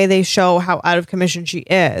especially the way they show how out of commission she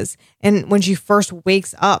is. And when she first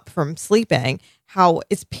wakes up from sleeping, how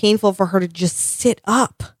it's painful for her to just sit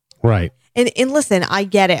up. Right. And listen, I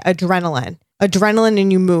get it. Adrenaline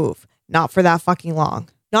and you move. Not for that fucking long.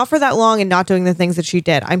 Not for that long and not doing the things that she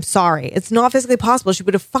did. I'm sorry. It's not physically possible. She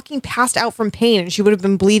would have fucking passed out from pain, and she would have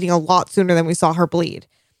been bleeding a lot sooner than we saw her bleed.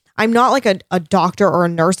 I'm not like a doctor or a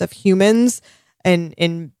nurse of humans,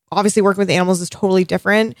 and obviously working with animals is totally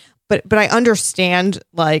different, but I understand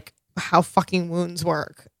like how fucking wounds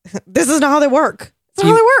work. This is not how they work. It's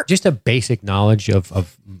not how they work. Just a basic knowledge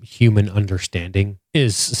of human understanding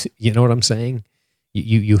is, you know what I'm saying?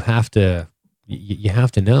 You have to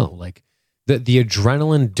know, like, the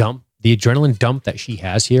adrenaline dump that she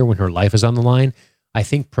has here when her life is on the line, I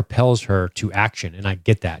think propels her to action. And I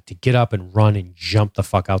get that, to get up and run and jump the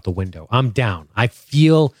fuck out the window. I'm down. I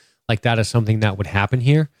feel like that is something that would happen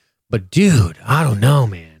here. But dude, I don't know,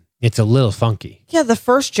 man. It's a little funky. Yeah, the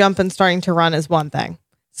first jump and starting to run is one thing.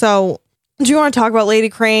 So do you want to talk about Lady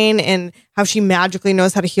Crane and how she magically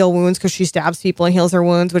knows how to heal wounds because she stabs people and heals their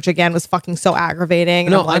wounds, which again was fucking so aggravating.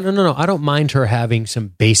 No. I don't mind her having some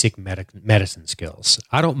basic medicine skills.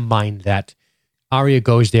 I don't mind that Arya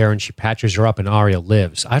goes there and she patches her up and Arya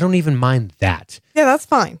lives. I don't even mind that. Yeah, that's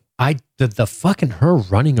fine. The fucking her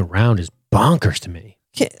running around is bonkers to me.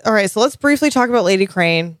 Okay, all right, so let's briefly talk about Lady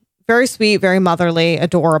Crane. Very sweet, very motherly,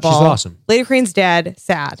 adorable. She's awesome. Lady Crane's dead,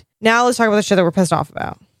 sad. Now let's talk about the shit that we're pissed off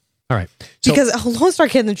about. All right. So, because Lone Star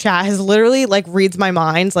Kid in the chat has literally like reads my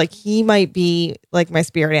mind. Like he might be like my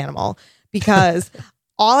spirit animal, because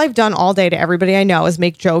all I've done all day to everybody I know is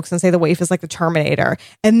make jokes and say the waif is like the Terminator,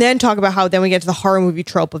 and then talk about how then we get to the horror movie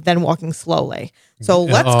trope of then walking slowly. So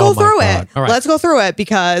let's go through it. All right. Let's go through it,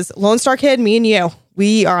 because Lone Star Kid, me and you,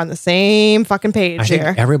 we are on the same fucking page here. I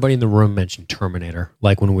think everybody in the room mentioned Terminator,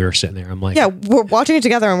 like when we were sitting there. I'm like, yeah, we're watching it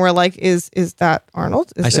together and we're like, is that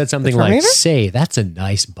Arnold? I said something like, say, that's a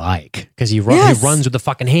nice bike. Because he runs with the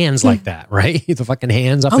fucking hands like that, right? The fucking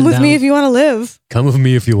hands up and down. Come with me if you want to live. Come with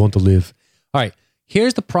me if you want to live. All right.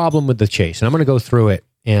 Here's the problem with the chase. And I'm going to go through it.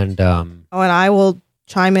 And and I will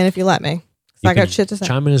chime in if you let me. I got shit to say.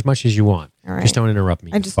 Chime in as much as you want. All right. Just don't interrupt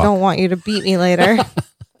me. I just don't want you to beat me later.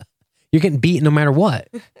 You're getting beat no matter what.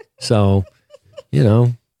 So,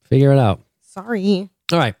 figure it out. Sorry.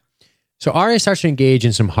 All right. So Arya starts to engage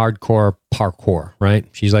in some hardcore parkour, right?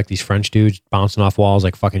 She's like these French dudes bouncing off walls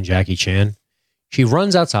like fucking Jackie Chan. She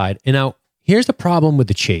runs outside. And now here's the problem with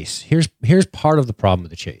the chase. Here's part of the problem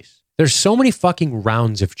with the chase. There's so many fucking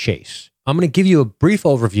rounds of chase. I'm going to give you a brief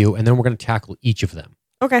overview and then we're going to tackle each of them.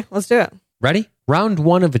 Okay, let's do it. Ready? Round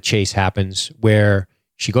 1 of the chase happens where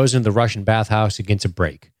she goes into the Russian bathhouse against a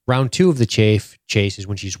break. Round 2 of the chase is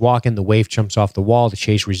when she's walking, the waif jumps off the wall, the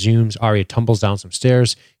chase resumes, Arya tumbles down some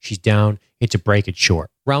stairs, she's down, it's a break, it's short.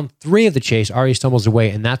 Round 3 of the chase, Arya stumbles away,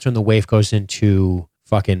 and that's when the waif goes into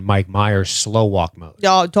fucking Mike Myers slow walk mode.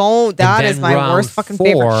 Yo, don't. That is my worst fucking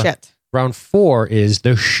favorite shit. Round 4 is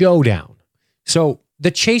the showdown. So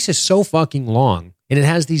the chase is so fucking long, and it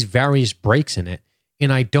has these various breaks in it,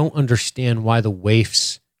 and I don't understand why the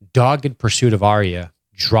waif's dogged pursuit of Arya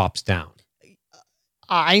drops down.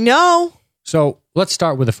 I know. So let's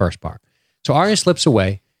start with the first part. So Arya slips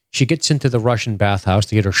away. She gets into the Russian bathhouse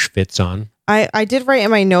to get her schwitz on. I did write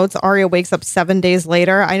in my notes, Arya wakes up 7 days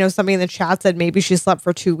later. I know somebody in the chat said maybe she slept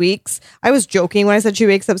for 2 weeks. I was joking when I said she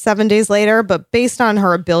wakes up 7 days later, but based on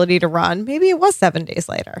her ability to run, maybe it was 7 days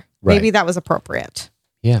later. Right. Maybe that was appropriate.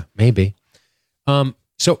 Yeah, maybe.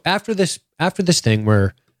 So after this thing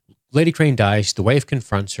where Lady Crane dies, the waif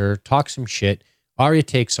confronts her, talks some shit. Arya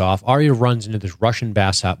takes off. Arya runs into this Russian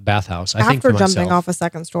bathhouse. I think for myself, jumping off a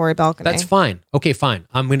second story balcony. That's fine. Okay, fine.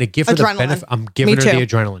 I'm going to give her the benefit. I'm giving her the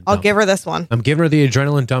adrenaline dump. I'll give her this one. I'm giving her the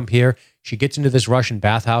adrenaline dump here. She gets into this Russian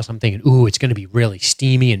bathhouse. I'm thinking, ooh, it's going to be really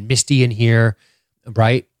steamy and misty in here,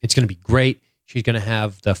 right? It's going to be great. She's going to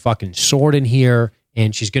have the fucking sword in here,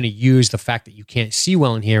 and she's going to use the fact that you can't see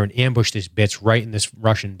well in here and ambush this bitch right in this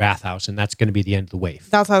Russian bathhouse, and that's going to be the end of the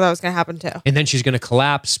waif. That's how that was going to happen too. And then she's going to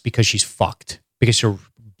collapse because she's fucked. Because her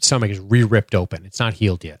stomach is re-ripped open. It's not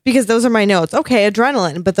healed yet. Because those are my notes. Okay,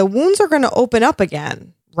 adrenaline, but the wounds are going to open up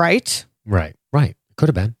again, right? Right. Could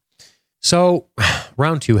have been. So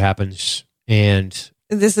round 2 happens, and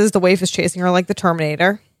this is the waif is chasing her like the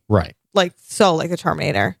Terminator. Right. Like the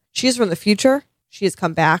Terminator. She's from the future. She has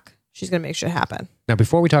come back. She's going to make shit happen. Now,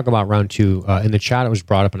 before we talk about round 2, in the chat it was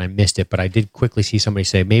brought up and I missed it, but I did quickly see somebody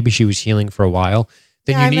say maybe she was healing for a while.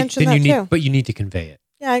 Then yeah, you need to convey it.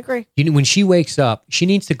 Yeah, I agree. When she wakes up, she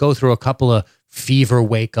needs to go through a couple of fever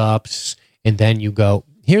wake-ups, and then you go,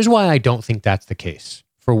 here's why I don't think that's the case.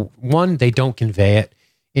 For one, they don't convey it.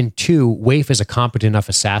 And 2, Waif is a competent enough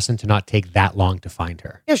assassin to not take that long to find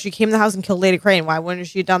her. Yeah, she came to the house and killed Lady Crane. Why wouldn't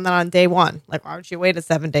she have done that on day 1? Like, why would she wait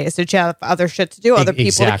 7 days? Did she have other shit to do? Other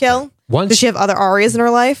people to kill? Did she have other Aryas in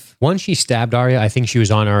her life? Once she stabbed Arya, I think she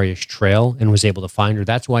was on Arya's trail and was able to find her.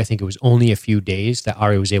 That's why I think it was only a few days that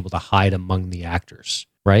Arya was able to hide among the actors.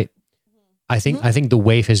 Right? I think the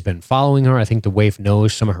waif has been following her. I think the waif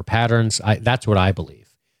knows some of her patterns. That's what I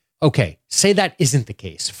believe. Okay, say that isn't the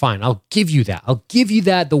case. Fine, I'll give you that.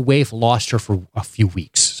 The waif lost her for a few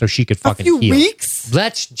weeks so she could fucking heal. A few weeks?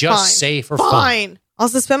 Let's just say for fun. Fine. I'll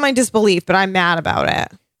suspend my disbelief, but I'm mad about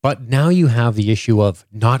it. But now you have the issue of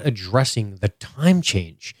not addressing the time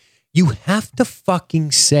change. You have to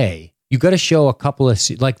fucking say, you got to show a couple of,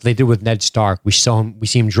 like they did with Ned Stark. We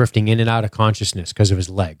see him drifting in and out of consciousness because of his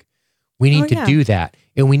leg. We need to do that.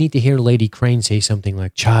 And we need to hear Lady Crane say something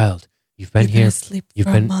like, child, you've been here.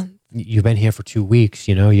 You've been here for 2 weeks.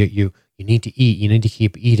 You know, you need to eat. You need to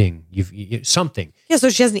keep eating. Something. Yeah, so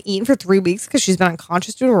she hasn't eaten for 3 weeks because she's been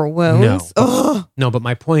unconscious due to her wounds? No, but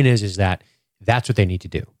my point is that that's what they need to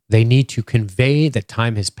do. They need to convey that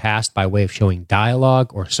time has passed by way of showing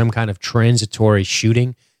dialogue or some kind of transitory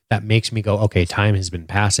shooting that makes me go, okay, time has been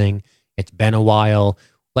passing. It's been a while.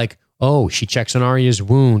 Like, oh, she checks on Arya's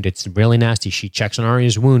wound. It's really nasty. She checks on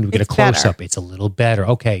Arya's wound. We get a close-up. It's a little better.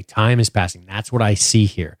 Okay, time is passing. That's what I see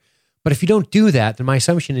here. But if you don't do that, then my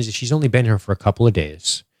assumption is that she's only been here for a couple of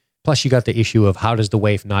days. Plus, you got the issue of how does the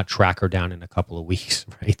waif not track her down in a couple of weeks,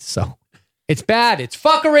 right? So it's bad. It's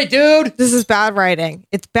fuckery, dude. This is bad writing.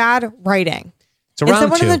 It's bad writing. So round 2.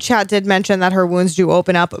 Someone in the chat did mention that her wounds do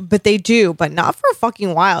open up, but they do, but not for a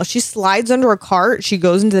fucking while. She slides under a cart. She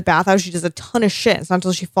goes into the bathhouse. She does a ton of shit. It's not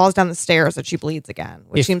until she falls down the stairs that she bleeds again,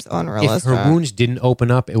 which seems unrealistic. If her wounds didn't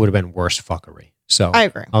open up, it would have been worse fuckery. So I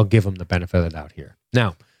agree. I'll give them the benefit of the doubt here.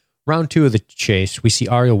 Now, round 2 of the chase, we see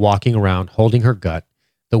Arya walking around, holding her gut.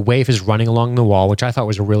 The waif is running along the wall, which I thought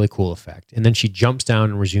was a really cool effect. And then she jumps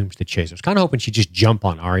down and resumes the chase. I was kind of hoping she'd just jump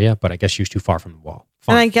on Arya, but I guess she was too far from the wall.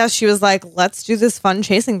 Fine. And I guess she was like, let's do this fun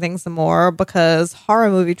chasing thing some more because horror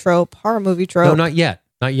movie trope. No, not yet.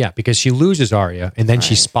 Not yet, because she loses Arya and then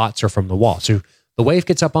she spots her from the wall. So the waif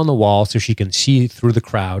gets up on the wall so she can see through the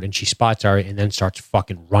crowd and she spots Arya and then starts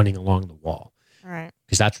fucking running along the wall. All right.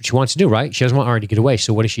 Because that's what she wants to do, right? She doesn't want Arya to get away.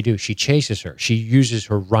 So what does she do? She chases her. She uses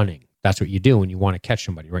her running. That's what you do when you want to catch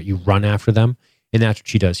somebody, right? You run after them, and that's what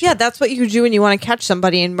she does. Yeah, that's what you do when you want to catch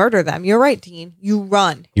somebody and murder them. You're right, Dean. You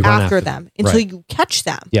run after them until you catch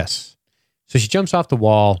them. Yes. So she jumps off the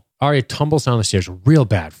wall. Arya tumbles down the stairs. Real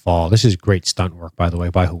bad fall. This is great stunt work, by the way,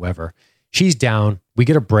 by whoever. She's down. We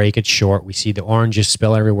get a break. It's short. We see the oranges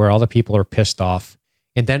spill everywhere. All the people are pissed off.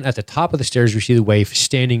 And then at the top of the stairs, we see the waif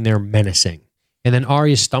standing there menacing. And then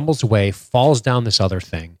Arya stumbles away, falls down this other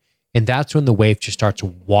thing. And that's when the waif just starts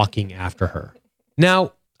walking after her.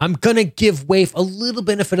 Now, I'm going to give waif a little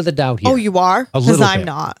benefit of the doubt here. Oh, you are? A little Because I'm bit.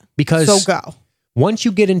 not. Because So go. once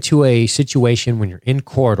you get into a situation when you're in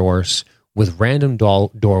corridors with random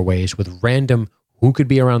doorways, with random who could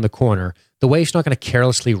be around the corner, the waif's not going to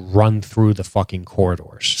carelessly run through the fucking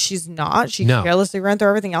corridors. She's not. She No. carelessly ran through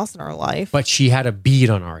everything else in her life. But she had a bead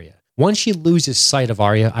on Arya. Once she loses sight of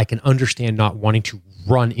Arya, I can understand not wanting to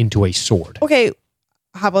run into a sword. Okay,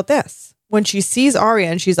 how about this? When she sees Arya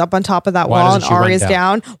and she's up on top of that Why wall doesn't and she run Arya's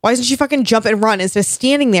down? down, why doesn't she fucking jump and run instead of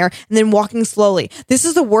standing there and then walking slowly? This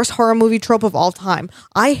is the worst horror movie trope of all time.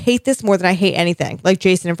 I hate this more than I hate anything. Like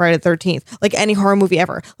Jason and Friday the 13th. Like any horror movie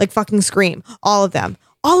ever. Like fucking Scream. All of them.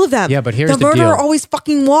 All of them. Yeah, but here's the murderer deal. always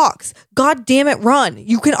fucking walks. God damn it, run.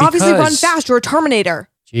 You can obviously run Because- fast. You're a Terminator.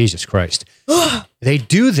 Jesus Christ. They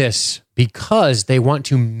do this because they want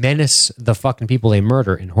to menace the fucking people they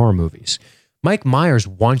murder in horror movies. Mike Myers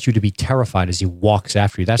wants you to be terrified as he walks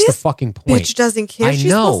after you. That's the This fucking point. Bitch doesn't care. I She's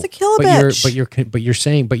know, supposed to kill a but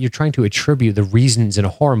bitch. you're trying to attribute the reasons in a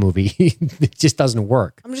horror movie. It just doesn't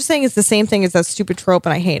work. I'm just saying it's the same thing as that stupid trope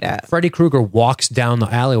and I hate it. Freddy Krueger walks down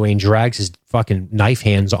the alleyway and drags his fucking knife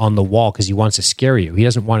hands on the wall because he wants to scare you. He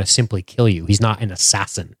doesn't want to simply kill you. He's not an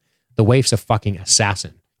assassin. The waif's a fucking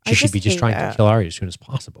assassin. She I should just be just hate trying it. to kill Arya as soon as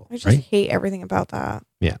possible. I just Right? hate everything about that.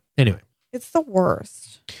 Yeah. Anyway. It's the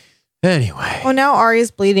worst. Anyway. Oh, now Arya's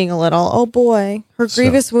bleeding a little. Oh boy, her So-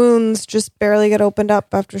 grievous wounds just barely get opened up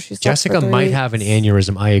after she. slept Jessica for 3 might weeks. have an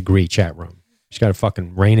aneurysm. I agree, chat room. She's got to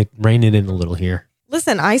fucking rein it in a little here.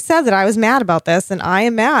 Listen, I said that I was mad about this, and I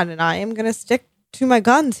am mad, and I am going to stick to my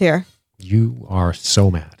guns here. You are so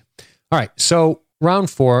mad. All right. So round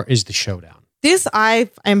 4 is the showdown. This I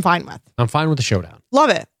am fine with. I'm fine with the showdown. Love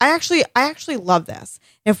it. I actually love this.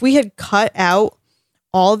 If we had cut out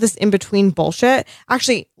all of this in between bullshit,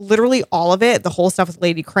 actually, literally all of it, the whole stuff with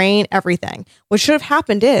Lady Crane, everything. What should have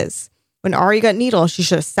happened is when Arya got needled, she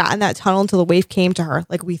should have sat in that tunnel until the wave came to her,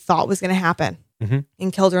 like we thought was going to happen,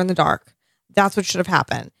 and killed her in the dark. That's what should have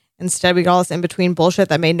happened. Instead, we got all this in between bullshit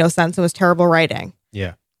that made no sense and was terrible writing.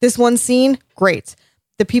 Yeah. This one scene, great.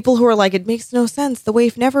 The people who are like, it makes no sense. The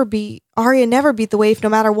waif Arya never beat the waif no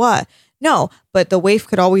matter what. No, but the waif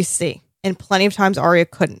could always see. And plenty of times Arya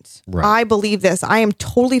couldn't. Right. I believe this. I am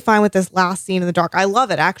totally fine with this last scene in the dark. I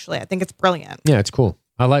love it, actually. I think it's brilliant. Yeah, it's cool.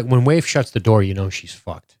 I like when Wave shuts the door, you know she's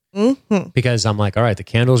fucked. Mm-hmm. Because I'm like, all right, the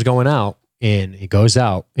candle's going out and it goes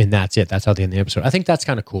out and that's it. That's how they end the episode. I think that's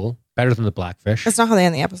kind of cool. Better than the Blackfish. That's not how they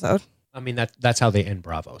end the episode. I mean, that's how they end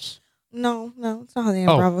Bravos. No, it's not how they end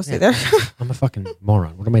Oh, Bravos yeah. either. I'm a fucking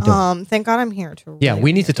moron. What am I doing? Thank God I'm here to. Yeah, really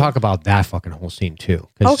we need to talk about that fucking whole scene too.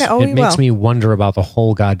 'Cause Okay, oh, it we makes will. me wonder about the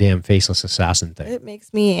whole goddamn faceless assassin thing. It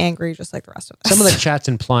makes me angry, just like the rest of us. Some of the chat's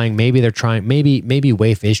implying maybe they're trying, maybe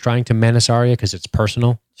Waif is trying to menace Arya because it's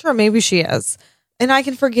personal. Sure, maybe she is. And I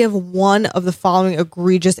can forgive one of the following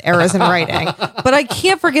egregious errors in writing, but I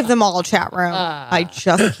can't forgive them all, chat room. I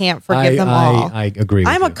just can't forgive them all. I agree with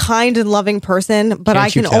I'm you. a kind and loving person, but I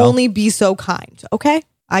Can't you can tell? only be so kind. Okay?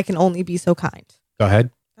 I can only be so kind. Go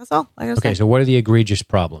ahead. That's all I gotta Okay, say. so what are the egregious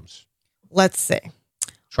problems? Let's see.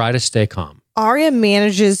 Try to stay calm. Arya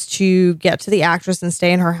manages to get to the actress and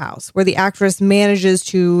stay in her house, where the actress manages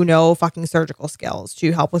to know fucking surgical skills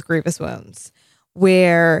to help with grievous wounds,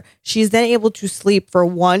 where she's then able to sleep for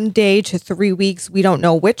 1 day to 3 weeks. We don't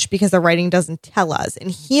know which because the writing doesn't tell us,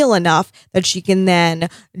 and heal enough that she can then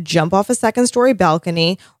jump off a 2nd-story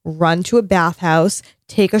balcony, run to a bathhouse,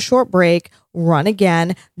 take a short break, run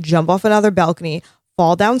again, jump off another balcony,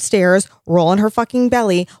 fall downstairs, roll on her fucking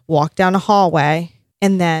belly, walk down a hallway,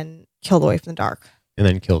 and then kill the waif in the dark. And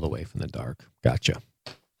then kill the Waif in the dark. Gotcha.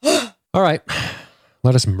 All right.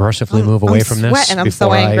 Let us mercifully move away I'm from this. sweating. I'm so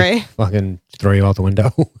before I angry. fucking throw you out the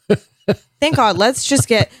window. Thank God. Let's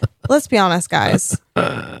be honest, guys.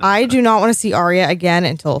 I do not want to see Arya again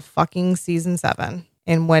until fucking season 7.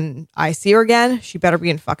 And when I see her again, she better be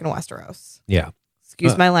in fucking Westeros. Yeah.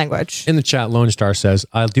 Excuse my language. In the chat, Lone Star says,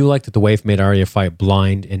 I do like that the Waif made Arya fight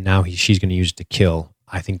blind and now she's going to use it to kill.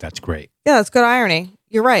 I think that's great. Yeah, that's good irony.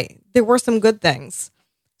 You're right. There were some good things.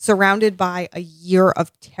 Surrounded by a year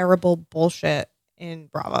of terrible bullshit in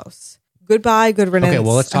Bravos. Goodbye, good riddance. Okay,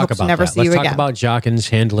 well, let's I hope talk to about never that. see Let's you talk again. about Jaqen's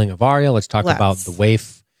handling of Arya. Let's talk about the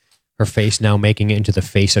Waif, her face now making it into the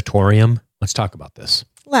Faceatorium. Let's talk about this.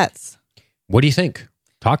 Let's. What do you think?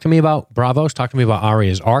 Talk to me about Bravos. Talk to me about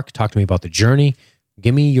Arya's arc. Talk to me about the journey.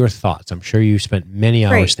 Give me your thoughts. I'm sure you spent many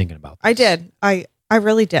hours thinking about this. I did. I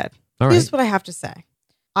really did. All Here's right. what I have to say.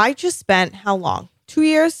 I just spent how long? 2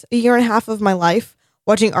 years, a year and a half of my life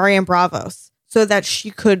watching Arya and Bravos so that she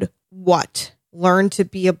could what? Learn to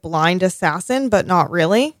be a blind assassin, but not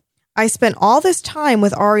really. I spent all this time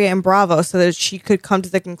with Arya and Bravos so that she could come to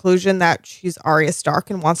the conclusion that she's Arya Stark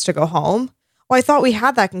and wants to go home. Well, I thought we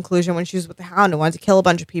had that conclusion when she was with the Hound and wanted to kill a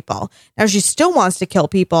bunch of people. Now she still wants to kill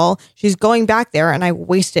people. She's going back there, and I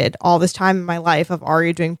wasted all this time in my life of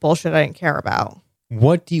Arya doing bullshit I didn't care about.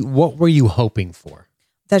 What were you hoping for?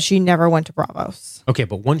 That she never went to Bravos. Okay,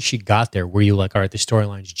 but once she got there, were you like, all right, the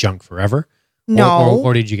storyline's junk forever? No.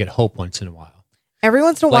 Or did you get hope once in a while? Every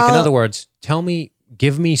once in a while. Like, in other words,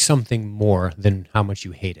 give me something more than how much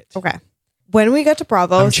you hate it. Okay. When we got to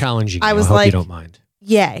Bravos, I'm challenging you. I was hope like, you don't mind.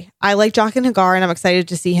 yay. I like Jaqen H'ghar and I'm excited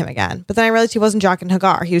to see him again. But then I realized he wasn't Jaqen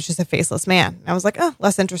H'ghar. He was just a faceless man. And I was like, oh,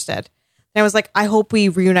 less interested. And I was like, I hope we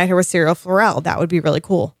reunite her with Cyril Farrell. That would be really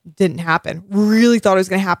cool. Didn't happen. Really thought it was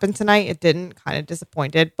going to happen tonight. It didn't. Kind of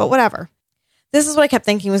disappointed, but whatever. This is what I kept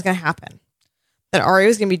thinking was going to happen. That Arya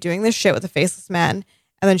was going to be doing this shit with a faceless man.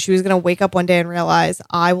 And then she was going to wake up one day and realize,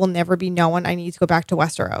 I will never be known. I need to go back to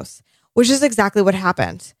Westeros. Which is exactly what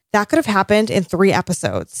happened. That could have happened in 3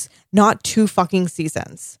 episodes, not 2 fucking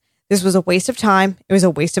seasons. This was a waste of time. It was a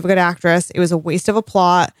waste of a good actress. It was a waste of a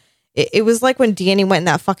plot. It was like when Dany went in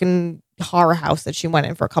that fucking horror house that she went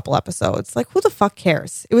in for a couple episodes. Like, who the fuck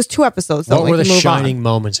cares? It was 2 episodes. What were the shining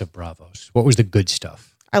moments of Bravos? What was the good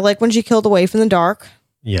stuff? I like when she killed away from the dark.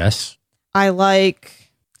 Yes. I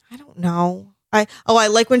don't know. I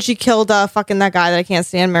like when she killed fucking that guy that I can't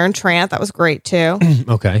stand, Meryn Trant. That was great too.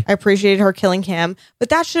 Okay. I appreciated her killing him, but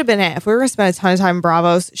that should have been it. If we were going to spend a ton of time in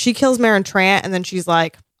Bravos, she kills Meryn Trant and then she's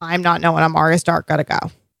like, I'm not knowing I'm Arya Stark, gotta go.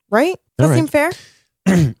 Right? Does that seem fair?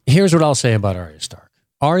 Here's what I'll say about Arya Stark.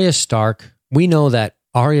 Arya Stark, we know that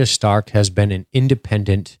Arya Stark has been an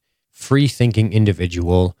independent, free-thinking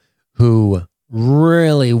individual who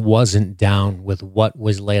really wasn't down with what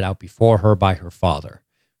was laid out before her by her father.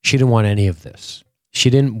 She didn't want any of this. She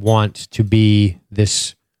didn't want to be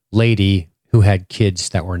this lady who had kids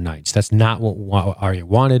that were knights. That's not what Arya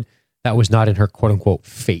wanted. That was not in her quote-unquote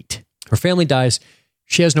fate. Her family dies.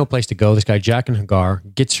 She has no place to go. This guy, Jaqen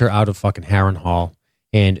H'ghar, gets her out of fucking Harrenhal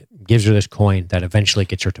and gives her this coin that eventually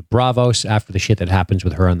gets her to Bravos after the shit that happens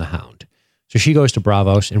with her and the Hound. So she goes to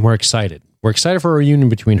Bravos, and we're excited. We're excited for a reunion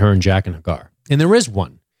between her and Jaqen H'ghar. And there is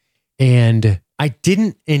one. And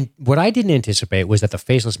what I didn't anticipate was that the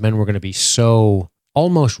Faceless Men were going to be so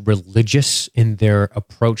almost religious in their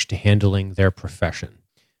approach to handling their profession.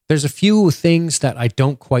 There's a few things that I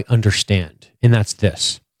don't quite understand, and that's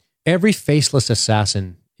this. Every faceless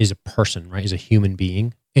assassin is a person, right? Is a human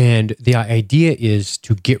being. And the idea is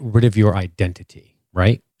to get rid of your identity,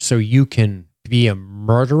 right? So you can be a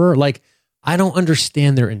murderer. Like, I don't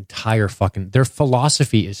understand their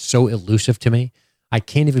philosophy is so elusive to me. I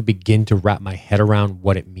can't even begin to wrap my head around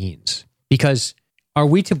what it means. Because are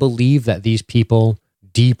we to believe that these people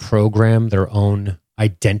deprogram their own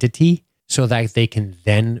identity so that they can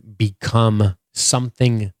then become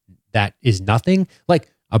something that is nothing? Like,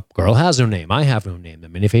 a girl has no name. I have no name. The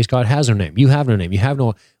many-faced god has no name. You have no name. You have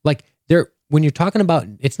no... Like, when you're talking about...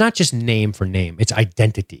 It's not just name for name. It's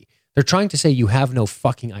identity. They're trying to say you have no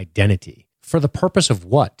fucking identity. For the purpose of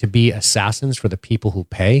what? To be assassins for the people who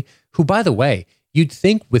pay? Who, by the way... You'd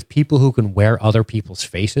think with people who can wear other people's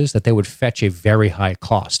faces that they would fetch a very high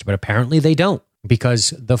cost, but apparently they don't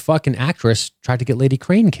because the fucking actress tried to get Lady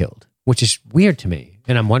Crane killed, which is weird to me.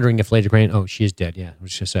 And I'm wondering if Lady Crane, she is dead. Yeah, I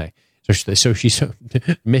was just say. So she's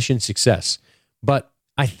mission success. But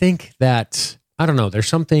I think that, I don't know, there's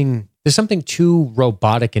something too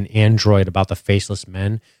robotic and android about the Faceless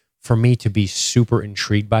Men for me to be super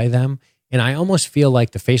intrigued by them. And I almost feel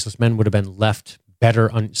like the Faceless Men would have been left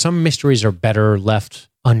better some mysteries are better left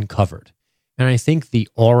uncovered. And I think the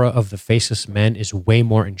aura of the Faceless Men is way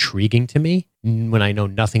more intriguing to me when I know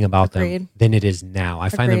nothing about them than it is now. I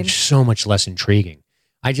find them so much less intriguing.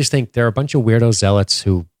 I just think they're a bunch of weirdo zealots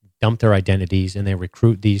who dump their identities and they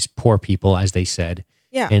recruit these poor people, as they said.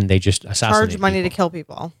 Yeah. And they just assassinate charge money people. To kill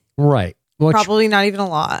people. Right. Well, probably not even a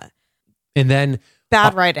lot. And then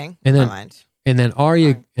bad writing. And then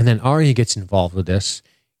Arya gets involved with this.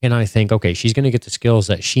 And I think, okay, she's going to get the skills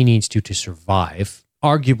that she needs to survive.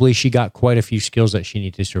 Arguably, she got quite a few skills that she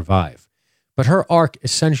needs to survive. But her arc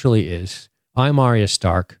essentially is, I'm Arya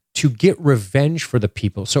Stark, to get revenge for the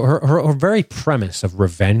people. So her very premise of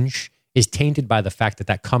revenge is tainted by the fact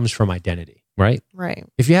that comes from identity, right? Right.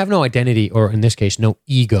 If you have no identity, or in this case, no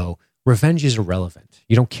ego, revenge is irrelevant.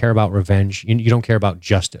 You don't care about revenge. You don't care about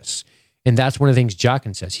justice. And that's one of the things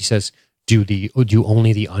Jaqen says. He says, do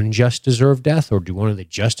only the unjust deserve death, or do only the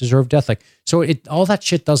just deserve death? Like, so all that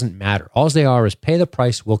shit doesn't matter. All they are is pay the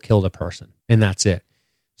price, we'll kill the person, and that's it.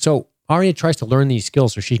 So Arya tries to learn these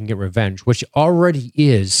skills so she can get revenge, which already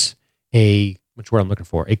is which word I'm looking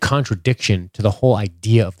for, a contradiction to the whole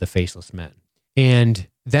idea of the Faceless Men. And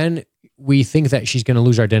then we think that she's going to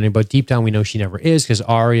lose her identity, but deep down we know she never is, because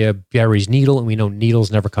Arya buries Needle, and we know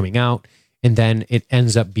Needle's never coming out. And then it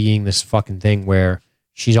ends up being this fucking thing where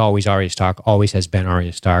she's always Arya Stark, always has been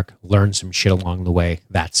Arya Stark, learned some shit along the way.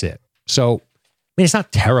 That's it. So, I mean, it's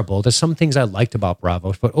not terrible. There's some things I liked about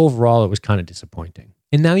Braavos, but overall it was kind of disappointing.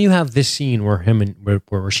 And now you have this scene where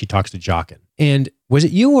where she talks to Jaqen. And was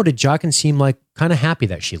it you, or did Jaqen seem like kind of happy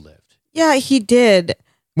that she lived? Yeah, he did.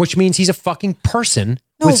 Which means he's a fucking person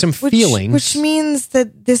with some feelings. Which means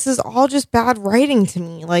that this is all just bad writing to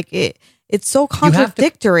me. Like, it's so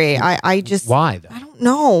contradictory. I just... Why, though? I don't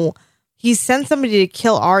know. He sent somebody to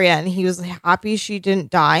kill Arya, and he was happy she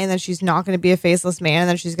didn't die, and that she's not going to be a faceless man, and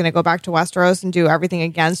then she's going to go back to Westeros and do everything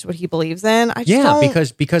against what he believes in. I just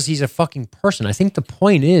don't... because he's a fucking person. I think the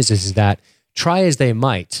point is that try as they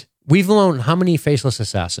might, we've known how many faceless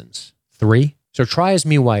assassins? 3? So try as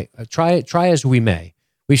we may,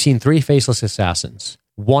 we've seen 3 faceless assassins.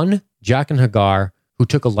 1, Jaqen H'ghar, who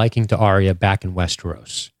took a liking to Arya back in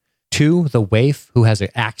Westeros. 2, the waif, who has an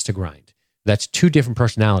axe to grind. That's 2 different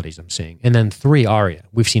personalities I'm seeing. And then 3, Arya.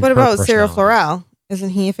 We've seen. What about Cyril Florel? Isn't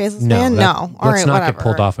he a faceless man? No. All right, let's not whatever. get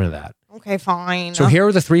pulled off into that. Okay, fine. So here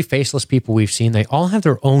are the 3 faceless people we've seen. They all have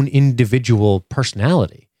their own individual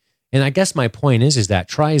personality. And I guess my point is that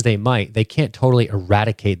try as they might, they can't totally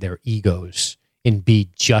eradicate their egos and be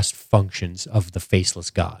just functions of the faceless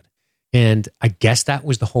god. And I guess that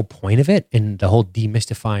was the whole point of it, and the whole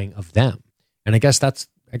demystifying of them. And I guess that's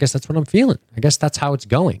what I'm feeling. I guess that's how it's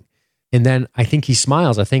going. And then I think he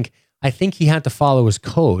smiles. I think he had to follow his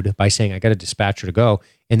code by saying, I got a dispatcher to go.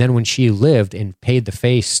 And then when she lived and paid the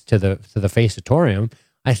face to the Faceatorium,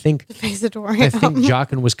 I think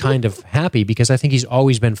Jaqen was kind of happy, because I think he's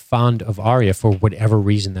always been fond of Arya for whatever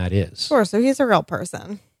reason that is. Sure, so he's a real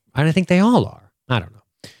person. And I think they all are. I don't know.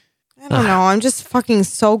 I don't know. I'm just fucking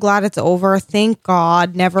so glad it's over. Thank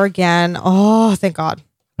God. Never again. Oh, thank God.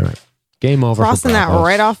 All right. Game over. Crossing that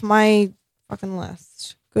right off my fucking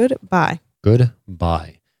list. Goodbye.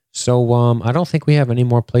 So I don't think we have any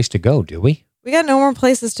more place to go, do we? We got no more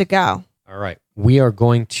places to go. All right. We are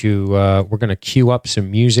going to we're going to queue up some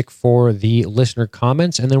music for the listener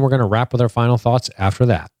comments, and then we're going to wrap with our final thoughts after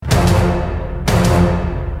that.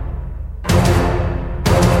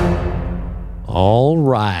 All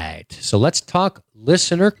right. So let's talk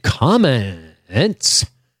listener comments.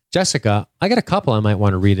 Jessica, I got a couple I might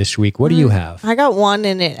want to read this week. What do you have? I got one,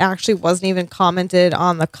 and it actually wasn't even commented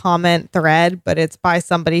on the comment thread, but it's by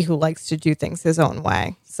somebody who likes to do things his own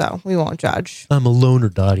way. So we won't judge. I'm a loner,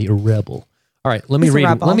 Dottie, a rebel. All right, let me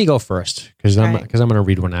read. Let me go first, because I'm going to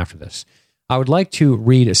read one after this. I would like to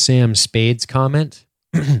read Sam Spade's comment.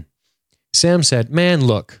 Sam said, "Man,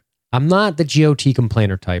 look, I'm not the GOT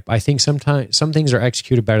complainer type. I think sometimes some things are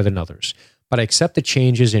executed better than others. But I accept the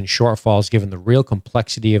changes and shortfalls given the real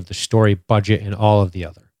complexity of the story, budget, and all of the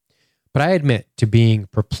other. But I admit to being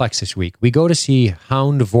perplexed this week. We go to see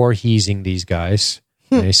Hound Voorheesing these guys.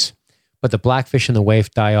 Nice. But the Blackfish and the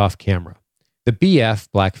Waif die off camera. The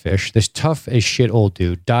BF, Blackfish, this tough as shit old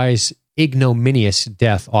dude, dies ignominious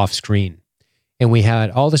death off screen. And we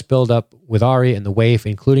had all this build up with Arya and the Waif,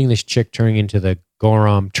 including this chick turning into the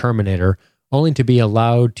Gorham Terminator, only to be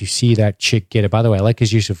allowed to see that chick get it. By the way, I like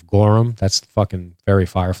his use of Gorham. That's fucking very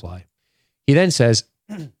Firefly. He then says,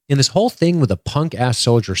 in this whole thing with a punk-ass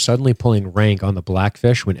soldier suddenly pulling rank on the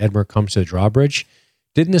Blackfish when Edmure comes to the drawbridge,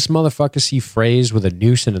 didn't this motherfucker see Frey's with a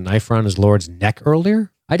noose and a knife around his lord's neck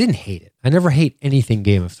earlier? I didn't hate it. I never hate anything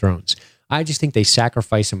Game of Thrones. I just think they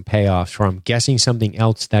sacrifice some payoffs for, I'm guessing, something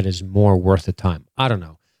else that is more worth the time. I don't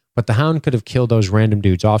know. But the Hound could have killed those random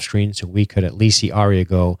dudes off screen, so we could at least see Arya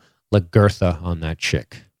go Lagertha on that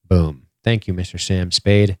chick. Boom. Thank you, Mr. Sam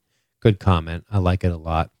Spade. Good comment. I like it a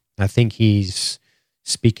lot. I think he's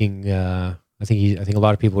speaking. I think a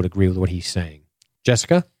lot of people would agree with what he's saying.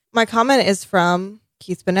 Jessica? My comment is from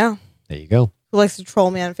Keith Bonnell. There you go. Who likes to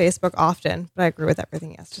troll me on Facebook often, but I agree with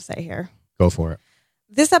everything he has to say here. Go for it.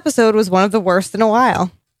 This episode was one of the worst in a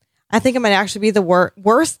while. I think it might actually be the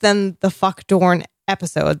worse than the Fuck Dorn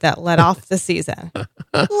episode that led off the season.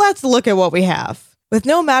 Let's look at what we have. With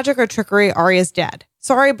no magic or trickery, Arya's dead.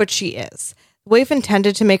 Sorry, but she is. The Waif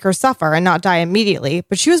intended to make her suffer and not die immediately,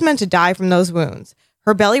 but she was meant to die from those wounds.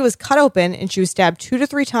 Her belly was cut open and she was stabbed 2 to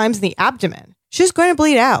 3 times in the abdomen. She's going to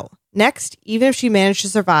bleed out. Next, even if she managed to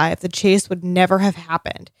survive, the chase would never have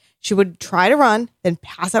happened. She would try to run, then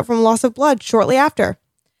pass out from loss of blood shortly after.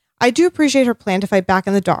 I do appreciate her plan to fight back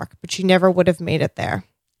in the dark, but she never would have made it there.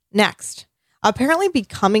 Next, apparently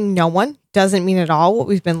becoming no one doesn't mean at all what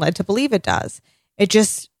we've been led to believe it does.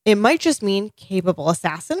 It might just mean capable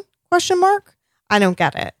assassin? ? I don't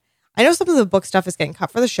get it. I know some of the book stuff is getting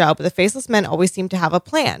cut for the show, but the Faceless Men always seem to have a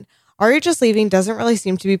plan. Arya just leaving doesn't really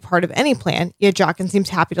seem to be part of any plan, yet Jaqen seems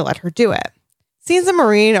happy to let her do it. Scenes in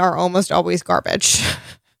Marine are almost always garbage.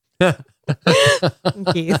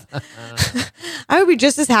 Keith. I would be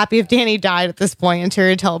just as happy if Dany died at this point and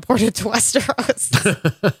Tyrion teleported to Westeros.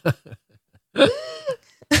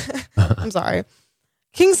 I'm sorry.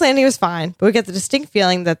 King's Landing was fine, but we get the distinct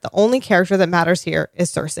feeling that the only character that matters here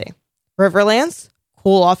is Cersei. Riverlands,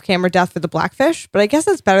 cool off-camera death for the Blackfish, but I guess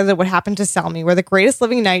it's better than what happened to Selmy, where the greatest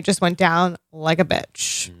living knight just went down like a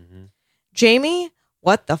bitch. Mm-hmm. Jaime,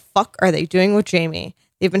 what the fuck are they doing with Jaime?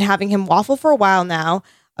 They've been having him waffle for a while now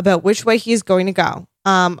about which way he is going to go.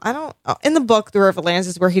 In the book, The Riverlands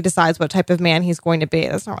is where he decides what type of man he's going to be.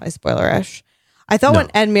 That's not really spoilerish. I thought when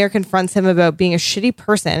Edmure confronts him about being a shitty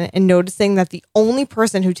person and noticing that the only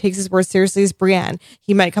person who takes his word seriously is Brienne,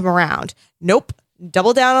 he might come around. Nope.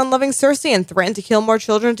 Double down on loving Cersei and threaten to kill more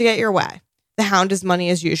children to get your way. The Hound is money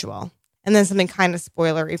as usual. And then something kind of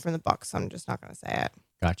spoilery from the book, so I'm just not going to say it.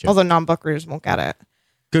 Gotcha. Although non-book readers won't get it.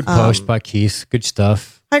 Good post by Keith. Good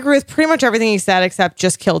stuff. I agree with pretty much everything he said, except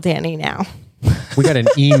just kill Dany now. We got an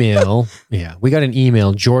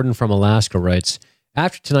email. Jordan from Alaska writes,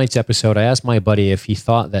 after tonight's episode, I asked my buddy if he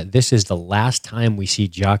thought that this is the last time we see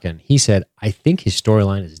Jaqen. He said, I think his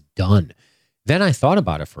storyline is done. Then I thought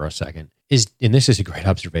about it for a second. And this is a great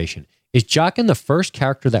observation. Is Jaqen the first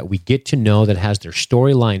character that we get to know that has their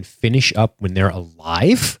storyline finish up when they're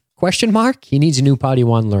alive? ? He needs a new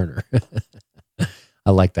Padawan learner.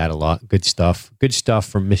 I like that a lot. Good stuff. Good stuff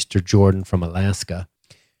from Mr. Jordan from Alaska.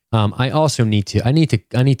 I also need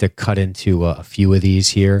to cut into a few of these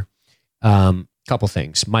here. Couple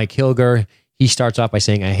things. Mike Hilger, he starts off by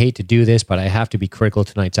saying, I hate to do this, but I have to be critical of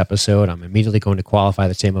tonight's episode. I'm immediately going to qualify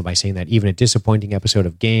the statement by saying that even a disappointing episode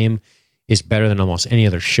of Game is better than almost any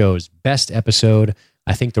other show's best episode.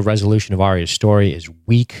 I think the resolution of Arya's story is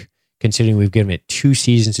weak, considering we've given it 2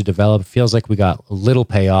 seasons to develop. It feels like we got a little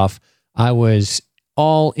payoff. I was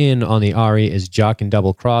all in on the Arya as Jaqen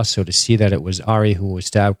double cross, so to see that it was Arya who was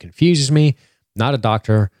stabbed confuses me. Not a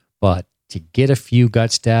doctor, but to get a few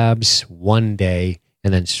gut stabs one day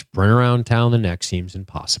and then sprint around town the next seems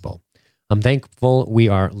impossible. I'm thankful we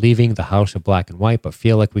are leaving the House of Black and White, but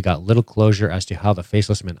feel like we got little closure as to how the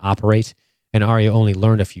Faceless Men operate, and Arya only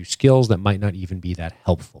learned a few skills that might not even be that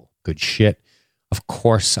helpful. Good shit. Of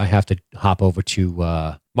course, I have to hop over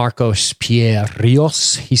to Marcos Pierre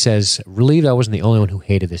Rios. He says, relieved I wasn't the only one who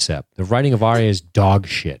hated this ep. The writing of Arya is dog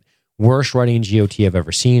shit. Worst writing in GOT I've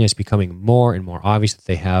ever seen. It's becoming more and more obvious that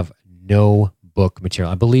they have no book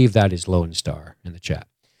material. I believe that is Lone Star in the chat.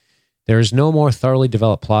 There is no more thoroughly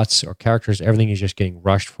developed plots or characters. Everything is just getting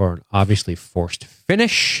rushed for an obviously forced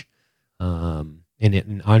finish.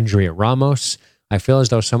 In Andrea Ramos, I feel as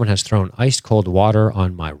though someone has thrown ice cold water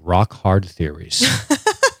on my rock hard theories.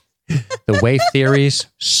 The Waif theories,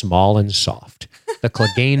 small and soft. The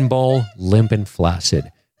Clegane Bowl, limp and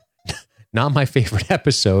flaccid. Not my favorite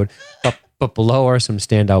episode, but below are some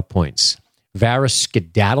standout points. Varys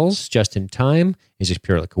skedaddles just in time. Is this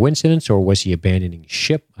purely coincidence, or was he abandoning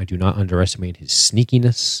ship? I do not underestimate his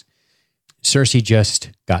sneakiness. Cersei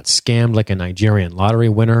just got scammed like a Nigerian lottery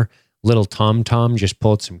winner. Little Tom just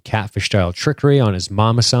pulled some catfish-style trickery on his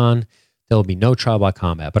mama-san. There will be no trial by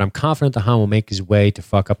combat, but I'm confident the Hound will make his way to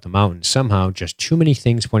fuck up the mountain somehow. Just too many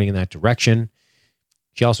things pointing in that direction.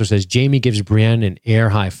 She also says, Jaime gives Brienne an air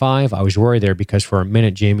high five. I was worried there because for a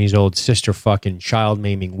minute, Jaime's old sister fucking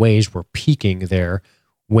child-maiming ways were peeking their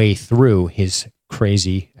way through his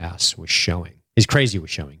crazy was showing,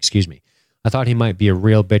 excuse me. I thought he might be a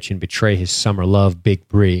real bitch and betray his summer love, Big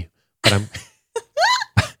Bree, but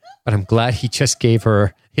I'm glad he just gave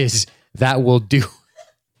her his that will do.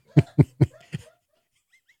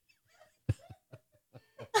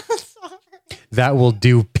 That will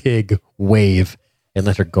do pig wave and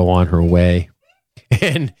let her go on her way.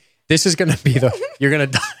 And this is going to be you're going to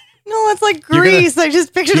die. No, it's like Grease. I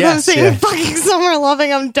just pictured them saying fucking summer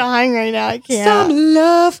loving. I'm dying right now. I can't. Summer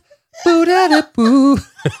love. Boo-da-da-boo.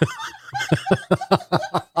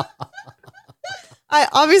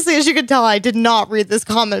 Obviously, as you could tell, I did not read this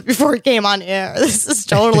comment before it came on air. This is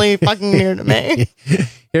totally fucking new to me.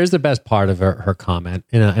 Here's the best part of her comment,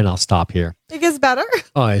 and I'll stop here. It gets better.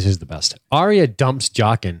 Oh, this is the best. Arya dumps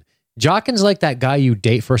Jaqen. Jaqen's like that guy you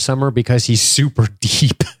date for summer because he's super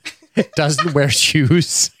deep, doesn't wear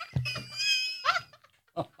shoes.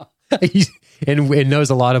 and knows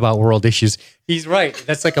a lot about world issues. He's right.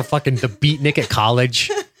 That's like a fucking the beatnik at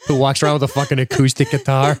college who walks around with a fucking acoustic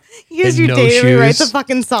guitar. Yes, and you no dated me, shoes. writes a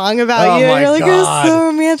fucking song about you. Oh my You're like, God. you're so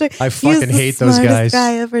romantic. I He was fucking the hate those smartest guys.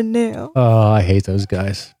 guy I ever knew. Oh, I hate those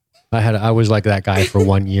guys. I was like that guy for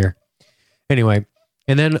 1 year. Anyway,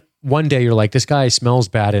 and then one day you're like, this guy smells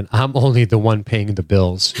bad and I'm only the one paying the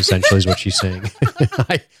bills, essentially is what she's saying.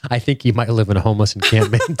 I think he might live in a homeless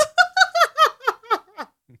encampment.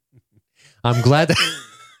 I'm glad that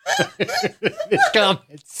this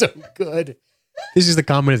comment's so good. This is the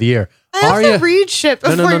comment of the year. I have Arya, to read shit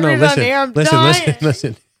before you read it on air. I'm dying.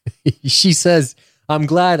 listen. She says, I'm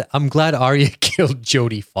glad Arya killed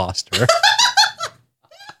Jodie Foster.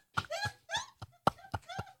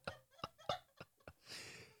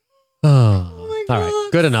 Oh, my all right.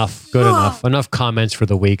 God. Good enough. Enough comments for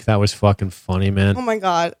the week. That was fucking funny, man. Oh my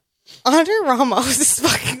God. Andre Ramos is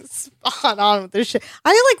fucking spot on with this shit.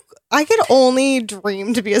 I could only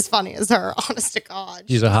dream to be as funny as her, honest to God.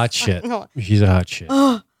 She's a hot shit. She's a hot shit.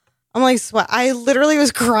 Oh, I'm like sweat. I literally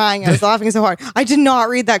was crying. I was laughing so hard. I did not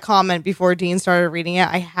read that comment before Dean started reading it.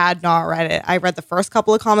 I had not read it. I read the first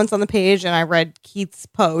couple of comments on the page and I read Keith's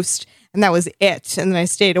post and that was it. And then I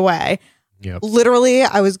stayed away. Yep. Literally,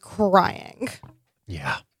 I was crying.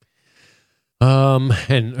 Yeah.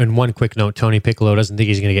 And one quick note, Tony Piccolo doesn't think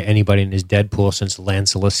he's going to get anybody in his Deadpool since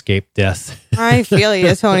Lancel escaped death. I feel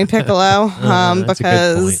you, Tony Piccolo, That's a good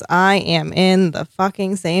because point. I am in the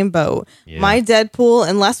fucking same boat. Yeah. My Deadpool,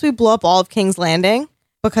 unless we blow up all of King's Landing,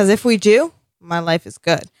 because if we do, my life is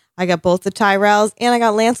good. I got both the Tyrells and I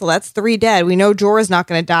got Lancel. That's 3 dead. We know Jorah's not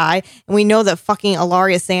going to die. And we know that fucking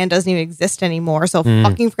Ilaria Sand doesn't even exist anymore. So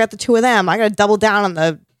fucking forget the 2 of them. I got to double down on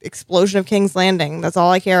the explosion of King's Landing. That's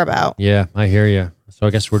all I care about. Yeah, I hear you. So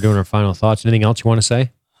I guess we're doing our final thoughts. Anything else you want to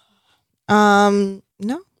say? No,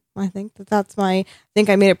 I think I think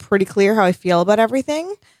I made it pretty clear how I feel about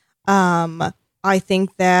everything. I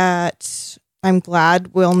think that I'm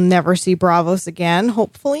glad we'll never see Bravos again,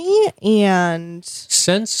 hopefully. And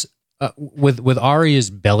Since with Arya's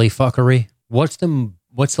belly fuckery, what's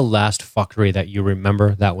the last fuckery that you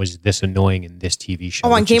remember that was this annoying in this TV show?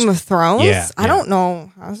 on Game of Thrones? Yeah, I yeah. don't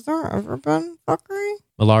know. Has there ever been fuckery?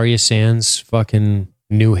 Ilaria Sands' fucking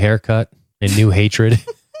new haircut and new hatred.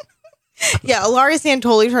 Yeah, Ilaria Sand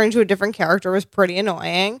totally turned into a different character was pretty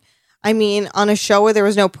annoying. I mean, on a show where there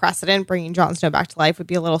was no precedent, bringing Jon Snow back to life would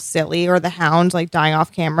be a little silly, or the Hound like dying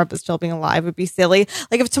off camera but still being alive would be silly.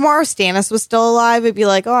 Like if tomorrow Stannis was still alive, it'd be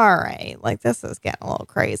like, all right, like this is getting a little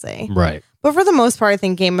crazy. Right. But for the most part, I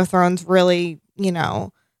think Game of Thrones really,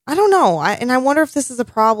 I don't know. I wonder if this is a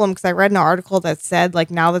problem because I read an article that said like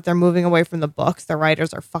now that they're moving away from the books, the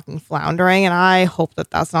writers are fucking floundering, and I hope that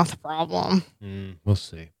that's not the problem. We'll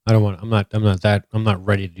see. I'm not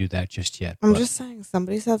ready to do that just yet. I'm but just saying,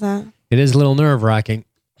 somebody said that. it is a little nerve wracking.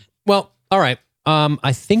 Well, all right.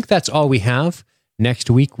 I think that's all we have.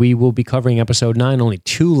 Next week we will be covering episode 9. Only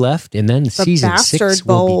 2 left, and then season 6 Bastard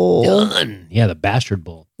will Bowl. be done. Yeah, the Bastard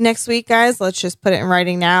Bowl. Next week, guys, let's just put it in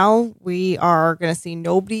writing now. We are going to see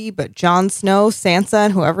nobody but Jon Snow, Sansa,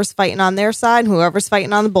 and whoever's fighting on their side, and whoever's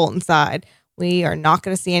fighting on the Bolton side. We are not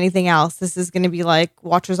going to see anything else. This is going to be like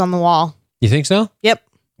Watchers on the Wall. You think so? Yep.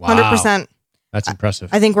 Wow. 100%. That's impressive.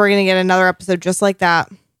 I think we're going to get another episode just like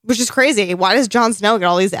that, which is crazy. Why does Jon Snow get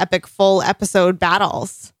all these epic full episode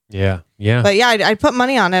battles? Yeah. But yeah, I'd put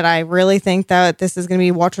money on it. I really think that this is going to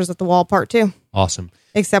be Watchers at the Wall Part 2. Awesome.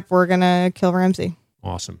 Except we're going to kill Ramsay.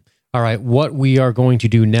 Awesome. All right. What we are going to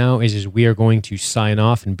do now is we are going to sign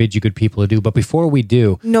off and bid you good people adieu. But before we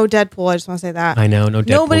do, No Deadpool. I just want to say that. I know, no Deadpool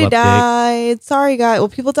Nobody update. died. Sorry, guys. Well,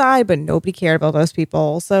 people died, but nobody cared about those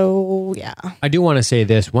people. So, yeah. I do want to say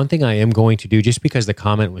this. One thing I am going to do, just because the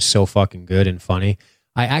comment was so fucking good and funny,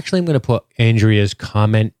 I actually am going to put Andrea's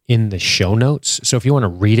comment in the show notes. So if you want to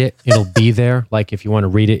read it, it'll be there. Like if you want to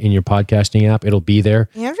read it in your podcasting app, it'll be there.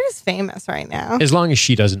 Andrew's famous right now. As long as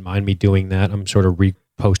she doesn't mind me doing that, I'm sort of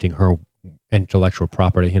reposting her intellectual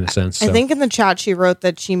property in a sense. So. I think in the chat she wrote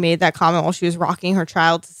that she made that comment while she was rocking her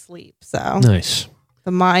child to sleep. So, Nice.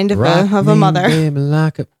 the mind of Rock a me, mother. baby,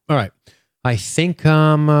 like a- All right. I think,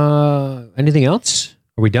 anything else?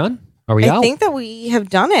 Are we done? Are we I out? think that we have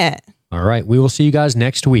done it. All right. We will see you guys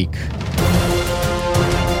next week.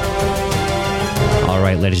 All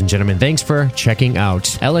right, ladies and gentlemen, thanks for checking out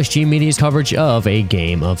LSG Media's coverage of A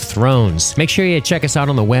Game of Thrones. Make sure you check us out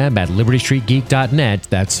on the web at libertystreetgeek.net.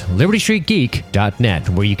 That's libertystreetgeek.net,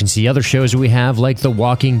 where you can see other shows that we have like The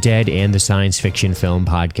Walking Dead and the Science Fiction Film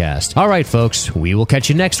Podcast. All right, folks, we will catch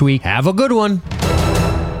you next week. Have a good one.